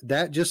 And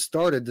that just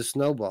started the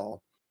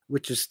snowball,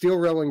 which is still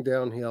rolling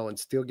downhill and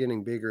still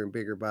getting bigger and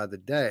bigger by the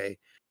day.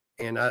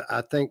 And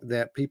I think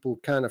that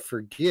people kind of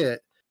forget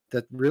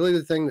that really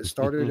the thing that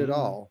started it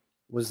all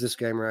was this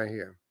game right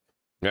here.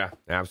 Yeah,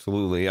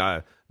 absolutely.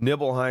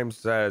 Nibelheim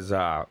says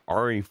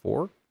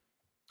RE4.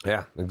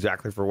 Yeah,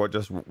 exactly for what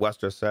Wes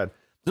just said.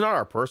 It's not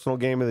our personal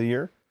game of the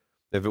year.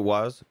 If it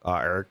was,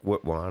 Eric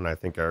Whitwan, I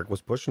think Eric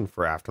was pushing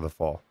for After the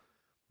Fall.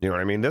 You know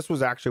what I mean? This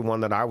was actually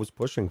one that I was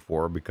pushing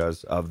for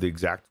because of the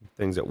exact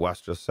things that Wes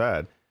just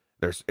said.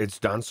 It's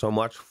done so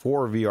much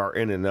for VR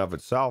in and of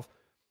itself.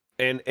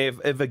 And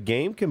if a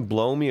game can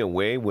blow me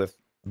away with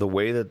the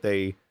way that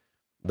the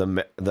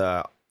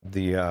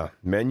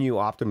menu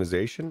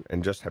optimization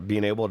and just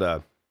being able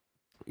to,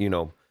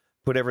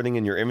 put everything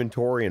in your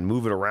inventory and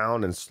move it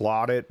around and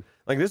slot it.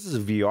 Like, this is a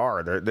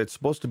VR. That's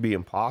supposed to be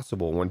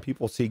impossible. When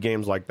people see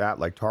games like that,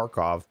 like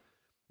Tarkov,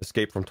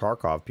 Escape from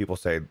Tarkov, people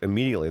say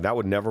immediately that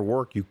would never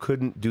work. You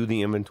couldn't do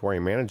the inventory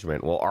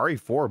management. Well,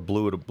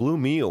 RE4 blew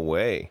me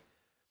away.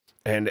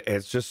 And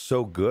it's just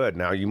so good.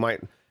 Now, you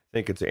might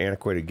think it's an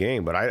antiquated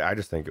game, but I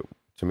just think,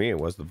 to me, it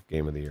was the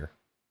game of the year.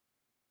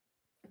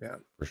 Yeah,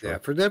 for sure. Yeah,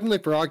 definitely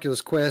for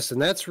Oculus Quest,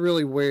 and that's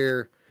really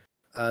where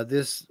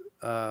this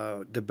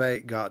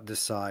debate got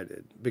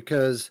decided,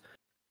 because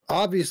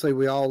obviously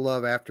we all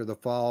love After the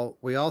Fall.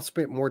 We all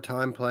spent more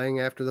time playing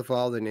After the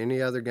Fall than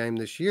any other game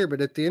this year, but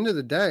at the end of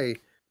the day,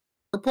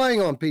 we're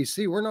playing on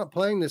PC. We're not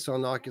playing this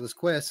on Oculus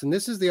Quest, and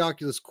this is the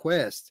Oculus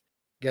Quest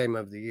game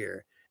of the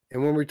year.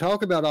 And when we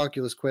talk about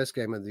Oculus Quest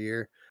Game of the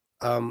Year,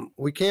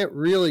 we can't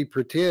really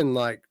pretend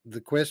like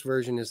the Quest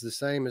version is the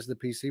same as the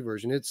PC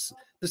version. It's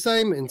the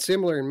same and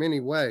similar in many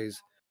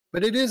ways,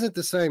 but it isn't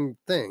the same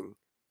thing,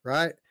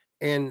 right?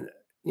 And,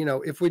 you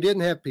know, if we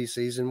didn't have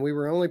PCs and we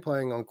were only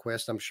playing on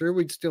Quest, I'm sure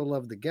we'd still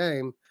love the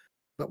game,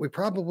 but we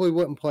probably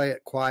wouldn't play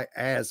it quite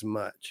as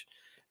much.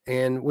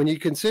 And when you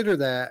consider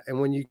that, and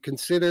when you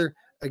consider,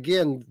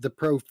 again, the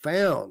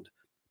profound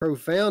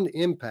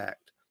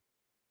impact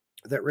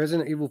that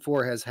Resident Evil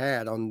 4 has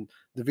had on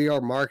the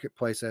VR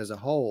marketplace as a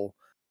whole,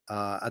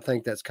 I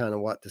think that's kind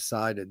of what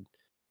decided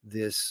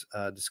this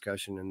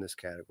discussion in this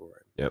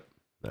category. Yep,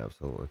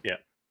 absolutely. Yeah.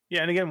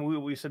 And again,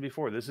 we said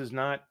before, this is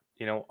not,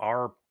 you know,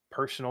 our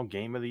personal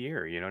game of the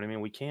year. You know what I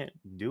mean? We can't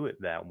do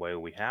it that way.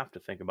 We have to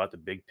think about the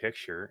big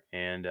picture,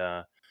 and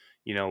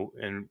you know,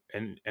 and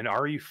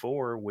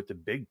RE4 with the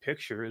big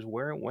picture is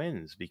where it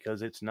wins,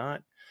 because it's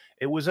not.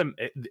 It was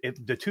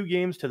the two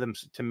games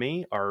to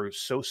me are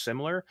so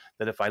similar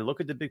that if I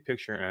look at the big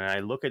picture and I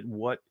look at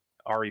what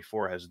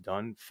RE4 has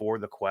done for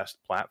the Quest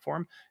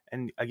platform,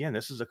 and again,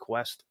 this is a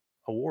Quest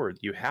award,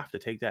 you have to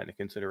take that into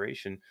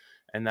consideration,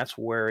 and that's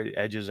where it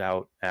edges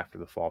out After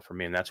the Fall for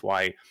me, and that's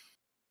why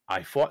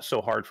I fought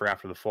so hard for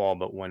After the Fall.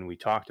 But when we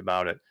talked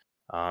about it,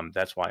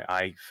 that's why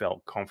I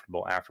felt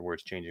comfortable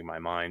afterwards changing my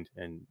mind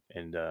and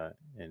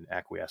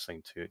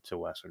acquiescing to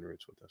Western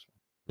Roots with this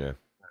one. Yeah.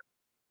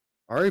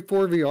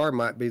 RE4 VR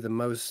might be the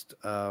most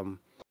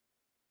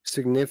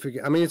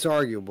significant. I mean, it's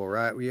arguable,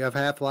 right? We have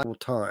Half-Life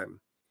time,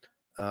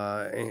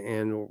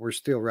 and we're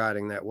still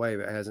riding that wave.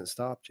 It hasn't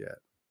stopped yet.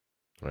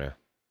 Yeah,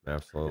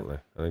 absolutely.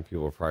 I think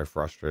people are probably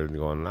frustrated and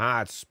going,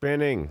 it's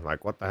spinning.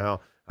 Like, what the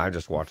hell? I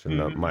just watching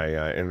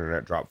my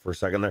internet drop for a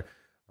second there.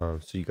 So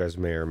you guys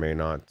may or may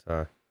not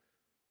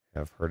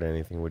have heard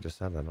anything we just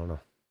said. I don't know.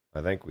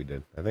 I think we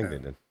did. I think they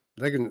did.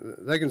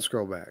 They can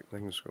scroll back. They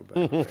can scroll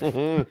back.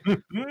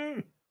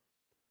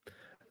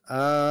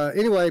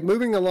 Anyway,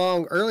 moving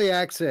along, early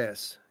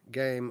access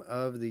game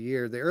of the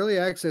year. The early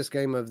access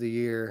game of the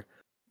year,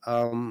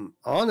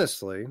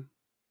 honestly,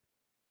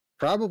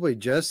 probably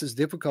just as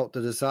difficult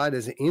to decide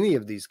as any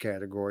of these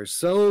categories.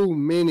 So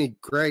many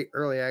great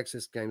early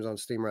access games on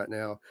Steam right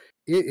now.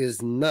 It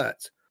is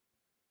nuts.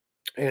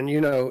 And,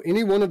 you know,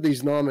 any one of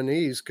these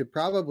nominees could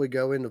probably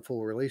go into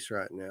full release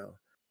right now.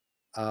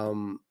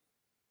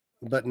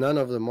 But none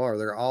of them are.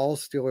 They're all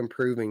still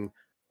improving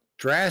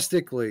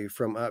drastically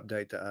from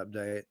update to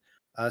update.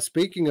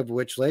 Speaking of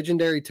which,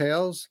 Legendary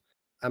Tales,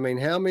 I mean,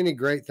 how many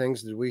great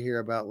things did we hear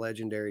about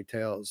Legendary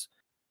Tales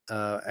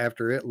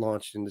after it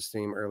launched into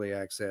Steam Early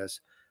Access?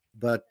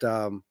 But,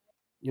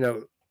 you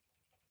know,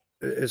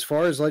 as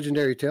far as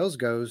Legendary Tales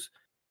goes,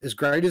 as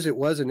great as it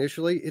was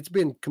initially, it's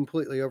been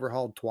completely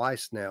overhauled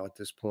twice now at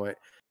this point.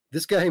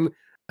 This game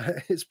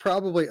is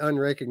probably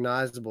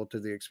unrecognizable to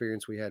the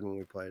experience we had when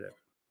we played it.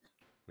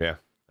 Yeah,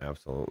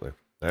 absolutely.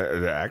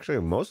 Actually,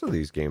 most of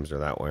these games are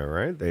that way,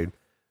 right?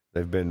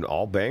 They've been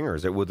all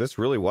bangers. This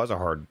really was a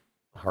hard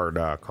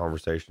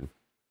conversation.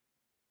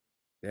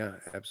 Yeah,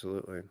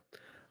 absolutely.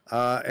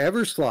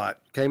 Everslot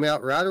came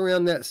out right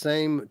around that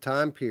same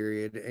time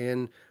period,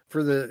 and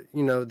for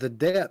the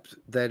depth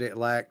that it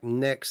lacked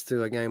next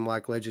to a game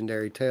like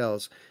Legendary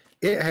Tales,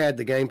 it had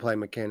the gameplay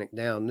mechanic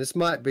down. This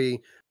might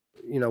be,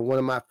 one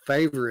of my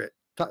favorite,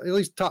 at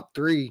least top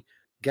three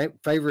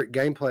favorite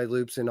gameplay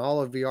loops in all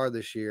of VR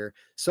this year.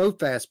 So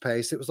fast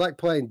paced, it was like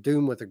playing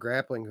Doom with a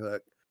grappling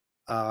hook.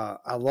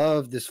 I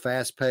love this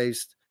fast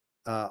paced,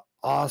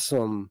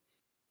 awesome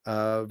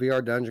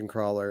VR dungeon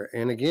crawler.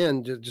 And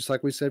again, just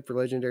like we said for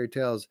Legendary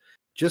Tales,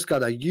 just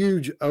got a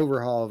huge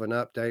overhaul of an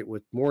update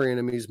with more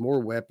enemies, more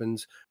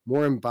weapons,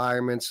 more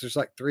environments. There's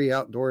like 3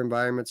 outdoor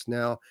environments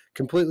now.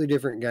 Completely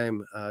different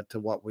game to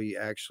what we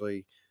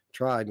actually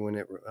tried when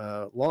it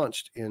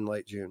launched in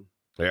late June.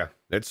 Yeah,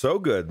 it's so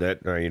good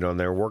that and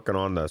they're working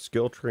on the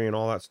skill tree and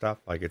all that stuff.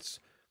 Like it's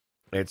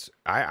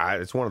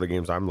one of the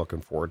games I'm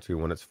looking forward to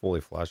when it's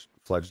fully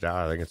fledged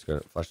out. I think it's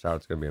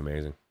gonna be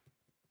amazing.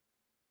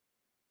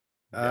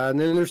 And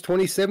then there's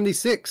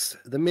 2076,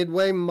 the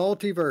Midway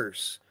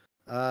Multiverse.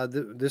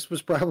 This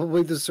was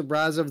probably the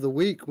surprise of the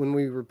week when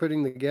we were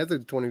putting together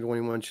the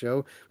 2021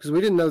 show, because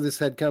we didn't know this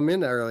had come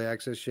into early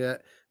access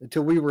yet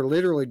until we were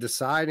literally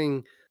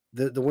deciding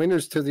the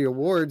winners to the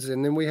awards.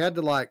 And then we had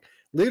to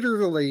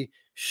literally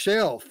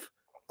shelf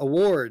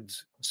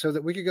awards so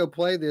that we could go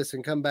play this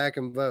and come back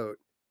and vote.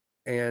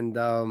 And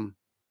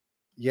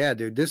yeah,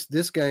 dude,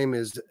 this game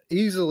is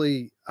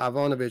easily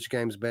Ivanovich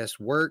Games' best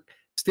work.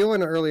 Still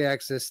in an early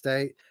access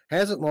state,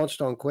 hasn't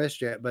launched on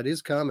Quest yet, but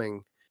is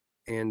coming.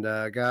 And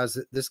guys,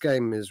 this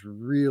game is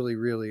really,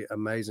 really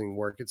amazing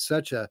work. It's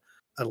such a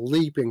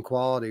leap in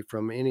quality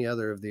from any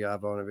other of the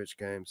Ivanovich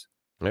games.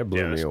 It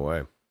blew me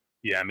away.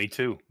 Yeah, me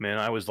too, man.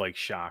 I was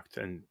shocked,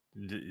 and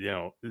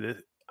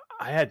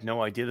I had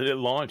no idea that it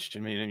launched. I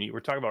mean, you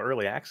were talking about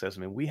early access.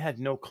 I mean, we had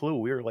no clue.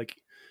 We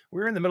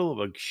were in the middle of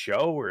a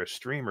show or a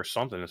stream or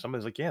something, and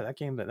somebody's like, "Yeah, that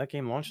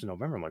game launched in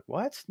November." I'm like,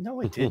 "What?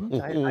 No, it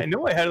didn't. I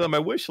know I had it on my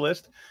wish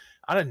list."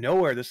 Out of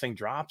nowhere, this thing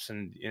drops,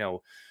 and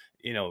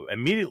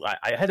immediately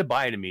I had to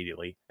buy it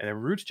immediately. And then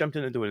Roots jumped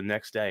into it the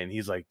next day, and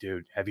he's like,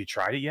 "Dude, have you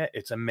tried it yet?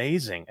 It's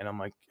amazing." And I'm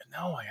like,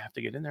 "No, I have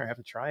to get in there. I have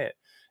to try it."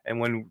 And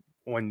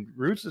when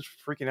Roots is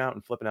freaking out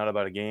and flipping out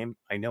about a game,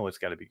 I know it's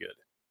got to be good.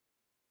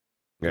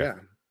 Yeah,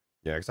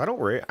 because I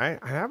don't I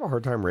have a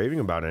hard time raving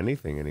about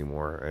anything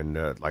anymore,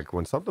 and like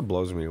when something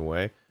blows me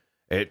away,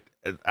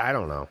 I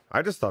don't know.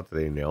 I just thought that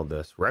they nailed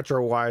this.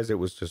 Retro wise, it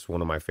was just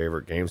one of my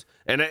favorite games.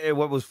 And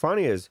what was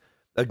funny is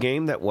a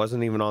game that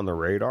wasn't even on the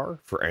radar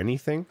for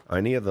anything.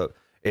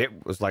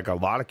 It was like a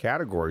lot of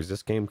categories.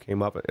 This game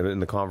came up in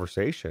the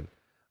conversation,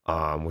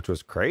 which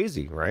was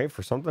crazy, right?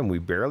 For something we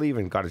barely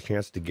even got a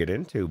chance to get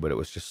into, but it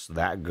was just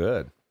that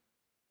good.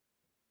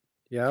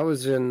 Yeah, I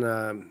was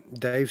in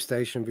Dave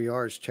Station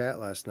VR's chat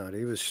last night.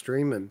 He was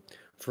streaming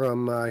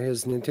from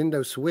his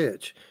Nintendo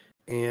Switch,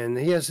 and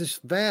he has this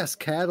vast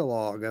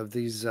catalog of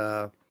these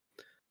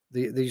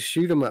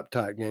shoot 'em up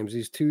type games,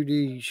 these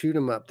 2D shoot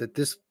 'em up that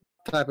this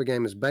type of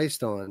game is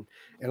based on.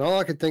 And all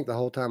I could think the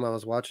whole time I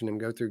was watching him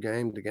go through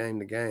game to game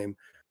to game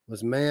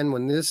was, man,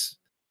 when this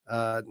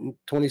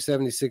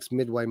 2076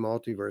 Midway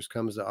Multiverse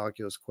comes to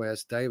Oculus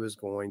Quest, Dave is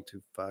going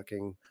to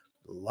fucking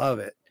love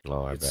it.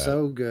 Oh, I It's bet.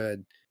 so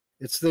good.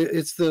 It's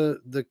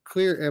the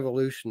clear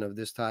evolution of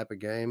this type of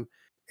game,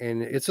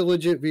 and it's a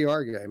legit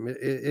VR game.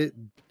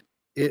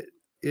 It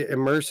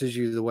immerses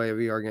you the way a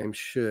VR game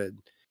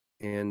should,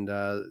 and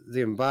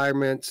the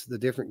environments, the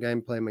different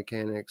gameplay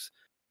mechanics,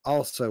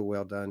 also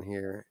well done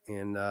here.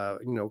 And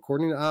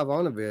according to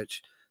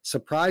Ivanovich,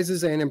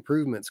 surprises and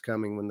improvements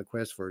coming when the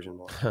Quest version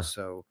launches.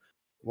 So,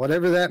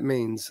 whatever that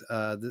means,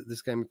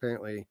 this game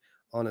apparently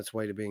on its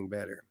way to being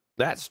better.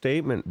 That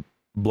statement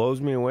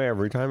blows me away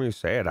every time you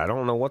say it. I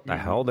don't know what the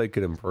hell they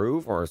could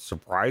improve or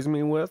surprise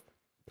me with.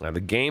 The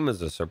game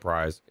is a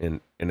surprise in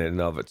and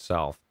of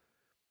itself.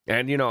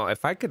 And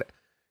if I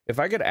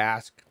could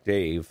ask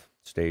Dave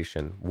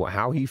Station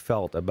how he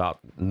felt about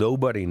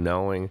nobody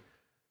knowing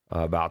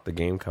about the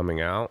game coming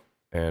out,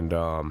 and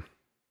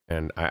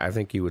I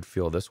think he would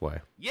feel this way.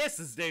 Yes,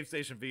 it's Dave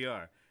Station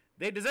VR.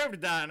 They deserve to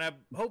die, and I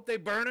hope they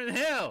burn in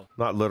hell.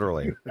 Not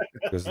literally,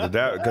 because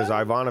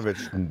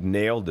Ivanovich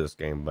nailed this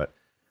game, but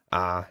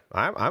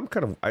I'm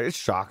kind of, it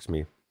shocks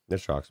me.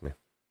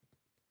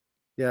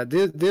 Yeah,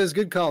 Diz,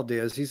 good call,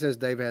 Diz. He says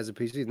Dave has a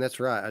PC, and that's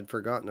right. I'd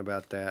forgotten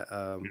about that.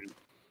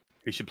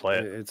 He should play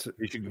it.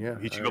 He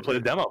should go play the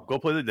demo.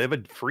 They have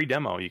a free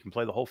demo. You can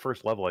play the whole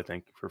first level, I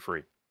think, for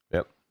free.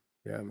 Yep.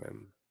 Yeah,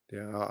 man.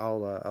 Yeah,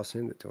 I'll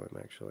send it to him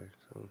actually.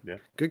 So, yeah.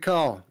 Good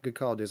call,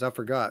 Diz. I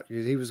forgot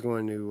he was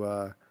going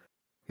to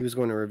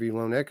review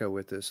Lone Echo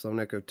with us, Lone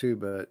Echo 2,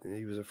 but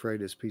he was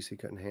afraid his PC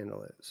couldn't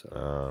handle it.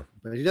 So,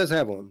 but he does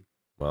have one.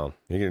 Well,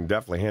 he can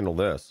definitely handle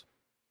this.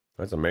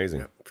 That's amazing.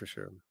 Yeah, for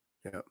sure.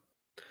 Yeah.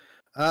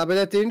 But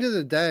at the end of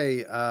the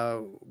day,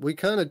 we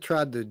kind of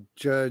tried to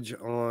judge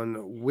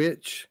on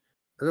which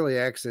early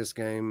access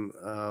game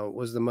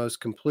was the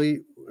most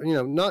complete,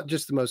 not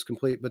just the most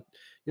complete, but,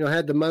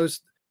 had the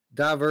most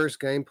diverse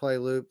gameplay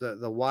loop,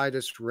 the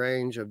widest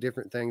range of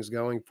different things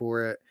going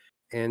for it,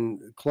 and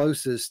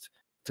closest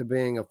to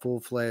being a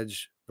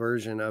full-fledged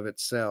version of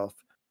itself.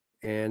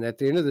 And at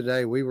the end of the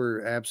day, we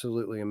were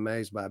absolutely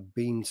amazed by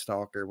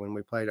Beanstalker when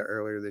we played it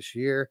earlier this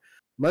year.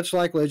 Much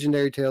like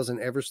Legendary Tales and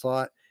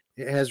Everslot,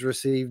 it has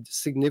received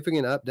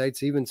significant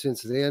updates even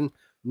since then.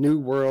 New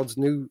worlds,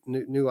 new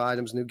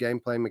items, new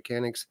gameplay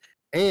mechanics,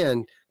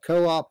 and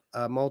co-op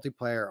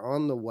multiplayer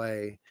on the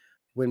way.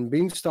 When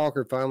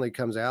Beanstalker finally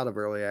comes out of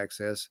early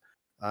access,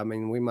 I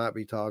mean, we might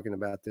be talking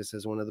about this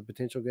as one of the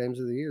potential games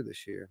of the year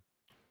this year.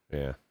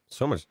 Yeah.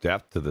 So much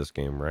depth to this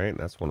game, right?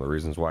 That's one of the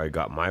reasons why I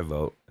got my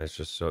vote. It's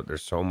just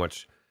there's so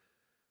much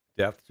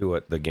depth to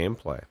it, the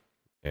gameplay,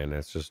 and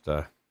it's just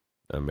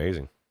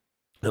amazing.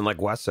 And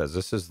like Wes says,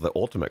 this is the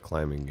ultimate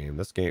climbing game.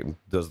 This game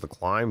does the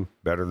climb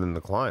better than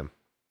the climb.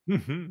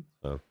 Mm-hmm.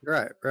 So.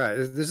 Right.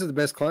 This is the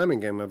best climbing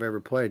game I've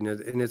ever played,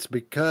 and it's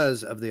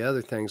because of the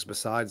other things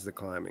besides the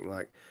climbing,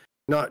 like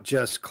not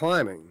just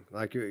climbing.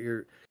 Like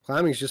your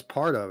climbing is just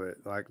part of it.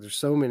 Like there's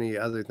so many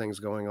other things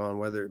going on,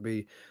 whether it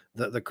be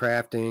the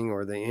crafting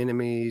or the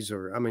enemies,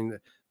 or I mean,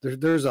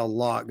 there's a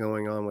lot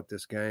going on with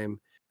this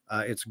game.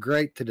 It's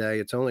great today.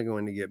 It's only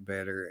going to get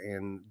better,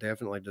 and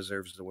definitely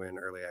deserves to win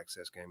early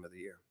access game of the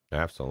year.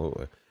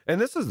 Absolutely. And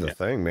this is the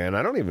thing, man.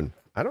 I don't even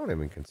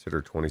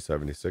consider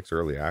 2076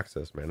 early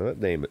access, man.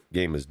 That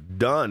game is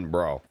done,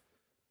 bro.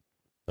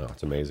 Oh,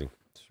 it's amazing.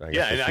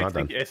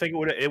 I think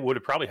it would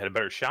have probably had a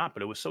better shot,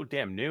 but it was so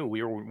damn new.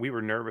 We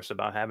were nervous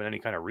about having any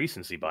kind of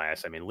recency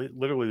bias. I mean,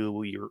 literally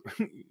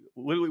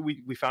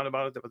we found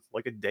about it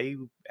like a day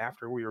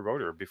after we were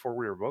voting, or before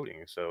we were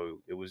voting. So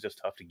it was just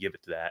tough to give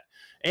it to that.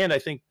 And I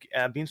think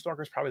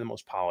Beanstalker is probably the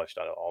most polished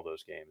out of all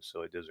those games,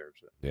 so it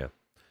deserves it. Yeah.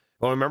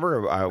 Well, I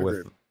remember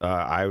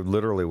I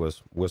literally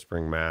was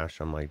whispering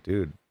Mash. I'm like,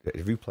 dude,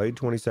 have you played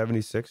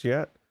 2076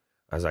 yet?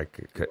 I was like,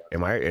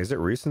 is it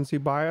recency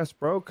bias,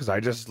 bro? Because I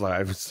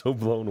was so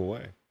blown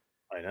away.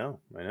 I know.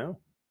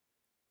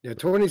 Yeah,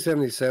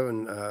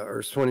 2077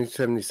 or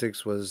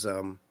 2076 was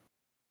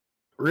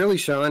really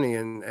shiny,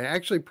 and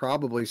actually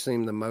probably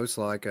seemed the most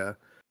like a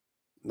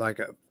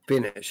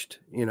finished,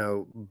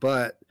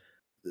 but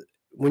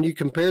when you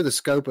compare the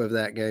scope of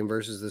that game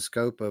versus the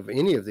scope of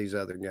any of these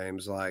other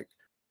games, like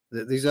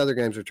these other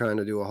games are trying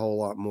to do a whole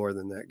lot more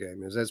than that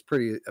game is. That's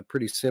a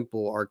pretty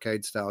simple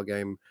arcade style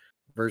game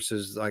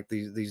versus like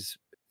these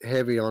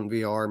heavy on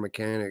VR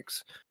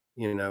mechanics,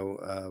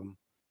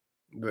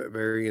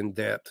 very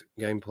in-depth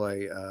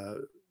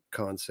gameplay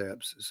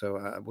concepts.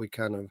 So we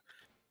kind of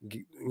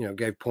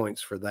gave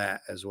points for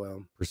that as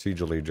well.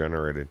 Procedurally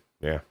generated.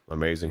 Yeah,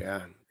 amazing.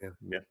 Yeah.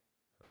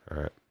 All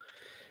right.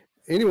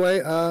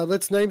 Anyway,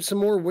 let's name some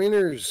more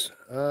winners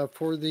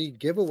for the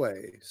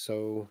giveaway.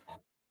 So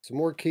some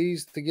more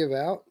keys to give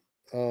out.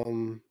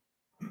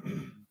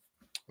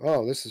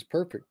 Oh, this is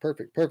perfect.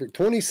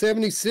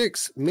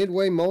 2076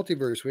 Midway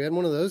Multiverse. We had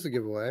one of those to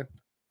give away.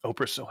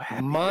 Oprah's so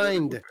happy.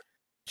 Mind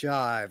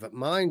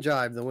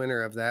Jive, the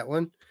winner of that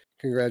one.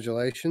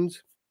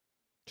 Congratulations.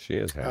 She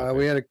is happy.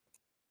 We had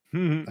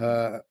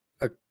a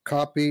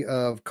copy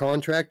of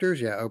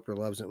Contractors. Yeah, Oprah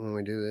loves it when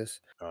we do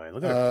this. Oh, yeah,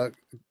 look at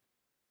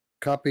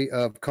Copy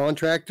of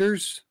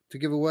Contractors to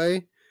give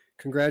away.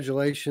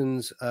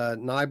 Congratulations,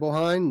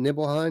 Nibelheim.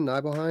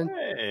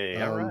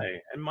 Hey, all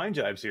right. And Mind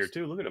Jive's here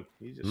too. Look at him.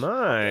 He's just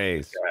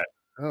nice.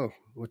 Oh,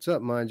 what's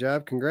up, Mind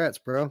Jive? Congrats,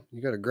 bro.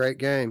 You got a great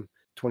game.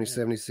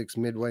 2076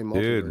 Midway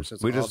Multiverse.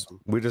 Dude, That's awesome.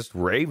 we just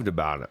raved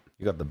about it.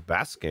 You got the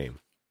best game.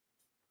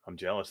 I'm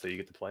jealous that you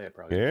get to play it.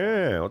 Probably.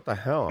 Yeah. What the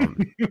hell? I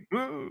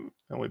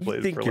only You played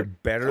it think for you're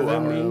better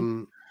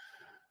than me?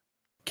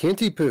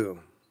 Kinty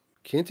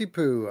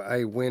Poo,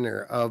 a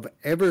winner of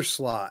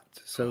Everslot.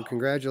 So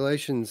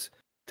congratulations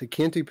to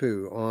Kinty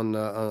Poo on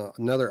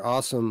another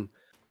awesome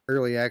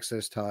early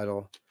access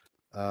title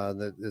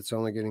that's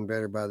only getting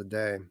better by the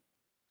day.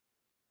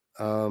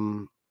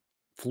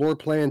 Floor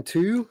Plan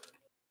 2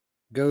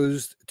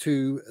 goes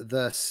to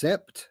the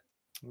Sept.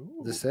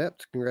 Ooh. The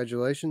Sept,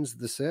 congratulations,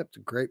 the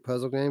Sept. Great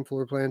puzzle game,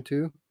 Floor Plan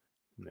 2.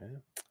 Yeah.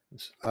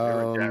 I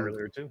read that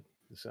earlier too.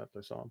 The Sept,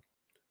 I saw him.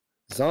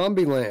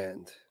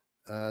 Zombieland.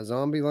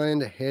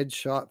 Zombieland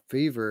Headshot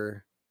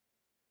Fever.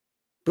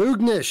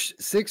 Boognish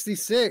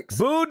 66.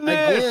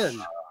 Boodnish!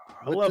 Again.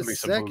 I with love the me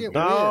some second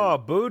Boognish.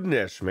 Oh,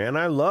 Boodnish, man.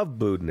 I love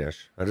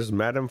Boodnish. I just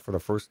met him for the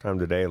first time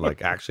today.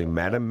 Like, actually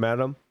met him.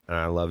 And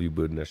I love you,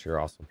 Boodnish. You're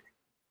awesome.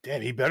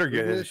 Damn, he better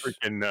get his Boognish.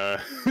 freaking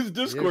his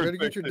Discord. Yeah, better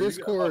get your fixed. He's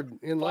got Discord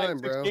in line,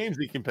 5-6 bro. games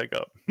he can pick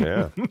up.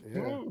 Yeah.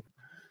 Yeah.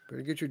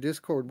 Better get your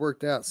Discord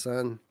worked out,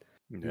 son.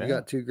 Yeah. You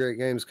got two great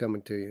games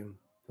coming to you.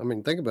 I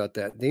mean, think about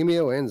that.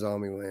 Demio and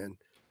Zombieland.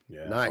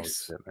 Yeah,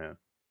 Nice. holy shit, man.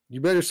 You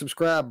better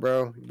subscribe,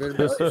 bro. You better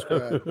be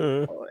subscribed.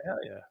 Oh hell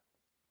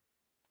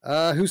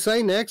yeah.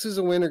 Hussein X is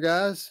a winner,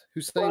 guys.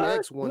 Hussein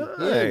X won Hinge.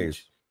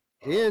 Nice.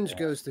 Hinge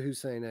goes to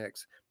Hussein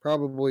X.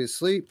 Probably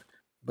asleep,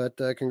 but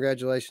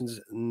congratulations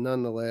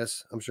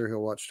nonetheless. I'm sure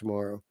he'll watch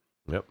tomorrow.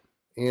 Yep.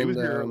 And He was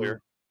here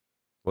earlier.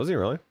 Was he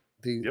really?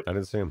 Yep. I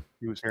didn't see him.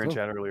 He was here in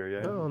chat earlier.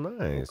 Yeah. Oh,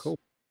 nice. cool.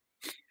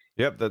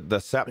 Yep. The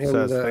Sept And,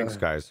 says, thanks,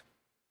 guys.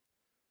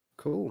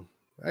 Cool.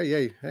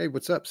 Hey,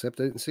 what's up, Sept?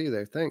 I didn't see you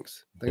there.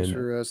 Thanks And-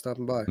 for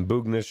stopping by.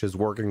 Boognish is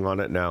working on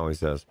it now, he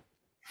says.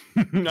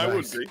 I would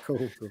Nice. be.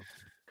 Cool.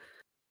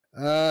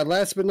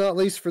 Last but not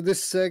least for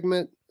this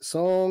segment,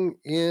 Song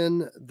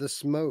in the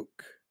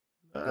Smoke.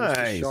 Goes to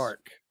Nice.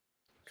 Shark.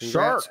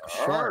 Shark.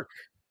 Shark.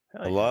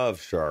 Hell I yeah. love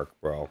Shark,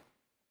 bro.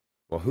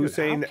 Well, Dude,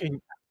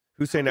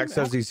 Hussein X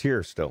says he's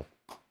here still.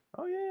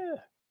 Oh yeah.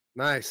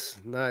 Nice.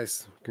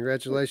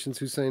 Congratulations,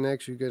 Hussein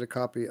X. You get a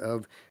copy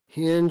of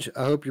Hinge.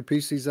 I hope your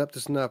PC's up to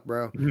snuff,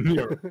 bro.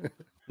 Dude,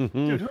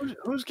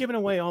 who's giving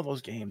away all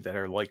those games that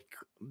are like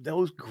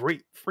those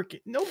great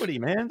freaking nobody,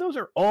 man? Those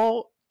are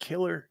all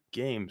killer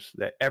games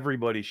that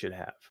everybody should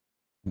have.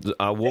 Wolf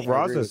I agree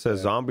Raza with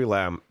says that.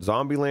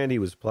 Zombieland he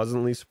was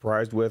pleasantly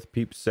surprised with.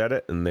 Peeps said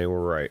it and they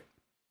were right.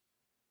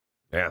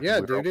 Yeah.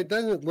 Yeah, dude, it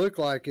doesn't look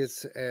like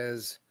it's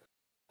as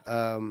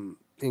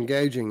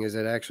engaging as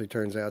it actually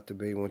turns out to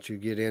be once you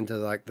get into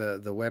like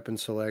the weapon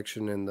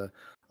selection and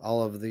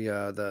all of the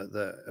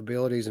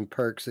abilities and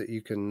perks that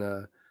you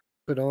can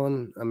put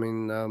on. I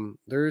mean,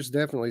 there's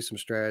definitely some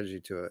strategy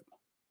to it.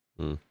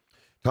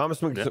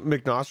 Thomas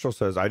McNostril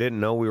says, I didn't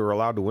know we were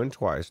allowed to win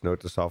twice. Note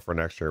to self for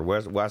next year.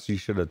 Wes, you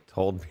should have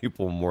told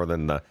people more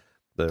than the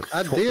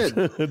I did.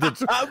 About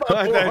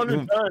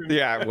 400 times.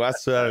 Yeah,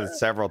 Wes said it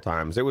several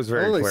times. It was I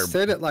very only clear.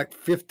 said it like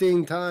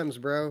 15 times,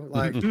 bro.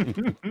 Like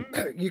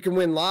you can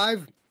win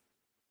live,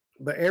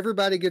 but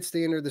everybody gets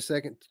to enter the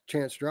second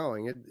chance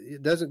drawing.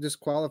 It doesn't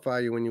disqualify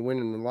you when you win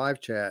in the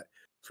live chat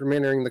from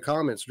entering the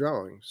comments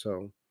drawing.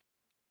 So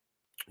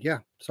yeah,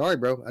 sorry,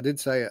 bro. I did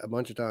say it a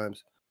bunch of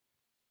times.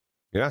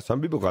 Yeah,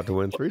 some people got to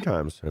win 3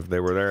 times if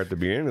they were there at the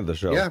beginning of the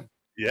show. Yeah,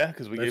 Yeah,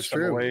 because we gave That's some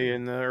true. away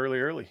in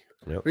early.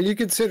 but you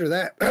consider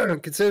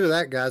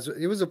that, guys.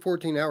 It was a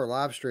 14-hour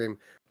live stream.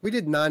 We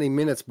did 90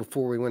 minutes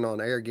before we went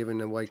on air,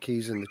 giving away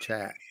keys in the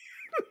chat.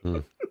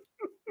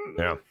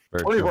 Yeah.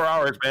 Very 24 true.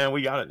 hours, man.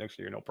 We got it next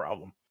year, no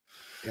problem.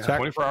 Yeah.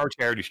 24-hour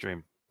charity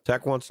stream.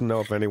 Tech wants to know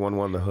if anyone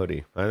won the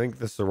hoodie. I think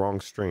this is the wrong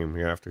stream.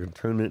 You have to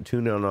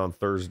tune in on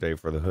Thursday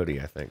for the hoodie,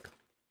 I think.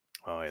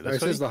 Oh yeah, This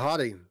that's is the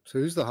hottie. So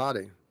who's the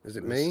hottie? Is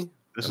it me?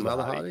 This is Am I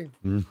the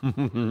the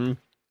hottie.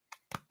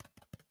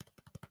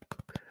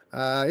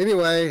 hottie?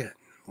 Anyway,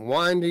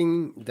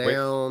 winding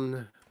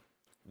down.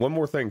 One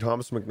more thing.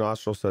 Thomas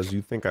McNostril says,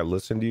 you think I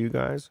listen to you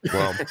guys?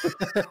 Well,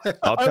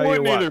 I'll I tell you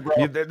wouldn't what. either,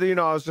 bro. You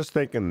know, I was just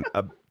thinking,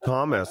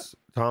 Thomas,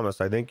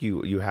 I think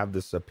you have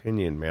this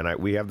opinion, man.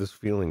 We have this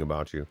feeling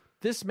about you.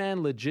 This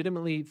man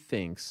legitimately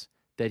thinks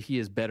that he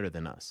is better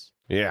than us.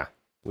 Yeah.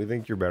 We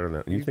think you're better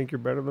than you think you're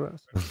better than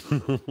us?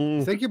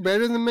 You think you're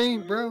better than me,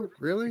 bro?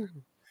 Really?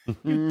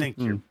 You think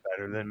you're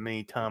better than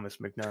me, Thomas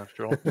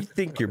McNostril? You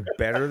think you're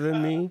better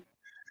than me?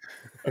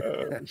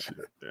 Shit,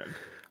 man.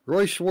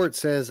 Roy Schwartz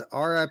says,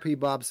 R.I.P.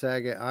 Bob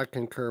Saget. I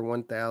concur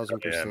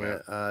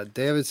 1,000%.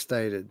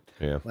 Devastated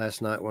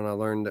last night when I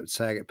learned that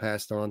Saget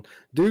passed on.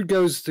 Dude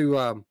goes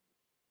to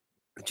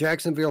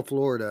Jacksonville,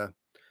 Florida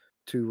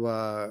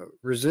to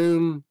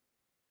resume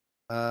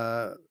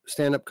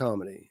stand-up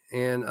comedy.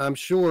 And I'm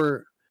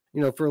sure,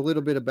 you know, for a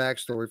little bit of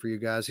backstory for you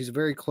guys, he's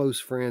very close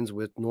friends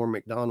with Norm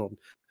Macdonald,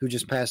 who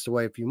just passed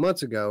away a few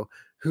months ago,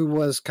 who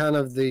was kind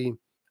of the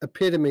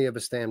epitome of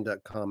a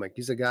stand-up comic.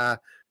 He's a guy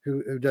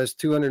who does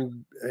 200,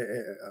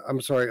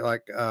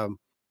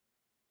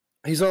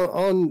 he's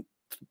on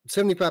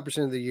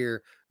 75% of the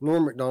year.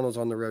 Norm Macdonald's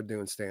on the road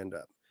doing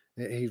stand-up.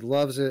 He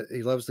loves it.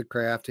 He loves the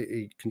craft.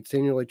 He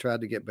continually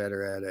tried to get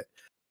better at it.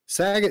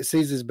 Saget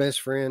sees his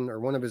best friend or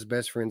one of his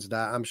best friends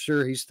die. I'm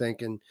sure he's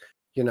thinking,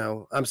 you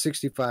know, I'm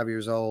 65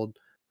 years old.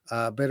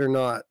 Better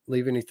not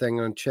leave anything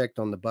unchecked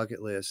on the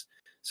bucket list.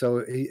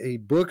 So he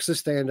books a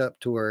stand-up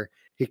tour.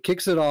 He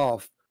kicks it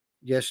off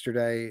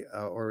yesterday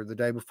or the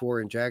day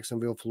before in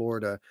Jacksonville,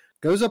 Florida.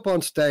 Goes up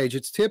on stage.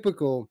 It's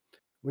typical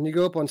when you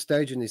go up on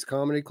stage in these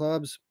comedy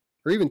clubs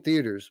or even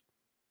theaters,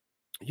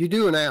 you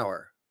do an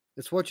hour.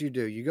 It's what you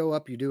do. You go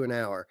up, you do an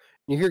hour.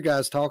 You hear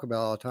guys talk about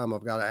all the time,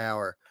 I've got an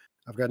hour.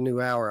 I've got a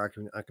new hour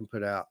I can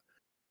put out.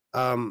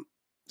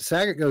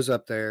 Saget goes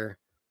up there,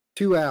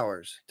 2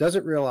 hours,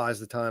 doesn't realize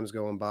the time's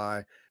going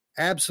by,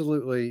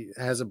 absolutely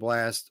has a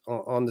blast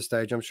on the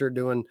stage. I'm sure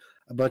doing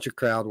a bunch of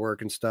crowd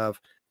work and stuff.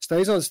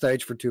 Stays on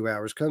stage for 2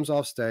 hours, comes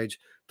off stage,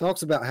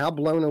 talks about how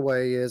blown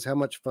away he is, how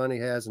much fun he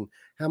has, and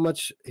how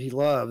much he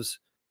loves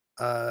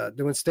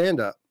doing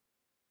stand-up.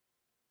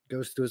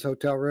 Goes to his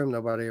hotel room.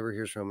 Nobody ever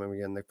hears from him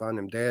again. They find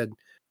him dead.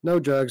 No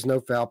drugs, no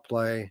foul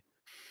play.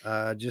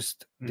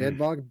 Just dead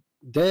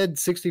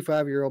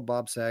 65-year-old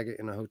Bob Saget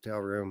in a hotel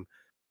room.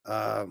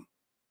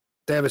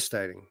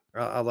 Devastating.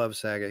 I love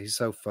Saget. He's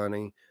so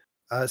funny.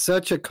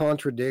 Such a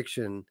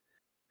contradiction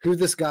who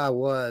this guy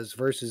was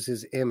versus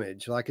his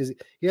image. Like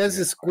he has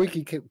this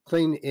squeaky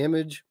clean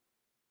image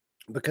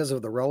because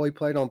of the role he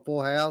played on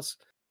Full House.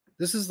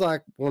 This is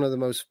like one of the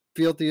most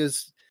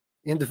filthiest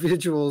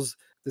individuals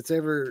that's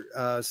ever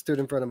stood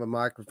in front of a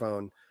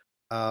microphone.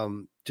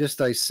 Just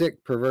a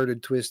sick,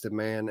 perverted, twisted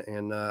man,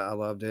 and I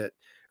loved it.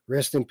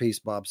 Rest in peace,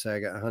 Bob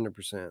Saget,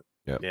 100%.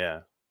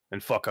 Yeah.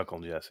 And fuck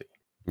Uncle Jesse.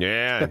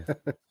 Yeah.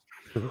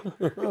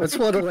 That's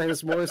what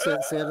Alanis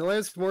Morissette said.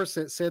 Alanis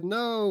Morissette said,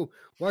 no,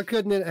 why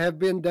couldn't it have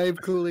been Dave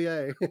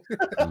Coulier?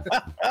 Oh,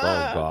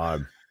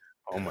 God.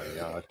 Oh, my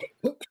God.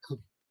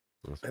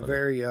 A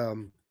very,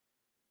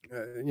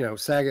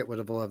 Saget would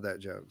have loved that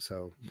joke.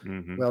 So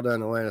well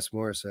done, Alanis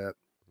Morissette.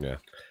 Yeah.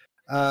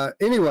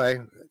 Anyway,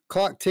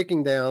 clock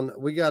ticking down.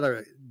 We got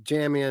to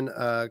jam in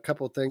a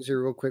couple of things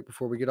here real quick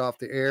before we get off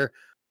the air.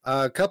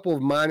 A couple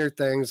of minor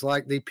things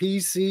like the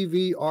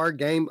PCVR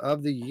Game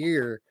of the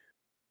Year.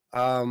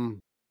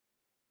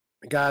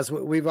 Guys,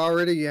 we've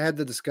already had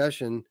the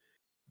discussion.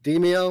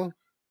 Demio,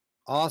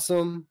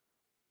 awesome.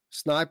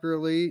 Sniper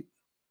Elite,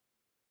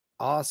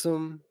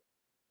 awesome.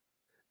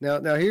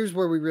 Now here's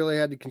where we really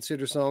had to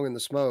consider Song in the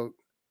Smoke,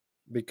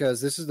 because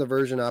this is the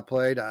version I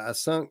played. I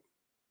sunk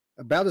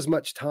about as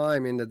much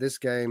time into this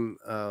game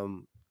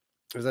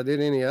as I did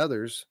any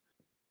others.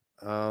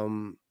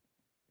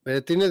 But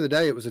at the end of the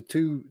day, it was a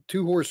two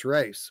horse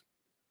race.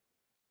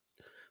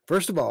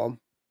 First of all,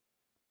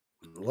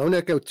 Lone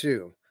Echo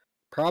 2,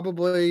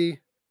 Lone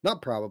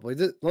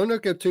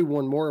Echo 2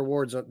 won more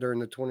awards during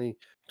the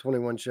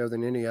 2021 show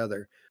than any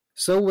other.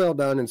 So well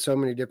done in so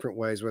many different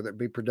ways, whether it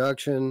be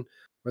production,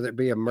 whether it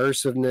be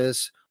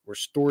immersiveness or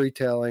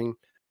storytelling.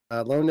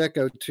 Lone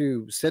Echo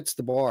 2 sets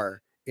the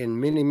bar in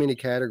many, many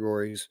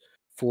categories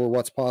for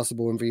what's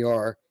possible in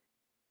VR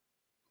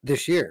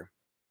this year.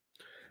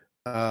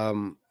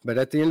 But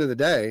at the end of the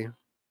day,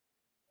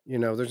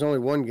 there's only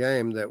one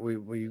game that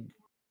we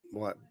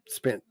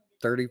spent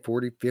 30,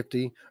 40,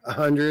 50,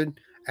 100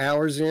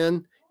 hours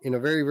in a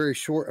very, very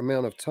short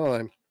amount of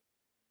time.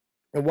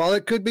 And while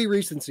it could be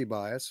recency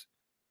bias,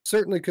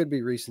 certainly could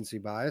be recency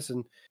bias.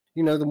 And,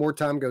 the more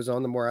time goes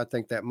on, the more I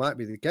think that might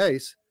be the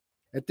case.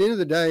 At the end of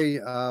the day,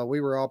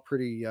 we were all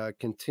pretty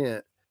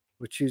content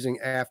with choosing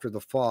After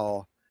the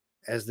Fall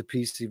as the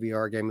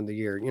PCVR Game of the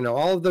Year.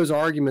 All of those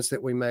arguments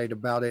that we made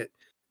about it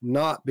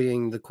not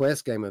being the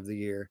Quest Game of the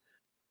Year,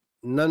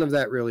 none of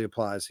that really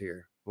applies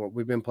here. Well,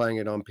 we've been playing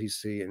it on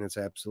PC, and it's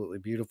absolutely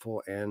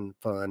beautiful and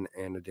fun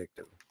and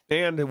addictive.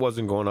 And it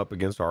wasn't going up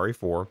against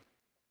RE4.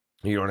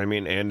 You know what I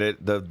mean? And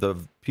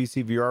the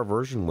PC VR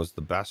version was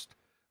the best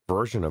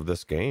version of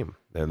this game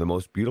and the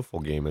most beautiful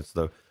game. It's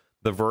the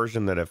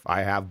version that if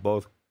I have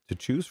both to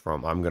choose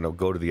from, I'm going to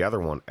go to the other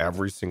one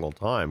every single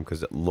time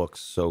because it looks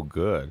so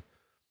good.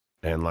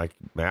 And like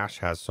MASH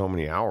has so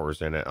many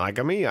hours in it. Like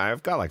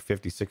I've got like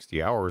 50,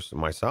 60 hours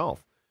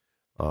myself.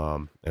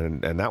 And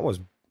that was,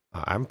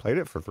 I haven't played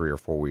it for 3 or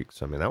 4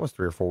 weeks. I mean, that was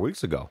 3 or 4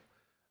 weeks ago.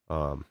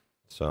 So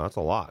that's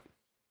a lot.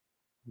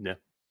 Yeah.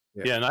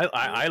 Yeah,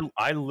 and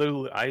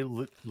I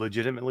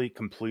legitimately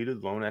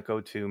completed Lone Echo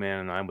 2,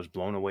 man, and I was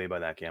blown away by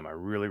that game. I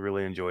really,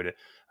 really enjoyed it.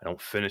 I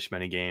don't finish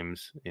many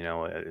games,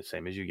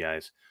 same as you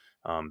guys.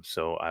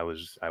 So I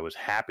was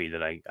happy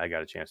that I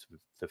got a chance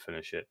to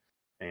finish it,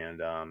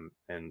 and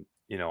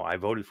I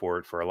voted for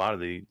it for a lot of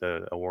the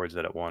awards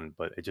that it won,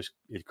 but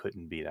it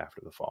couldn't beat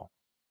After the Fall.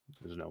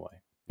 There's no way.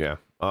 Yeah.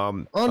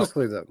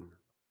 Honestly, though.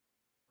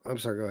 I'm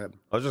sorry, go ahead.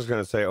 I was just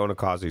going to say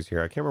Onakazi's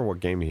here. I can't remember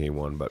what game he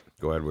won, but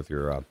go ahead with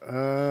your...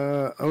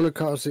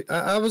 Onakazi.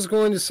 I was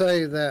going to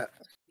say that,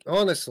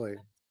 honestly,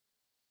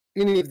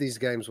 any of these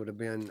games would have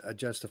been a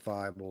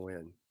justifiable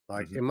win.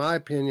 Like, in my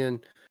opinion,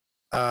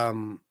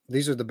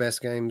 these are the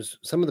best games,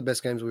 some of the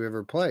best games we've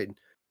ever played.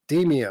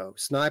 Demeo,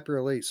 Sniper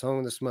Elite, Song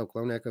of the Smoke,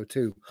 Lone Echo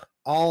 2,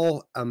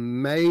 all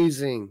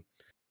amazing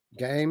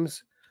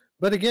games.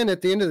 But again,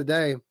 at the end of the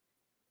day,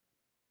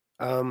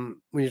 when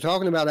you're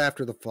talking about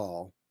After the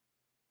Fall,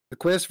 the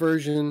Quest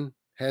version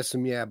has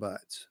some yeah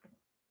buts.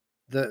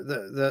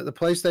 The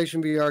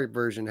PlayStation VR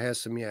version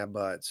has some yeah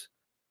buts.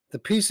 The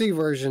PC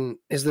version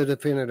is the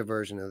definitive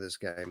version of this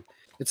game.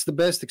 It's the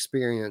best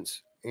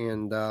experience,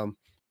 and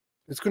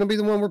it's going to be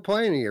the one we're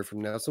playing a year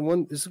from now. This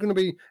is going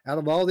to be, out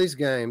of all these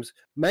games,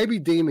 maybe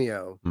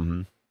Demeo,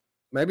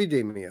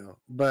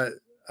 but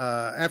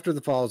After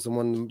the Fall is the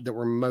one that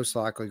we're most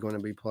likely going to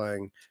be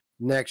playing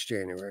next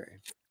January.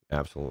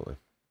 Absolutely.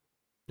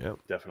 Yeah,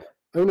 definitely.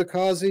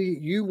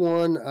 Onakazi, you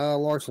won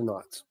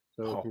Larcenauts.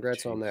 So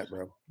congrats on that,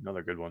 bro.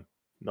 Another good one.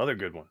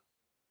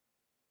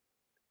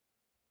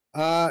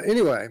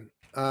 Anyway,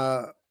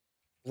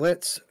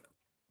 let's.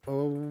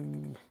 Oh,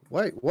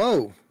 wait.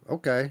 Whoa.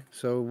 Okay.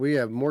 So we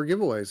have more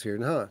giveaways here,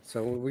 huh?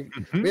 So we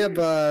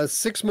have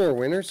 6 more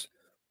winners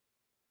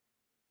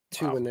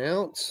to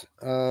announce.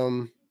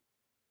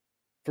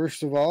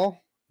 First of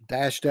all,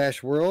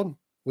 Dash World,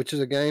 which is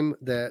a game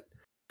that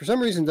for some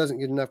reason doesn't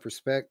get enough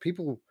respect.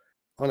 People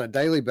on a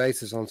daily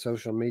basis on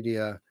social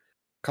media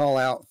call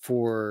out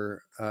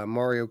for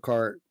Mario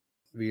Kart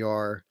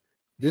VR.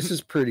 This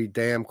is pretty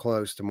damn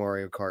close to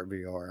Mario Kart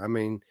VR. I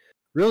mean,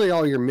 really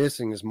all you're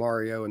missing is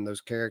Mario and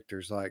those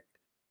characters. Like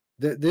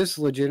this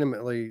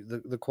legitimately,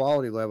 the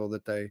quality level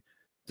that they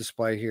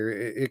display here,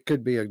 it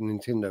could be a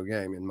Nintendo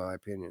game in my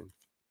opinion.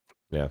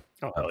 Yeah.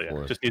 Oh, hell yeah.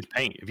 It just needs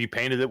paint. If you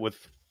painted it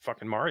with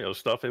fucking Mario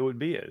stuff, it would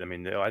be it. I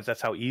mean, that's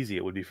how easy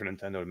it would be for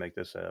Nintendo to make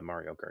this a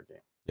Mario Kart game.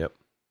 Yep.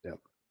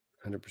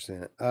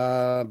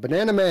 100%.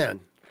 Banana Man.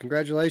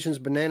 Congratulations,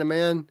 Banana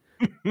Man.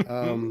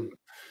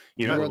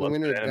 You are the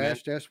winner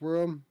of Dash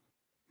World.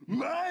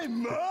 My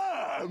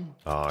mom!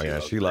 Oh, yeah.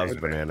 She loves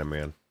Banana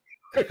Man.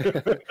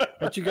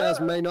 What you guys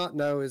may not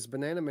know is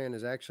Banana Man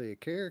is actually a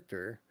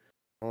character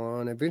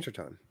on Adventure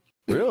Time.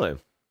 Really?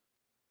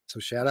 So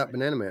shout out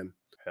Banana Man.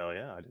 Hell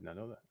yeah. I did not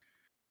know that.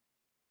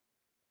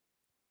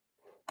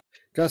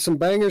 Got some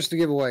bangers to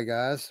give away,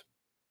 guys.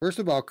 First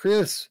of all,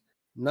 Chris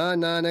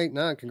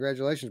 9989,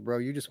 congratulations, bro.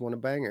 You just won a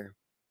banger.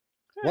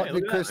 Hey, what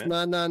did Chris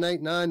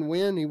 9989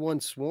 win? He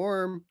won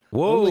Swarm.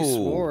 Whoa. Only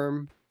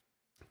Swarm.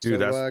 Dude,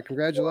 so,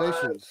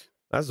 congratulations.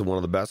 That's one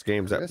of the best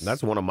games.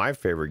 That's one of my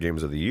favorite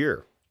games of the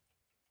year.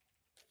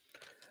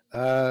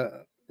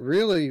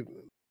 Really,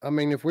 I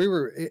mean, if we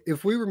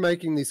were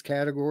making these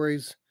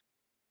categories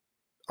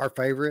our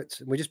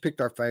favorites, and we just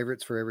picked our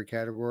favorites for every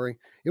category,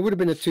 it would have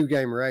been a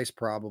 2-game race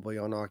probably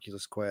on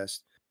Oculus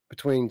Quest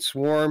between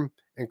Swarm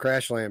and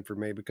Crashland for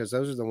me, because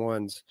those are the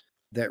ones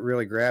that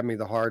really grabbed me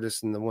the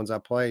hardest and the ones I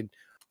played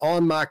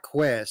on my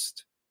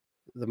Quest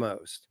the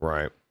most.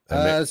 Right.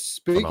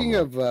 Speaking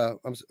phenomenal.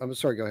 Of, I'm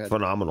sorry, go ahead.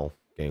 Phenomenal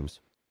games.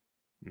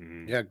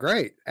 Yeah,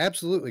 great.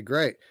 Absolutely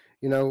great.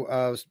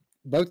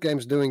 Both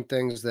games doing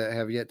things that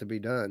have yet to be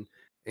done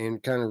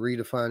and kind of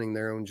redefining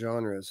their own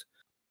genres.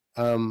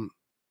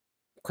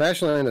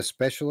 Crashland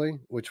especially,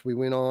 which we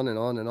went on and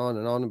on and on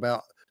and on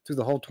about through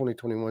the whole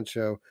 2021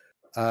 show.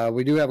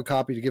 We do have a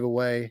copy to give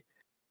away.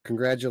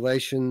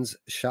 Congratulations,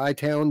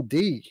 Chi-Town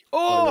D.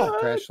 Oh,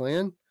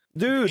 Crashland.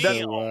 Dude,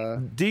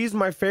 D's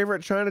my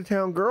favorite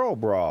Chinatown girl,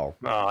 bro.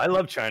 Oh, I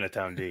love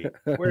Chinatown D.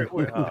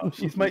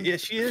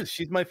 She is.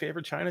 She's my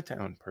favorite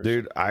Chinatown person.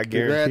 Dude, I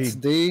guarantee Congrats,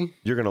 D.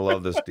 You're going to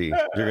love this, D.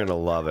 You're going to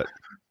love it.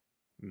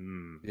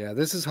 Yeah,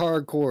 this is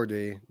hardcore,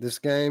 D. This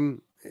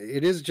game,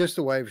 it is just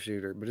a wave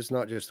shooter, but it's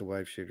not just a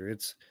wave shooter.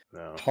 It's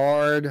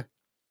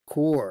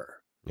hardcore.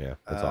 Yeah,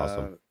 that's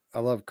awesome. I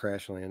love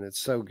Crashland. It's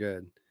so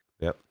good.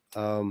 Yep.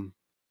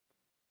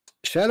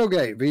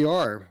 Shadowgate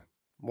VR.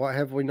 What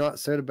have we not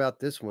said about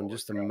this one?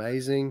 Just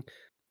amazing.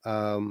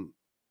 On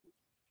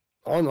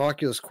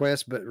Oculus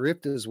Quest, but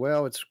Rift as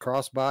well. It's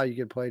cross-buy. You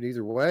get played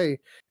either way.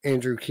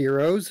 Andrew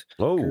Kiros.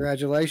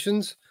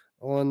 Congratulations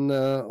on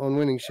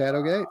winning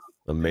Shadowgate.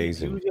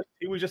 Amazing.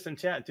 He was just in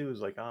chat too. He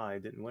was like, I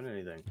didn't win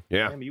anything.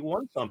 Yeah. Damn, you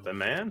won something,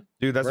 man.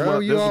 Dude, that's Bro,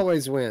 you this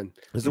always win.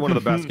 is one of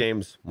the best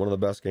games. One of the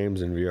best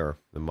games in VR,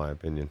 in my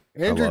opinion.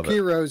 Andrew I love it.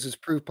 Quiros is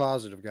proof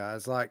positive,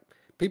 guys. Like,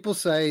 people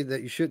say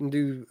that you shouldn't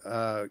do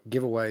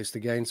giveaways to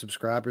gain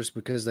subscribers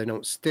because they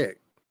don't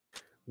stick.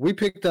 We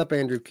picked up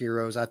Andrew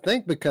Quiros, I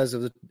think, because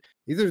of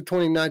either the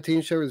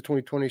 2019 show or the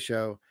 2020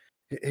 show.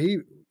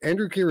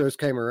 Andrew Quiros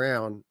came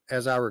around,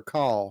 as I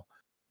recall,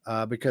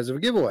 because of a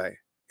giveaway.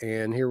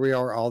 And here we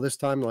are all this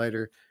time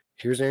later.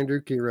 Here's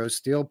Andrew Quiros,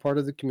 still part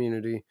of the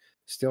community,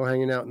 still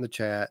hanging out in the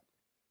chat.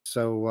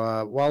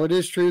 So while it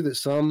is true that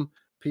some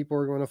people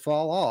are going to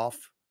fall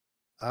off,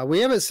 we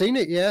haven't seen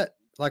it yet.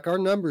 Like, our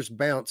numbers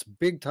bounce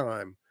big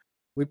time.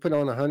 We put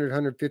on 100,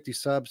 150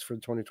 subs for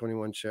the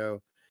 2021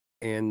 show,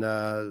 and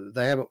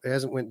it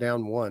hasn't went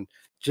down one.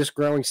 Just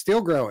growing,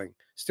 still growing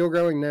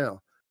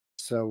now.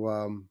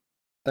 So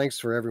thanks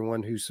for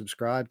everyone who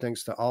subscribed.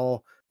 Thanks to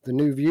all the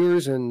new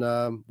viewers, and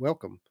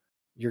welcome.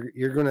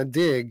 You're going to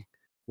dig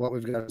what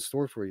we've got in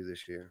store for you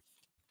this year.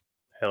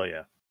 Hell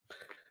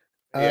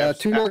yeah.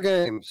 Two more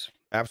games.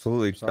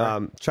 Absolutely.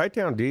 Sorry.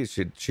 Chi-Town D,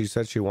 she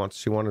said she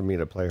wanted me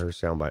to play her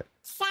soundbite.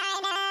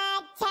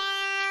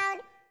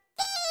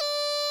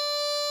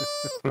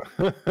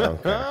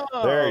 Okay.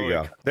 There you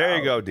go. There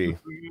you go, D.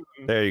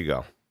 There you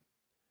go.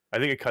 I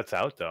think it cuts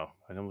out though.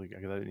 I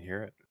didn't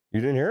hear it. You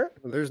didn't hear it?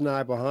 There's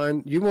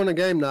Nibelheim. You won a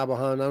game,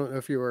 Nibelheim. I don't know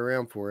if you were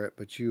around for it,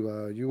 but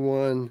you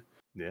won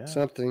Yeah.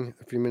 something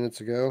a few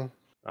minutes ago.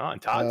 Oh,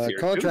 and Todd's here.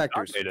 too.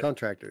 Contractors. Todd made it.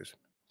 Contractors.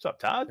 What's up,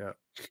 Todd? Yeah.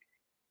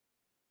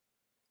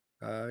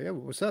 Yeah.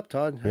 What's up,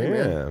 Todd?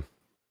 Hey,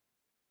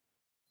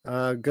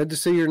 man. Good to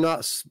see you're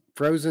not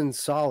frozen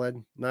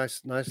solid.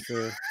 Nice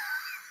to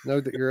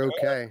know that you're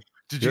okay.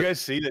 Did you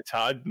guys see that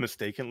Todd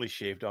mistakenly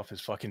shaved off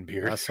his fucking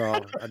beard? I saw.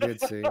 I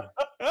did see.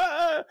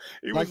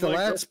 He Like was the real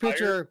last tired.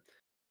 picture.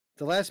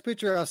 The last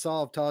picture I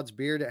saw of Todd's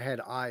beard, it had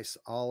ice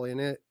all in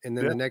it, and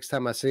then Yeah. the next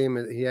time I see him,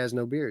 he has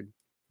no beard.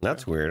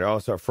 That's weird. Oh,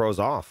 so it froze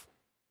off.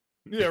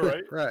 Yeah,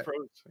 right. Right.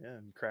 Froze. Yeah,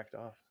 and cracked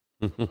off.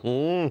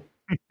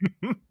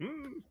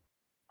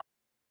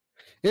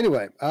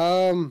 Anyway,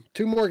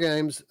 two more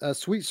games.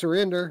 Sweet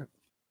Surrender,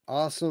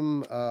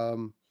 awesome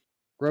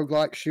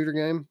roguelike shooter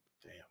game.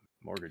 Damn,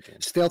 mortgage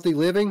game. Stealthy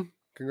Living,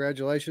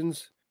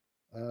 congratulations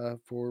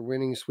for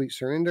winning Sweet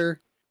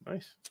Surrender.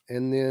 Nice.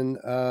 And then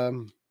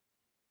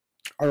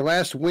our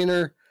last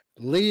winner,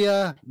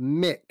 Leah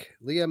Mick.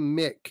 Leah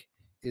Mick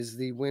is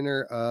the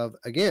winner of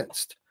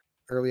Against,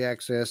 early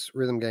access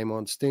rhythm game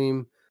on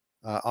Steam.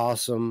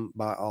 Awesome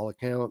by all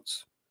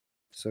accounts.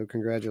 So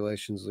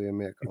congratulations, Leah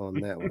Mick, on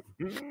that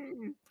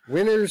one.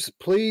 Winners,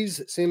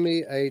 please send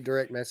me a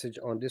direct message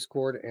on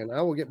Discord, and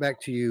I will get back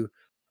to you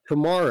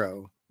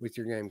tomorrow with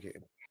your game key.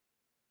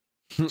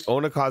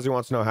 Onakazi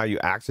wants to know how you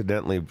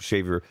accidentally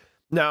shave your.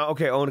 Now,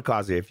 okay,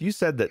 Onakazi, if you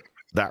said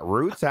that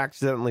Roots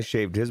accidentally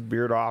shaved his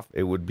beard off,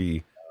 it would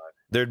be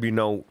there'd be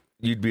no.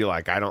 You'd be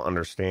like, I don't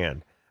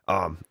understand.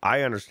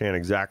 I understand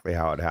exactly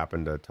how it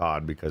happened to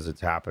Todd because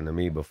it's happened to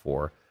me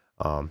before.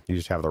 You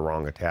just have the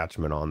wrong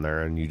attachment on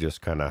there, and you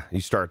just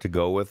you start to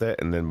go with it,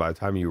 and then by the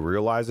time you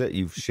realize it,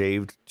 you've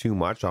shaved too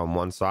much on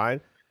one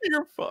side.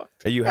 You're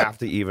fucked. And you have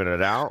to even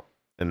it out,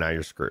 and now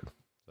you're screwed.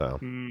 So.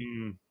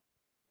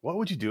 What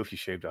would you do if you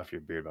shaved off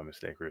your beard by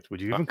mistake, Roots?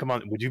 Would you even come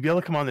on? Would you be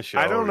able to come on the show?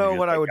 I don't know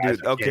what I would do.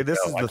 Okay, this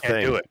is the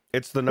thing. Do it.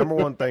 It's the number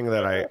one thing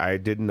that I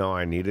didn't know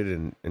I needed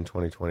in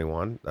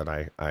 2021 that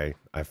I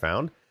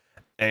found.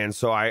 And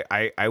so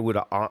I would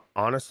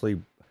honestly,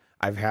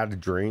 I've had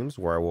dreams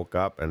where I woke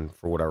up and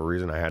for whatever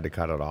reason I had to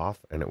cut it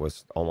off and it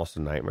was almost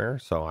a nightmare.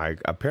 So I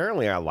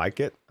like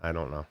it. I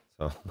don't know.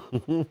 So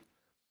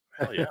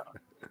Hell yeah.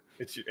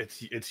 It's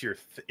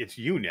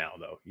you now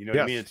though. You know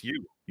what I mean? It's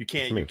you. You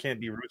can't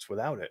be Roots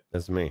without it.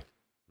 It's me.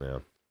 Yeah.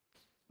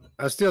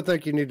 I still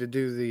think you need to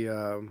do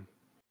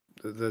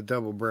the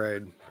double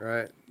braid,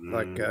 right?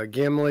 Like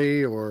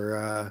Gimli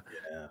or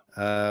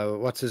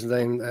what's his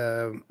name?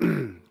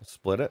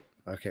 Split it.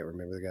 I can't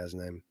remember the guy's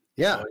name.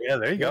 Yeah. Oh, yeah,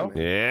 there you go.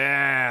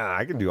 Yeah,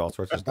 I can do all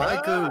sorts of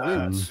stuff.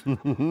 Roots. Yeah,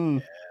 I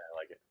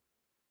like it.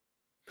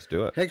 Let's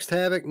do it. Hexed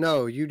Havoc.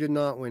 No, you did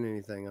not win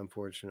anything,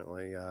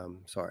 unfortunately.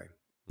 Sorry.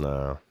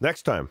 No.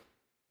 Next time.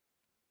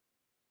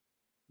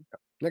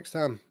 Next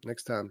time.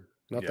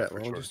 Not that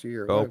long, sure. just a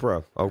year.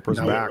 Oprah's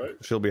No, back. right.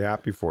 She'll be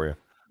happy for you.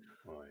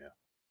 Oh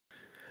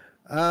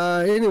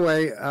yeah.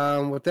 Anyway,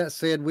 with that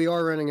said, we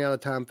are running out of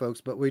time, folks,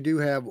 but we do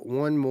have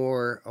one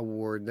more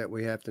award that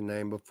we have to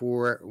name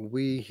before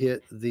we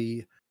hit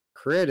the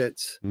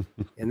credits,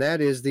 and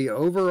that is the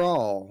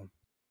overall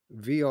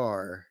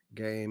VR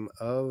game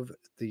of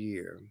the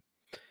year.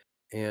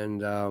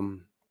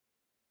 And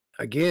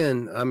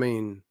again, I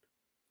mean,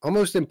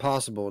 almost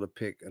impossible to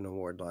pick an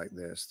award like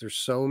this. There's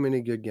so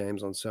many good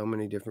games on so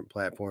many different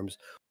platforms.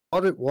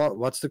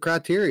 What's the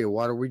criteria?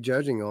 What are we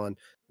judging on?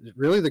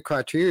 Really, the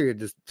criteria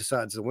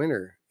decides the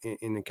winner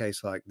in a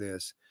case like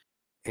this.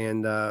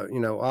 And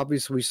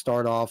obviously, we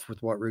start off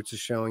with what Roots is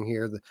showing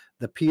here: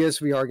 the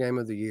PSVR game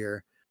of the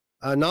year.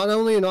 Not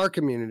only in our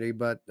community,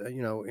 but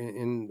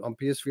on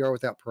PSVR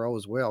Without Parole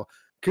as well.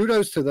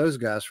 kudos to those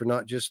guys for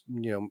not just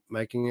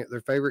making it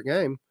their favorite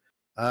game.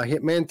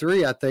 Hitman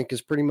 3, I think,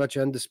 is pretty much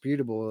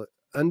indisputably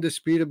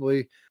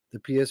the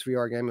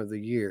PSVR game of the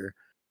year,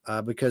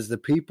 because the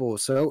people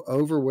so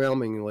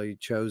overwhelmingly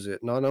chose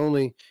it, not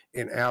only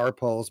in our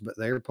polls but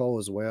their poll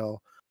as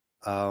well.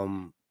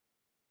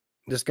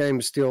 This game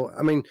is still,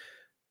 I mean,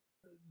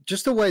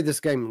 just the way this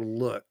game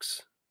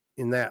looks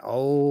in that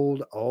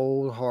old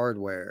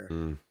hardware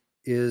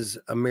is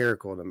a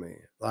miracle to me.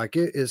 Like,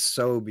 it is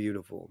so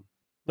beautiful.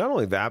 Not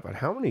only that, but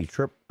how many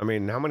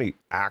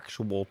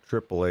actual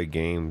AAA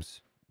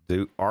games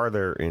are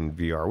there in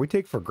VR? We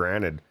take for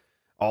granted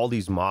all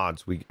these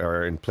mods we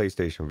are in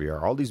PlayStation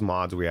VR, all these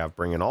mods we have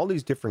bringing all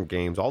these different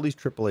games, all these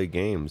AAA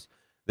games.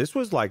 This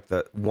was like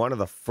one of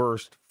the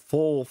first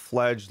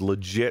full-fledged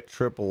legit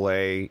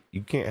AAA.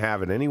 You can't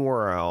have it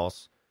anywhere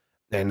else,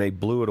 and they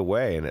blew it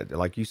away. And it,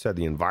 like you said,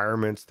 the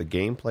environments, the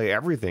gameplay,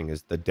 everything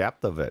is the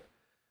depth of it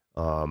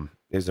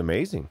is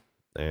amazing,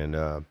 and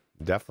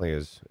definitely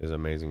is an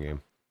amazing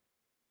game.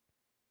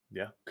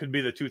 Yeah, could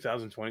be the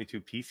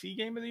 2022 PC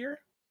game of the year.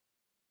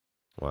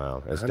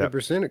 Wow,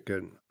 100% it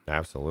could.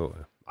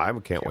 Absolutely, I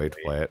can't wait to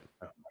play it.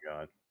 Oh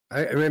my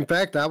god! In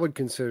fact, I would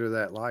consider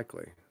that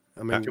likely.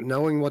 I mean,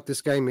 knowing what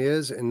this game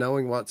is and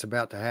knowing what's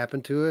about to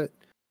happen to it,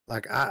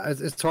 like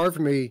it's hard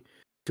for me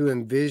to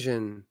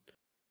envision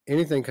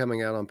anything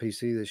coming out on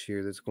PC this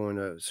year that's going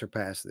to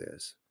surpass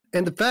this.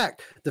 And the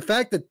fact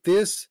that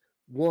this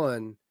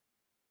won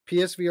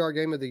PSVR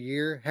Game of the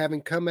Year,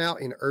 having come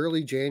out in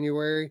early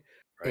January,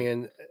 right,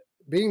 and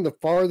being the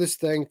farthest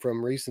thing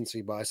from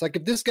recency bias. Like,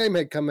 if this game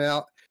had come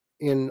out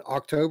in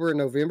October and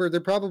November,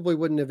 there probably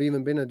wouldn't have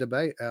even been a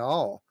debate at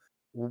all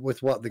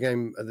with what the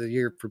game of the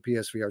year for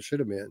PSVR should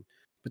have been.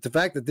 But the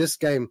fact that this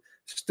game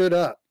stood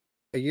up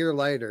a year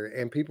later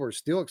and people are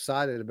still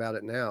excited about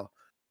it now,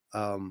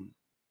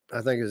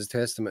 I think is a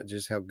testament to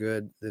just how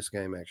good this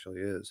game actually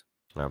is.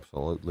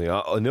 Absolutely.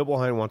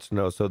 Nibelheim wants to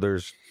know, so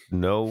there's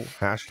no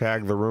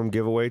hashtag the room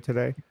giveaway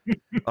today?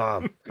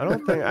 I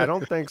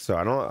don't think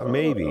so.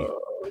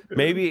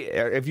 Maybe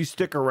if you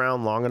stick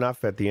around long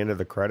enough at the end of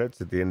the credits,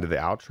 at the end of the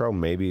outro,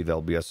 maybe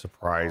there'll be a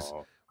surprise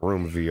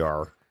Room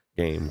VR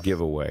game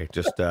giveaway.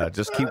 Just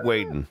keep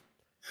waiting.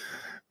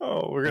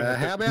 Oh, we're gonna.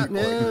 How about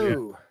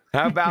no?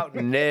 How about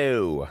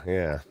no?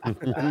 Yeah. I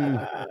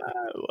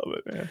love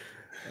it, man.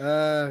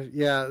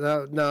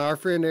 No, our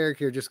friend Eric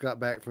here just got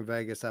back from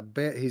Vegas. I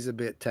bet he's a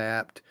bit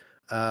tapped.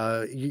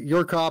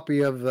 Your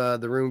copy of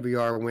the Room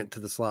VR went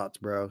to the slots,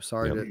 bro.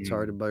 Sorry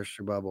to burst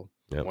your bubble.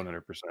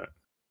 100%.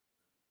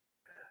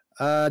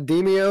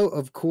 Demio,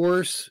 of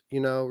course,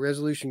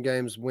 Resolution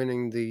Games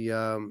winning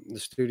the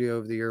Studio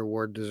of the Year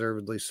award,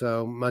 deservedly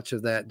so. Much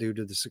of that due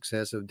to the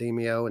success of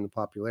Demio and the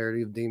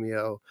popularity of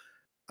Demio.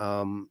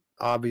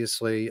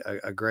 Obviously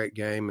a great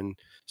game, and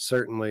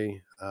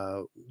certainly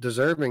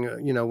deserving,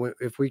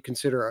 if we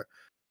consider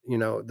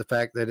the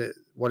fact that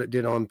what it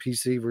did on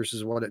PC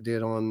versus what it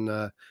did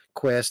on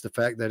Quest, the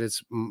fact that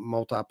it's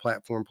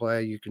multi-platform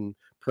play, you can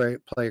play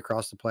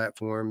across the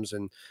platforms,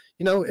 and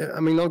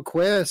on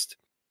Quest,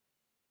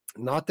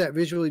 not that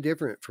visually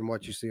different from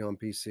what you see on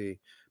PC.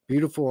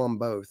 Beautiful on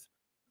both.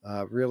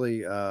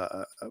 Really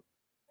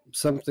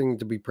something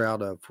to be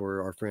proud of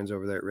for our friends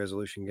over there at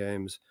Resolution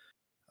Games.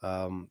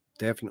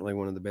 Definitely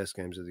one of the best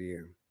games of the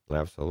year.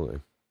 Absolutely.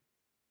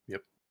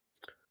 Yep.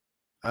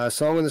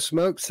 Song in the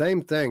Smoke,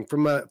 same thing.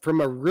 From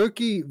a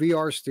rookie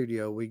VR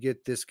studio, we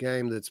get this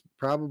game that's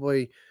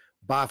probably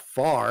by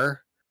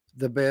far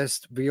the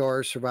best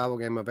VR survival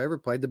game I've ever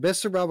played. The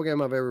best survival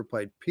game I've ever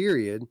played,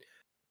 period.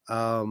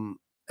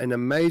 An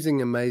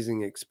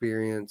amazing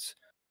experience.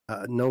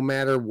 No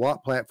matter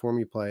what platform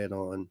you play it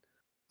on,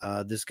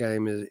 this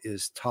game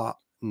is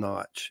top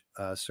notch.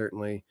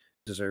 Certainly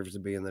deserves to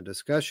be in the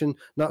discussion.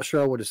 Not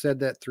sure I would have said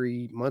that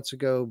 3 months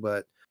ago,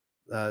 but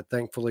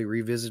thankfully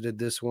revisited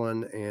this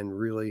one and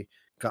really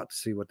got to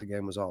see what the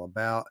game was all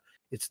about.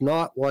 It's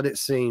not what it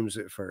seems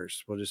at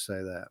first. We'll just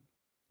say that.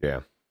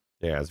 Yeah.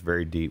 It's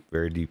very deep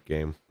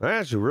game.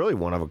 Actually, really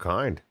one of a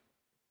kind.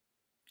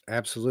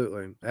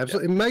 Absolutely. Yeah.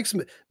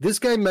 This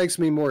game makes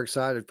me more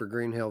excited for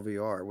Green Hell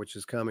VR, which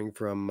is coming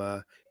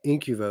from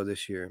Incuvo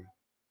this year.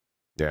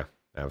 Yeah,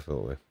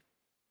 absolutely.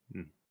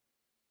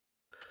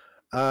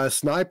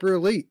 Sniper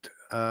Elite.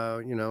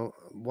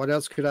 What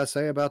else could I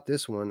say about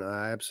this one?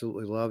 I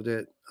absolutely loved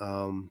it.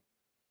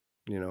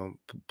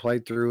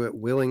 Played through it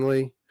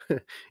willingly.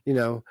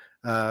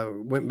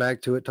 Went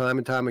back to it time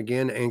and time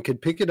again, and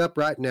could pick it up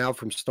right now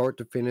from start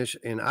to finish.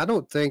 And I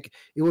don't think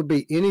it would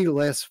be any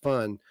less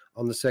fun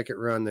on the second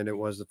run than it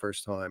was the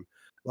first time.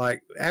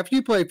 Like, after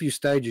you play a few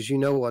stages, you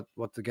know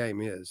what the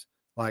game is.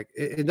 Like,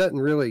 it doesn't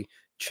really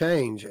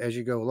change as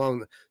you go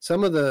along.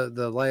 Some of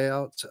the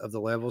layouts of the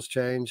levels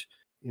change.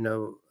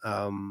 The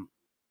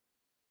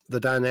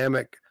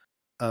dynamic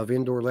of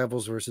indoor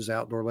levels versus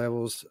outdoor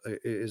levels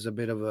is a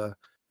bit of a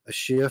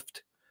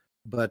shift.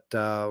 But,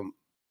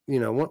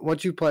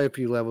 once you play a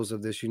few levels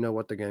of this, you know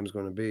what the game's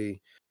going to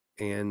be.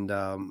 And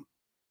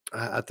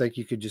I think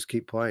you could just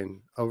keep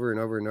playing over and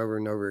over and over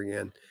and over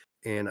again.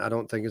 And I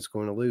don't think it's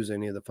going to lose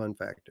any of the fun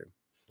factor.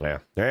 Yeah,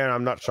 and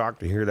I'm not shocked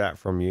to hear that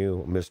from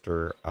you,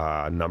 Mister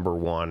Number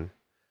One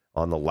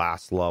on the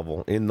last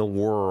level in the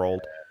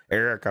world,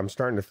 Eric. I'm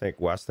starting to think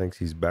Wes thinks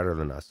he's better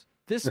than us.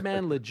 This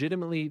man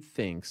legitimately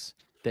thinks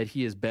that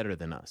he is better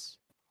than us.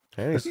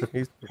 And I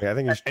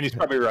think he's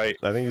probably right.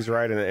 I think he's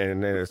right.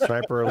 In a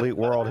Sniper Elite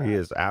world, he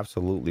is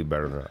absolutely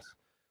better than us.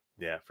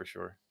 Yeah, for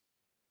sure.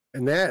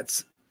 And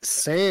that's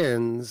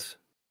sans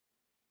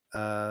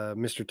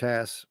Mr.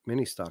 Tass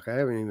mini stock. I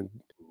haven't even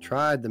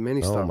tried the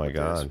mini stock. Oh my with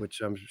God. this,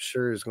 which I'm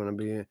sure is going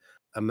to be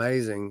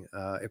amazing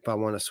if I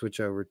want to switch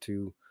over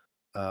to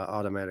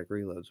automatic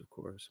reloads, of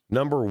course.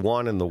 Number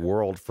 1 in the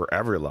world for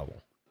every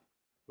level.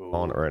 Ooh,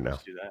 On it right now.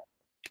 let's do that.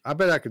 I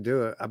bet I could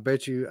do it. I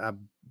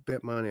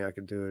bet money I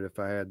could do it if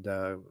I had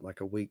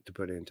like a week to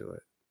put into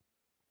it.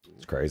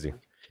 It's crazy.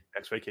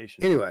 Next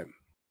vacation. Anyway,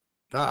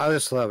 I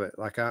just love it.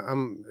 Like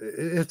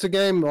it's a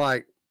game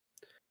like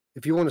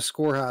if you want to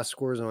score high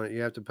scores on it,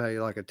 you have to pay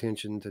like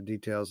attention to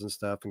details and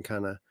stuff and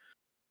kind of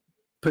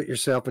put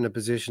yourself in a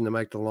position to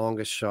make the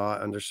longest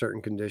shot under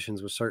certain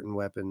conditions with certain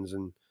weapons.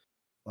 And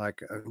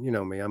like, you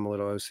know me, I'm a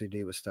little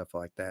OCD with stuff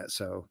like that.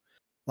 So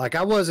like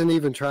I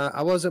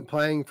wasn't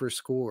playing for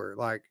score,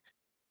 like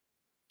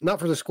not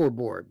for the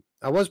scoreboard.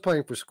 I was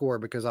playing for score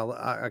because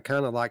I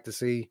kind of like to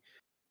see,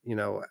 you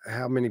know,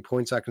 how many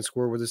points I can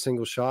score with a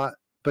single shot,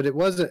 but it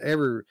wasn't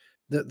ever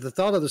the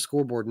thought of the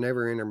scoreboard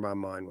never entered my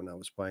mind when I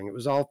was playing. It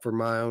was all for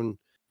my own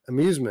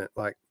amusement.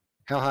 Like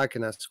how high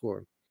can I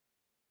score?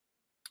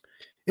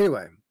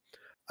 Anyway,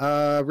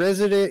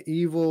 Resident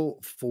Evil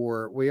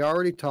 4, we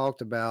already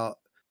talked about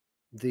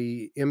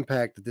the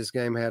impact that this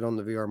game had on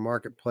the VR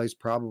marketplace,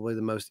 probably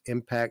the most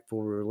impactful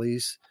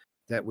release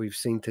that we've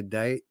seen to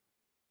date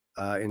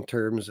in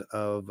terms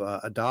of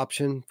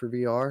adoption for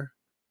VR.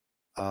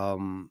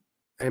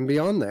 And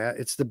beyond that,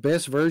 it's the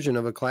best version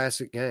of a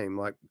classic game.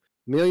 Like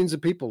millions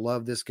of people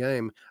love this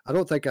game. I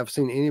don't think I've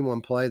seen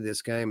anyone play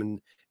this game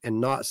and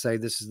not say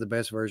this is the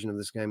best version of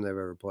this game they've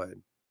ever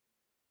played.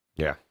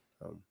 Yeah.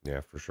 Yeah,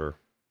 for sure.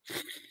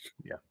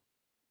 Yeah.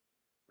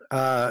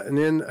 And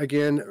then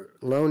again,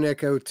 Lone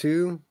Echo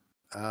 2,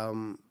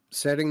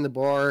 setting the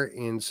bar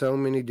in so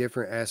many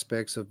different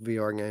aspects of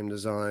VR game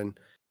design.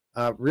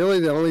 Really,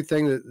 the only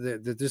thing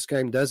that this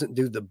game doesn't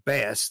do the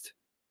best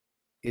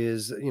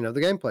is, you know,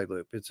 the gameplay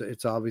loop.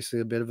 It's obviously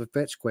a bit of a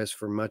fetch quest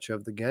for much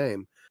of the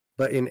game,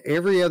 but in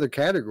every other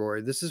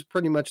category, this is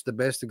pretty much the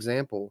best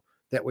example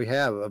that we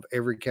have of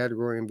every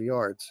category in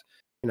VR. It's,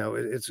 you know,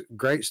 it's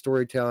great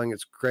storytelling.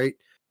 It's great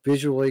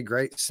visually,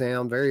 great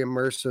sound, very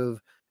immersive,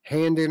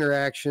 hand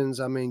interactions.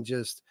 I mean,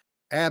 just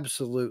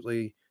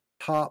absolutely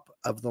top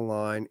of the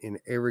line in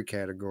every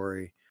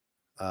category.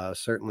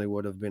 Certainly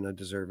would have been a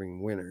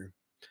deserving winner.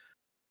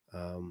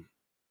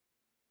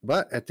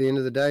 But at the end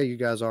of the day, you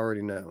guys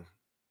already know.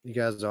 You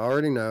guys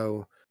already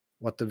know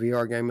what the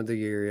VR game of the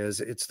year is.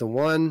 It's the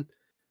one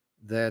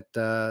that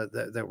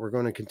we're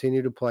going to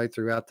continue to play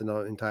throughout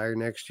the entire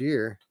next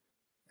year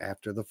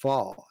after the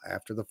fall.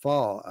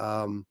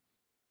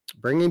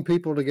 Bringing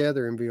people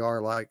together in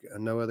VR like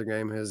no other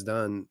game has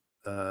done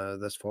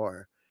thus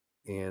far.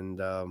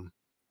 And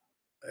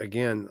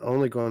again,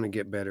 only going to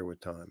get better with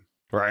time.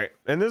 Right.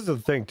 And this is the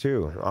thing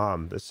too.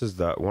 This is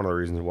one of the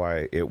reasons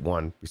why it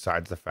won,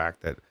 besides the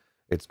fact that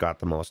it's got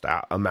the most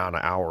amount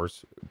of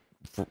hours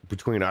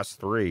between us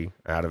three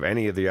out of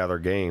any of the other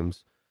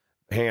games,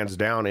 hands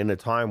down, in a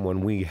time when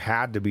we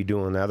had to be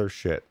doing other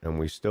shit and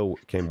we still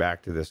came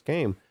back to this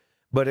game.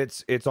 But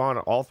it's on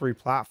all three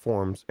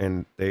platforms,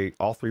 and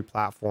all three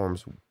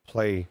platforms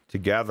play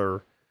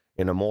together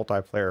in a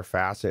multiplayer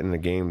facet in a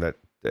game that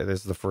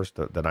is the first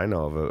that I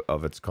know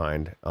of its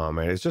kind. And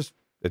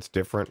it's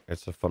different.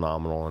 It's a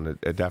phenomenal, and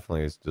it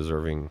definitely is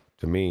deserving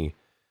to me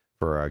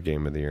for a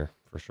game of the year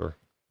for sure.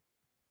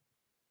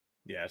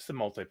 Yeah, it's the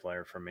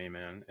multiplayer for me,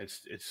 man.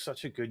 It's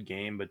such a good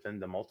game, but then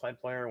the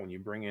multiplayer, when you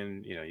bring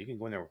in, you know, you can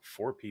go in there with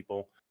 4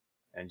 people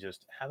and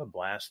just have a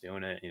blast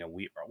doing it. You know,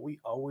 we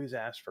always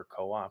ask for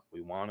co-op.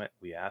 We want it.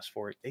 We ask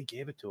for it. They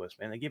gave it to us,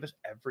 man. They gave us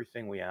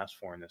everything we asked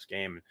for in this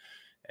game.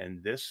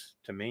 And this,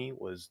 to me,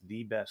 was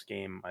the best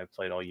game I've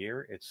played all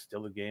year. It's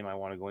still a game I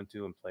want to go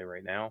into and play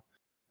right now.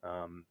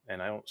 And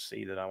I don't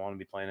see that I want to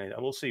be playing it.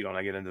 We'll see when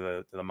I get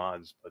into the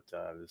mods, but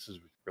this is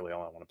really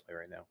all I want to play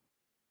right now.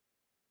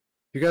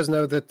 You guys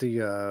know that the,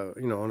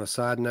 you know, on a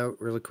side note,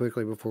 really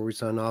quickly before we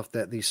sign off,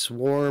 that the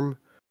Swarm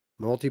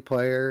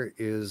multiplayer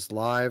is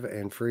live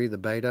and free, the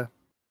beta.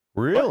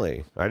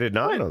 Really? I did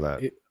not know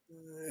that.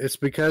 It's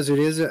because it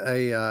isn't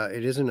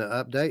an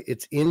update.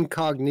 It's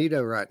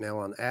incognito right now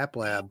on App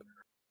Lab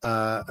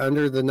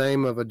under the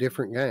name of a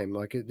different game.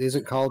 Like it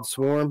isn't called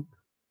Swarm.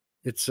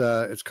 It's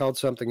called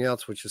something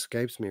else, which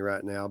escapes me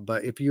right now.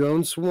 But if you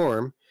own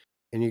Swarm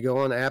and you go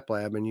on App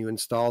Lab and you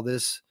install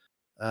this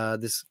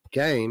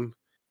game,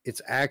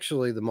 it's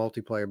actually the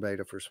multiplayer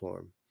beta for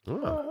Swarm.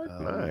 Oh,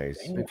 nice.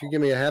 If you give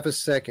me a half a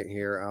second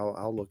here,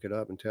 I'll look it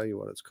up and tell you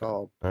what it's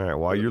called. All right.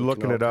 While you're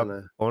looking it up,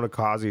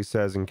 Onakazi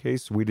says, in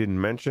case we didn't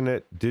mention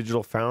it,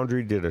 Digital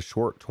Foundry did a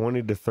short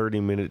 20 to 30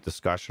 minute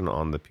discussion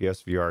on the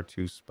PSVR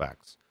 2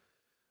 specs.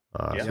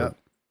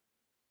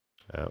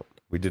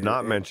 We did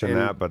not mention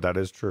that, but that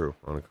is true,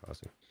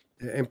 Onikasi.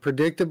 And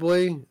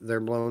predictably,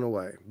 they're blown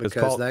away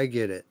because they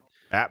get it.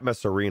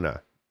 Atmos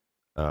Arena.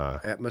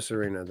 Atmos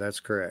Arena, that's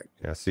correct.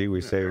 Yeah, see,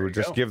 we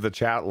just give the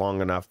chat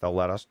long enough, they'll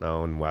let us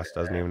know, and Wes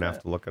doesn't even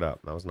have to look it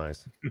up. That was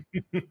nice.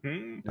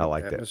 I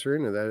liked it. Atmos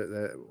Arena,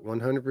 that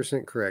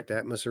 100% correct.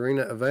 Atmos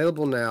Arena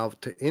available now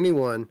to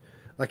anyone.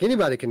 Like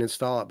anybody can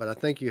install it, but I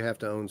think you have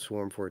to own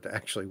Swarm for it to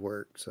actually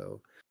work. So,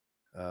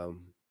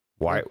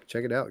 why?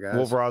 Check it out, guys.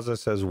 Wolveraza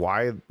says,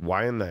 why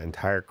in the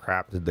entire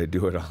crap did they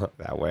do it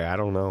that way? I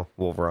don't know,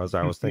 Wolveraza.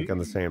 I was thinking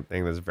the same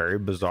thing. That's very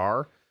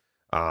bizarre.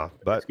 But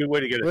it's a good way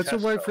to get it's a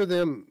way for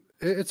them.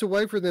 It's a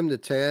way for them to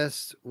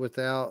test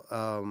without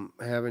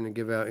having to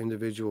give out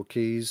individual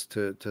keys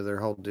to their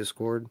whole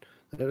Discord.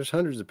 There's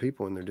hundreds of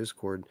people in their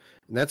Discord,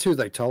 and that's who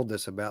they told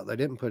us about. They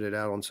didn't put it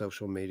out on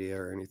social media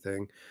or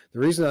anything. The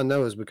reason I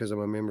know is because I'm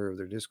a member of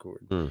their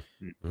Discord. Okay.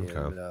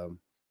 And,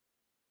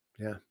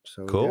 yeah.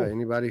 So cool. Yeah,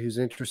 anybody who's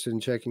interested in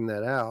checking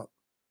that out,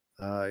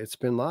 it's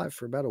been live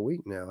for about a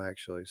week now,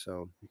 actually.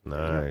 So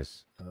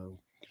nice.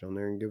 Get on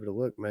there and give it a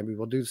look. Maybe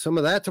we'll do some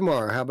of that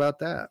tomorrow. How about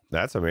that?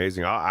 That's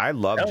amazing. I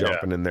love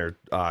jumping in there,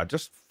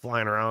 just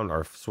flying around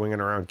or swinging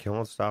around,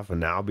 killing stuff, and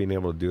now being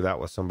able to do that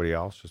with somebody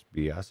else, just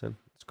BSing.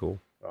 It's cool.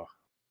 Oh,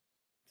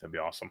 that'd be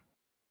awesome.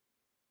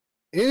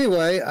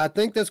 Anyway, I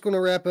think that's going to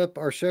wrap up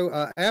our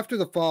show. After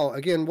the fall,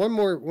 again, one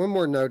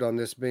more note on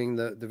this being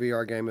the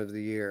VR game of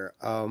the year.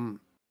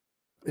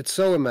 It's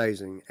so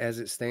amazing as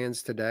it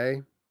stands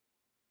today.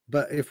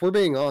 But if we're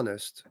being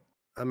honest,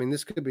 I mean,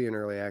 this could be an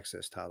early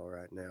access title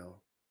right now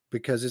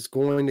because it's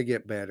going to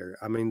get better.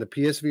 I mean, the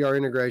PSVR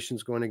integration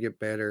is going to get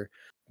better.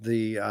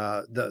 The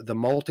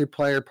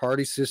multiplayer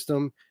party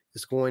system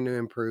is going to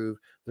improve.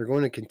 They're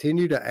going to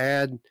continue to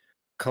add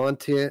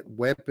content,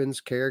 weapons,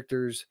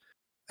 characters.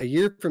 A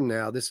year from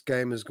now, this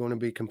game is going to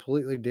be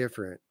completely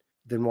different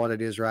than what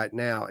it is right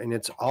now. And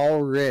it's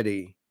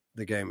already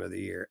the game of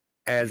the year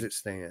as it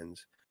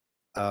stands.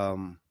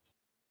 I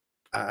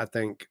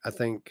think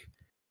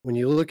when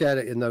you look at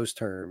it in those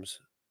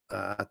terms,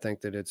 I think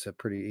that it's a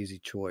pretty easy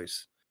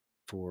choice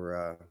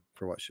for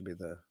what should be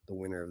the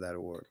winner of that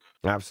award.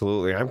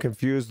 Absolutely. I'm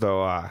confused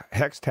though.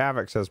 Hex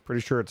Tavik says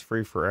pretty sure it's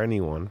free for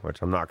anyone,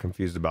 which I'm not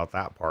confused about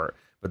that part.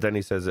 But then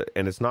he says,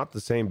 and it's not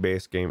the same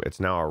base game. It's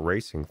now a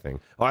racing thing.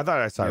 Oh, I thought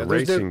I saw a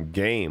racing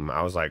game.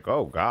 I was like,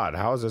 oh God,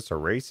 how is this a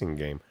racing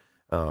game?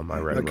 I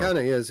read it kind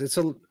of is. It's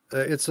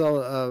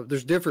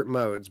there's different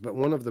modes, but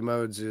one of the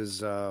modes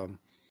is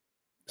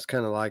it's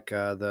kind of like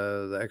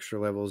the extra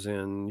levels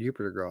in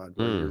Jupitergrad,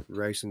 where you're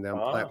racing down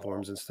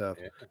platforms and stuff.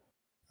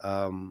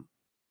 Yeah.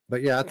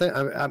 But yeah, I think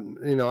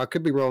I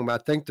could be wrong, but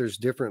I think there's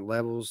different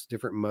levels,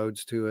 different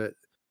modes to it.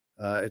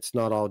 It's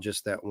not all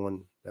just that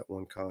one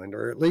kind,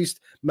 or at least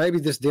maybe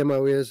this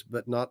demo is,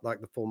 but not like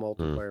the full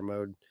multiplayer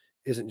mode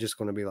isn't just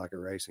going to be like a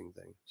racing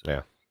thing. So.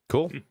 Yeah,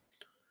 cool.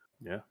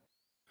 Yeah.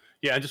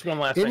 Just one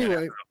last thing.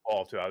 After the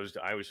fall too. I was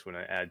going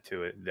to add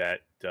to it that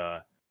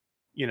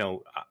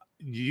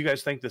do you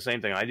guys think the same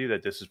thing I do,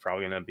 that this is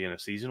probably going to be in a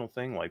seasonal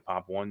thing like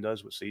Pop One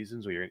does with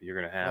seasons, where you're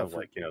going to have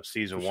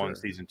season one,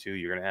 season two,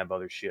 you're going to have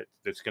other shit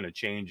that's going to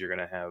change. You're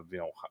going to have,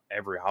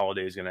 every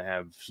holiday is going to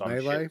have some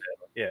Melee? shit.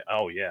 Yeah.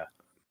 Oh yeah.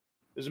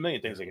 There's a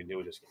million things they can do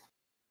with this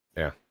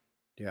game.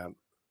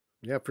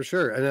 Yeah, for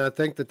sure. And I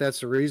think that that's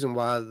the reason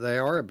why they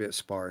are a bit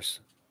sparse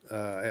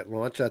at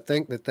launch. I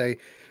think that they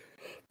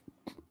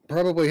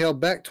probably held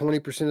back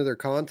 20% of their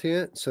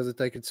content so that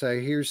they could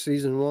say, here's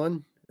season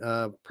one.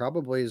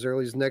 Probably as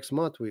early as next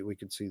month, we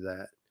could see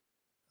that.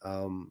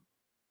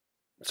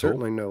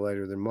 Certainly no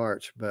later than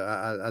March, but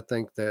I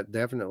think that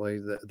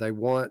definitely they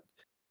want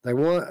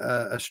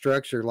a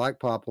structure like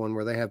Pop One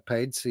where they have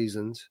paid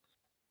seasons.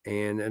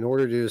 And in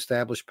order to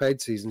establish paid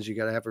seasons, you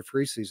got to have a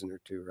free season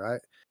or two, right?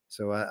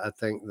 So I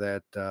think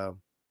that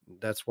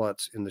that's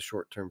what's in the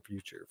short-term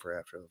future for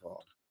after the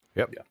fall.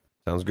 Yep. Yeah.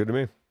 Sounds good to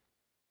me.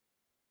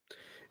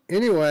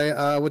 Anyway,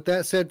 with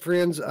that said,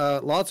 friends,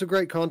 lots of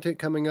great content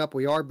coming up.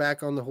 We are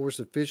back on the horse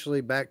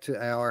officially, back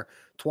to our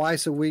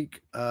twice a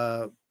week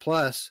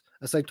plus.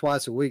 I say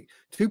twice a week,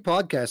 2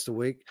 podcasts a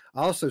week.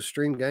 I also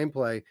stream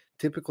gameplay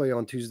typically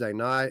on Tuesday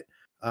night.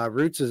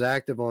 Roots is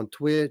active on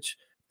Twitch.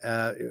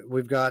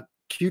 We've got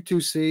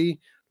Q2C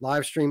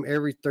live stream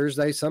every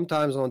Thursday,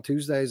 sometimes on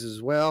Tuesdays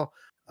as well.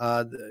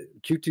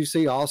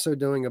 Q2C also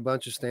doing a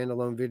bunch of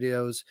standalone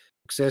videos,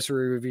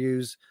 accessory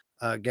reviews,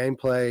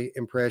 gameplay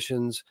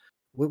impressions.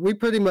 We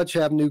pretty much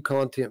have new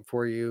content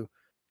for you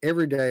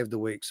every day of the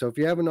week. So if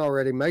you haven't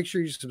already, make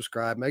sure you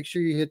subscribe. Make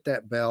sure you hit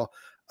that bell.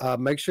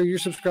 Make sure you're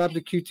subscribed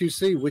to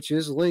Q2C, which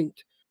is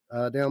linked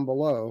down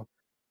below.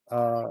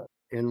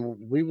 And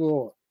we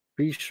will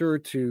be sure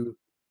to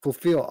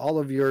fulfill all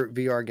of your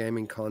VR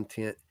gaming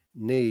content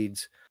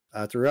needs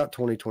throughout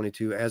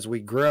 2022 as we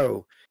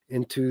grow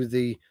into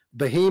the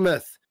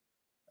behemoth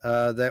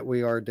that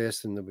we are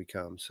destined to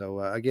become. So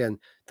again,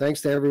 thanks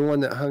to everyone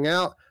that hung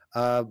out.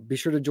 Be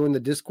sure to join the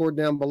Discord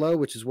down below,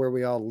 which is where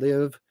we all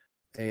live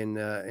and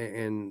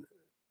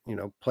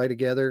play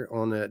together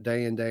on a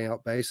day in, day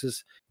out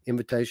basis.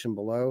 Invitation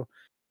below.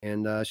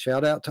 And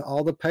shout out to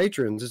all the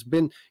patrons. It's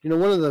been,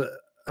 one of the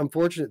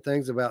unfortunate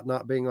things about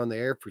not being on the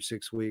air for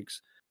 6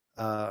 weeks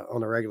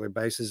on a regular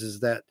basis is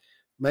that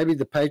maybe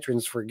the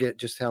patrons forget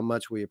just how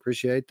much we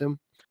appreciate them.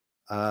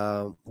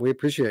 We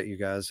appreciate you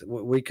guys.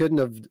 We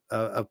couldn't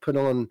have put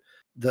on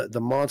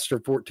the monster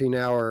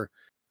 14-hour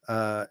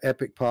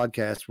epic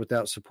podcast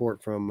without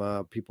support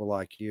from people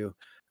like you.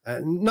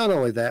 Not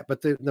only that,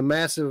 but the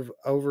massive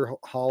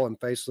overhaul and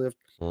facelift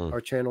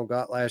our channel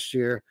got last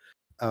year.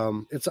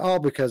 It's all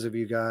because of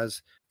you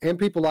guys and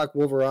people like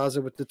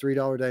Wolveraza with the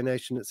 $3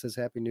 donation that says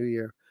Happy New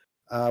Year.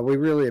 We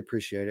really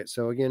appreciate it.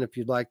 So again, if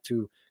you'd like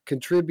to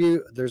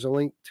contribute, there's a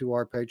link to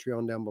our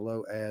Patreon down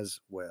below as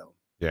well.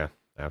 Yeah,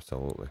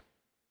 absolutely.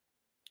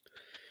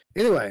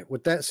 Anyway,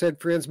 with that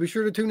said, friends, be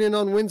sure to tune in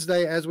on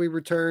Wednesday as we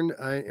return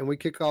and we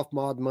kick off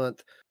Mod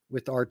Month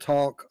with our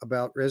talk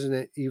about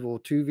Resident Evil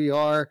 2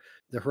 VR,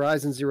 the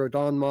Horizon Zero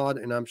Dawn mod,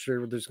 and I'm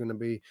sure there's going to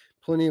be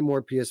plenty of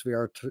more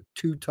PSVR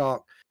 2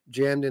 talk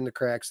jammed in the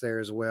cracks there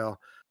as well.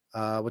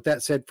 With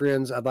that said,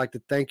 friends, I'd like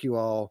to thank you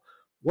all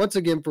once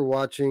again for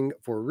watching.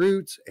 For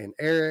Roots and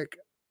Eric,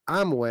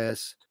 I'm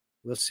Wes.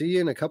 We'll see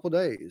you in a couple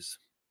days,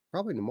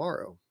 probably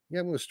tomorrow. Yeah,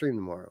 I'm going to stream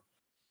tomorrow.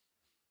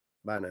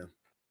 Bye now.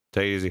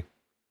 Take it easy.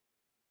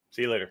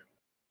 See you later.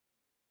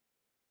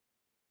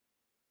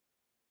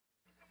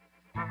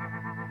 Thank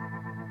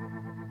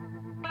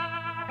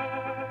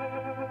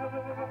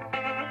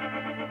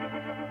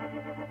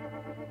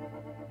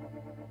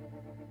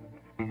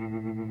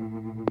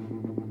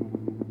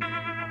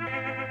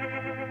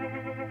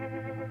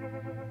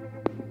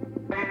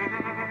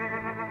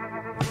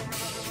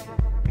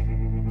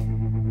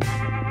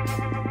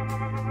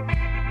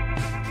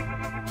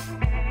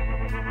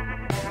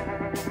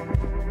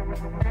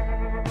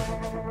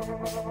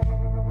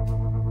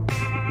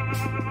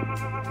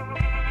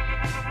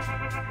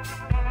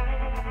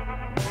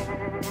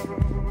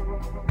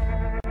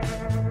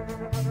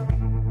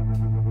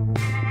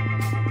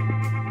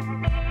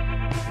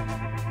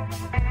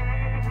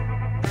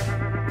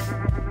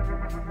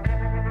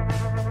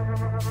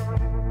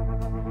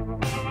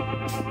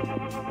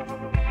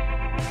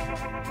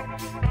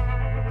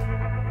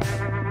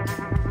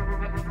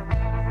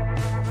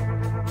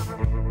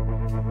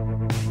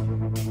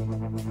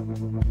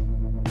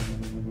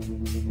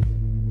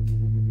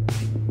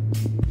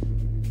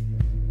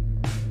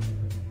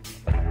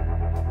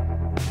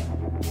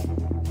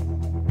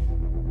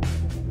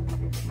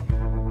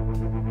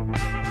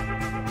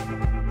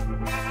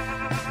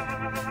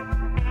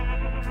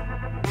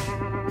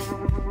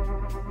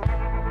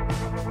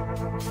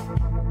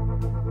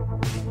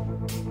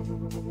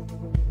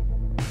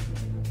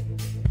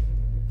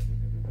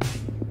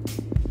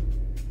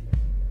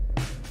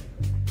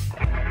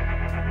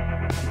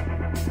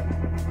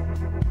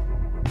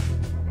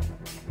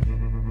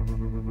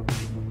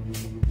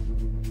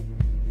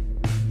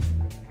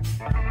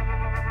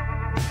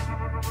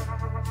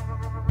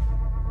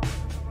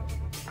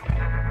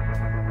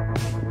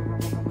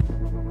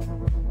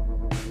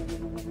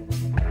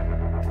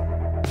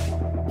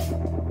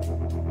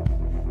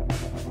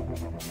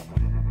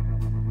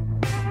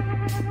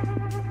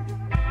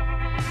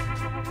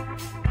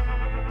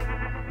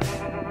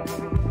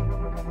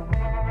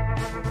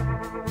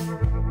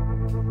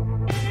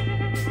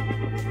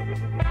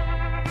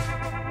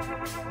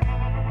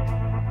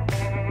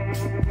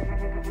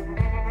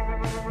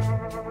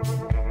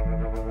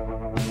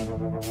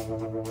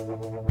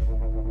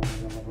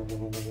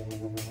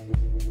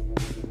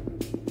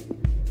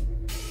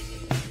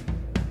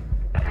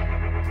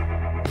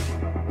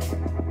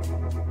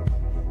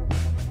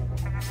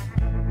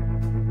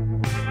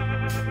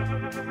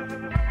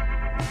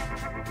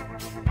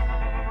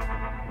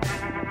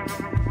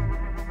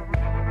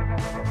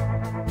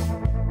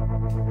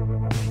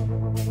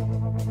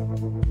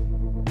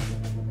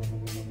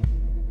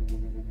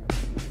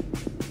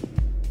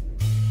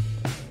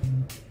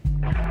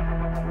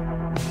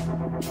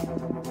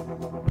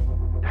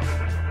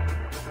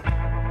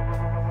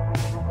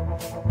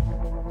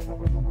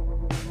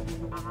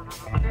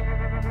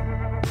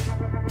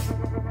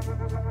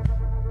you.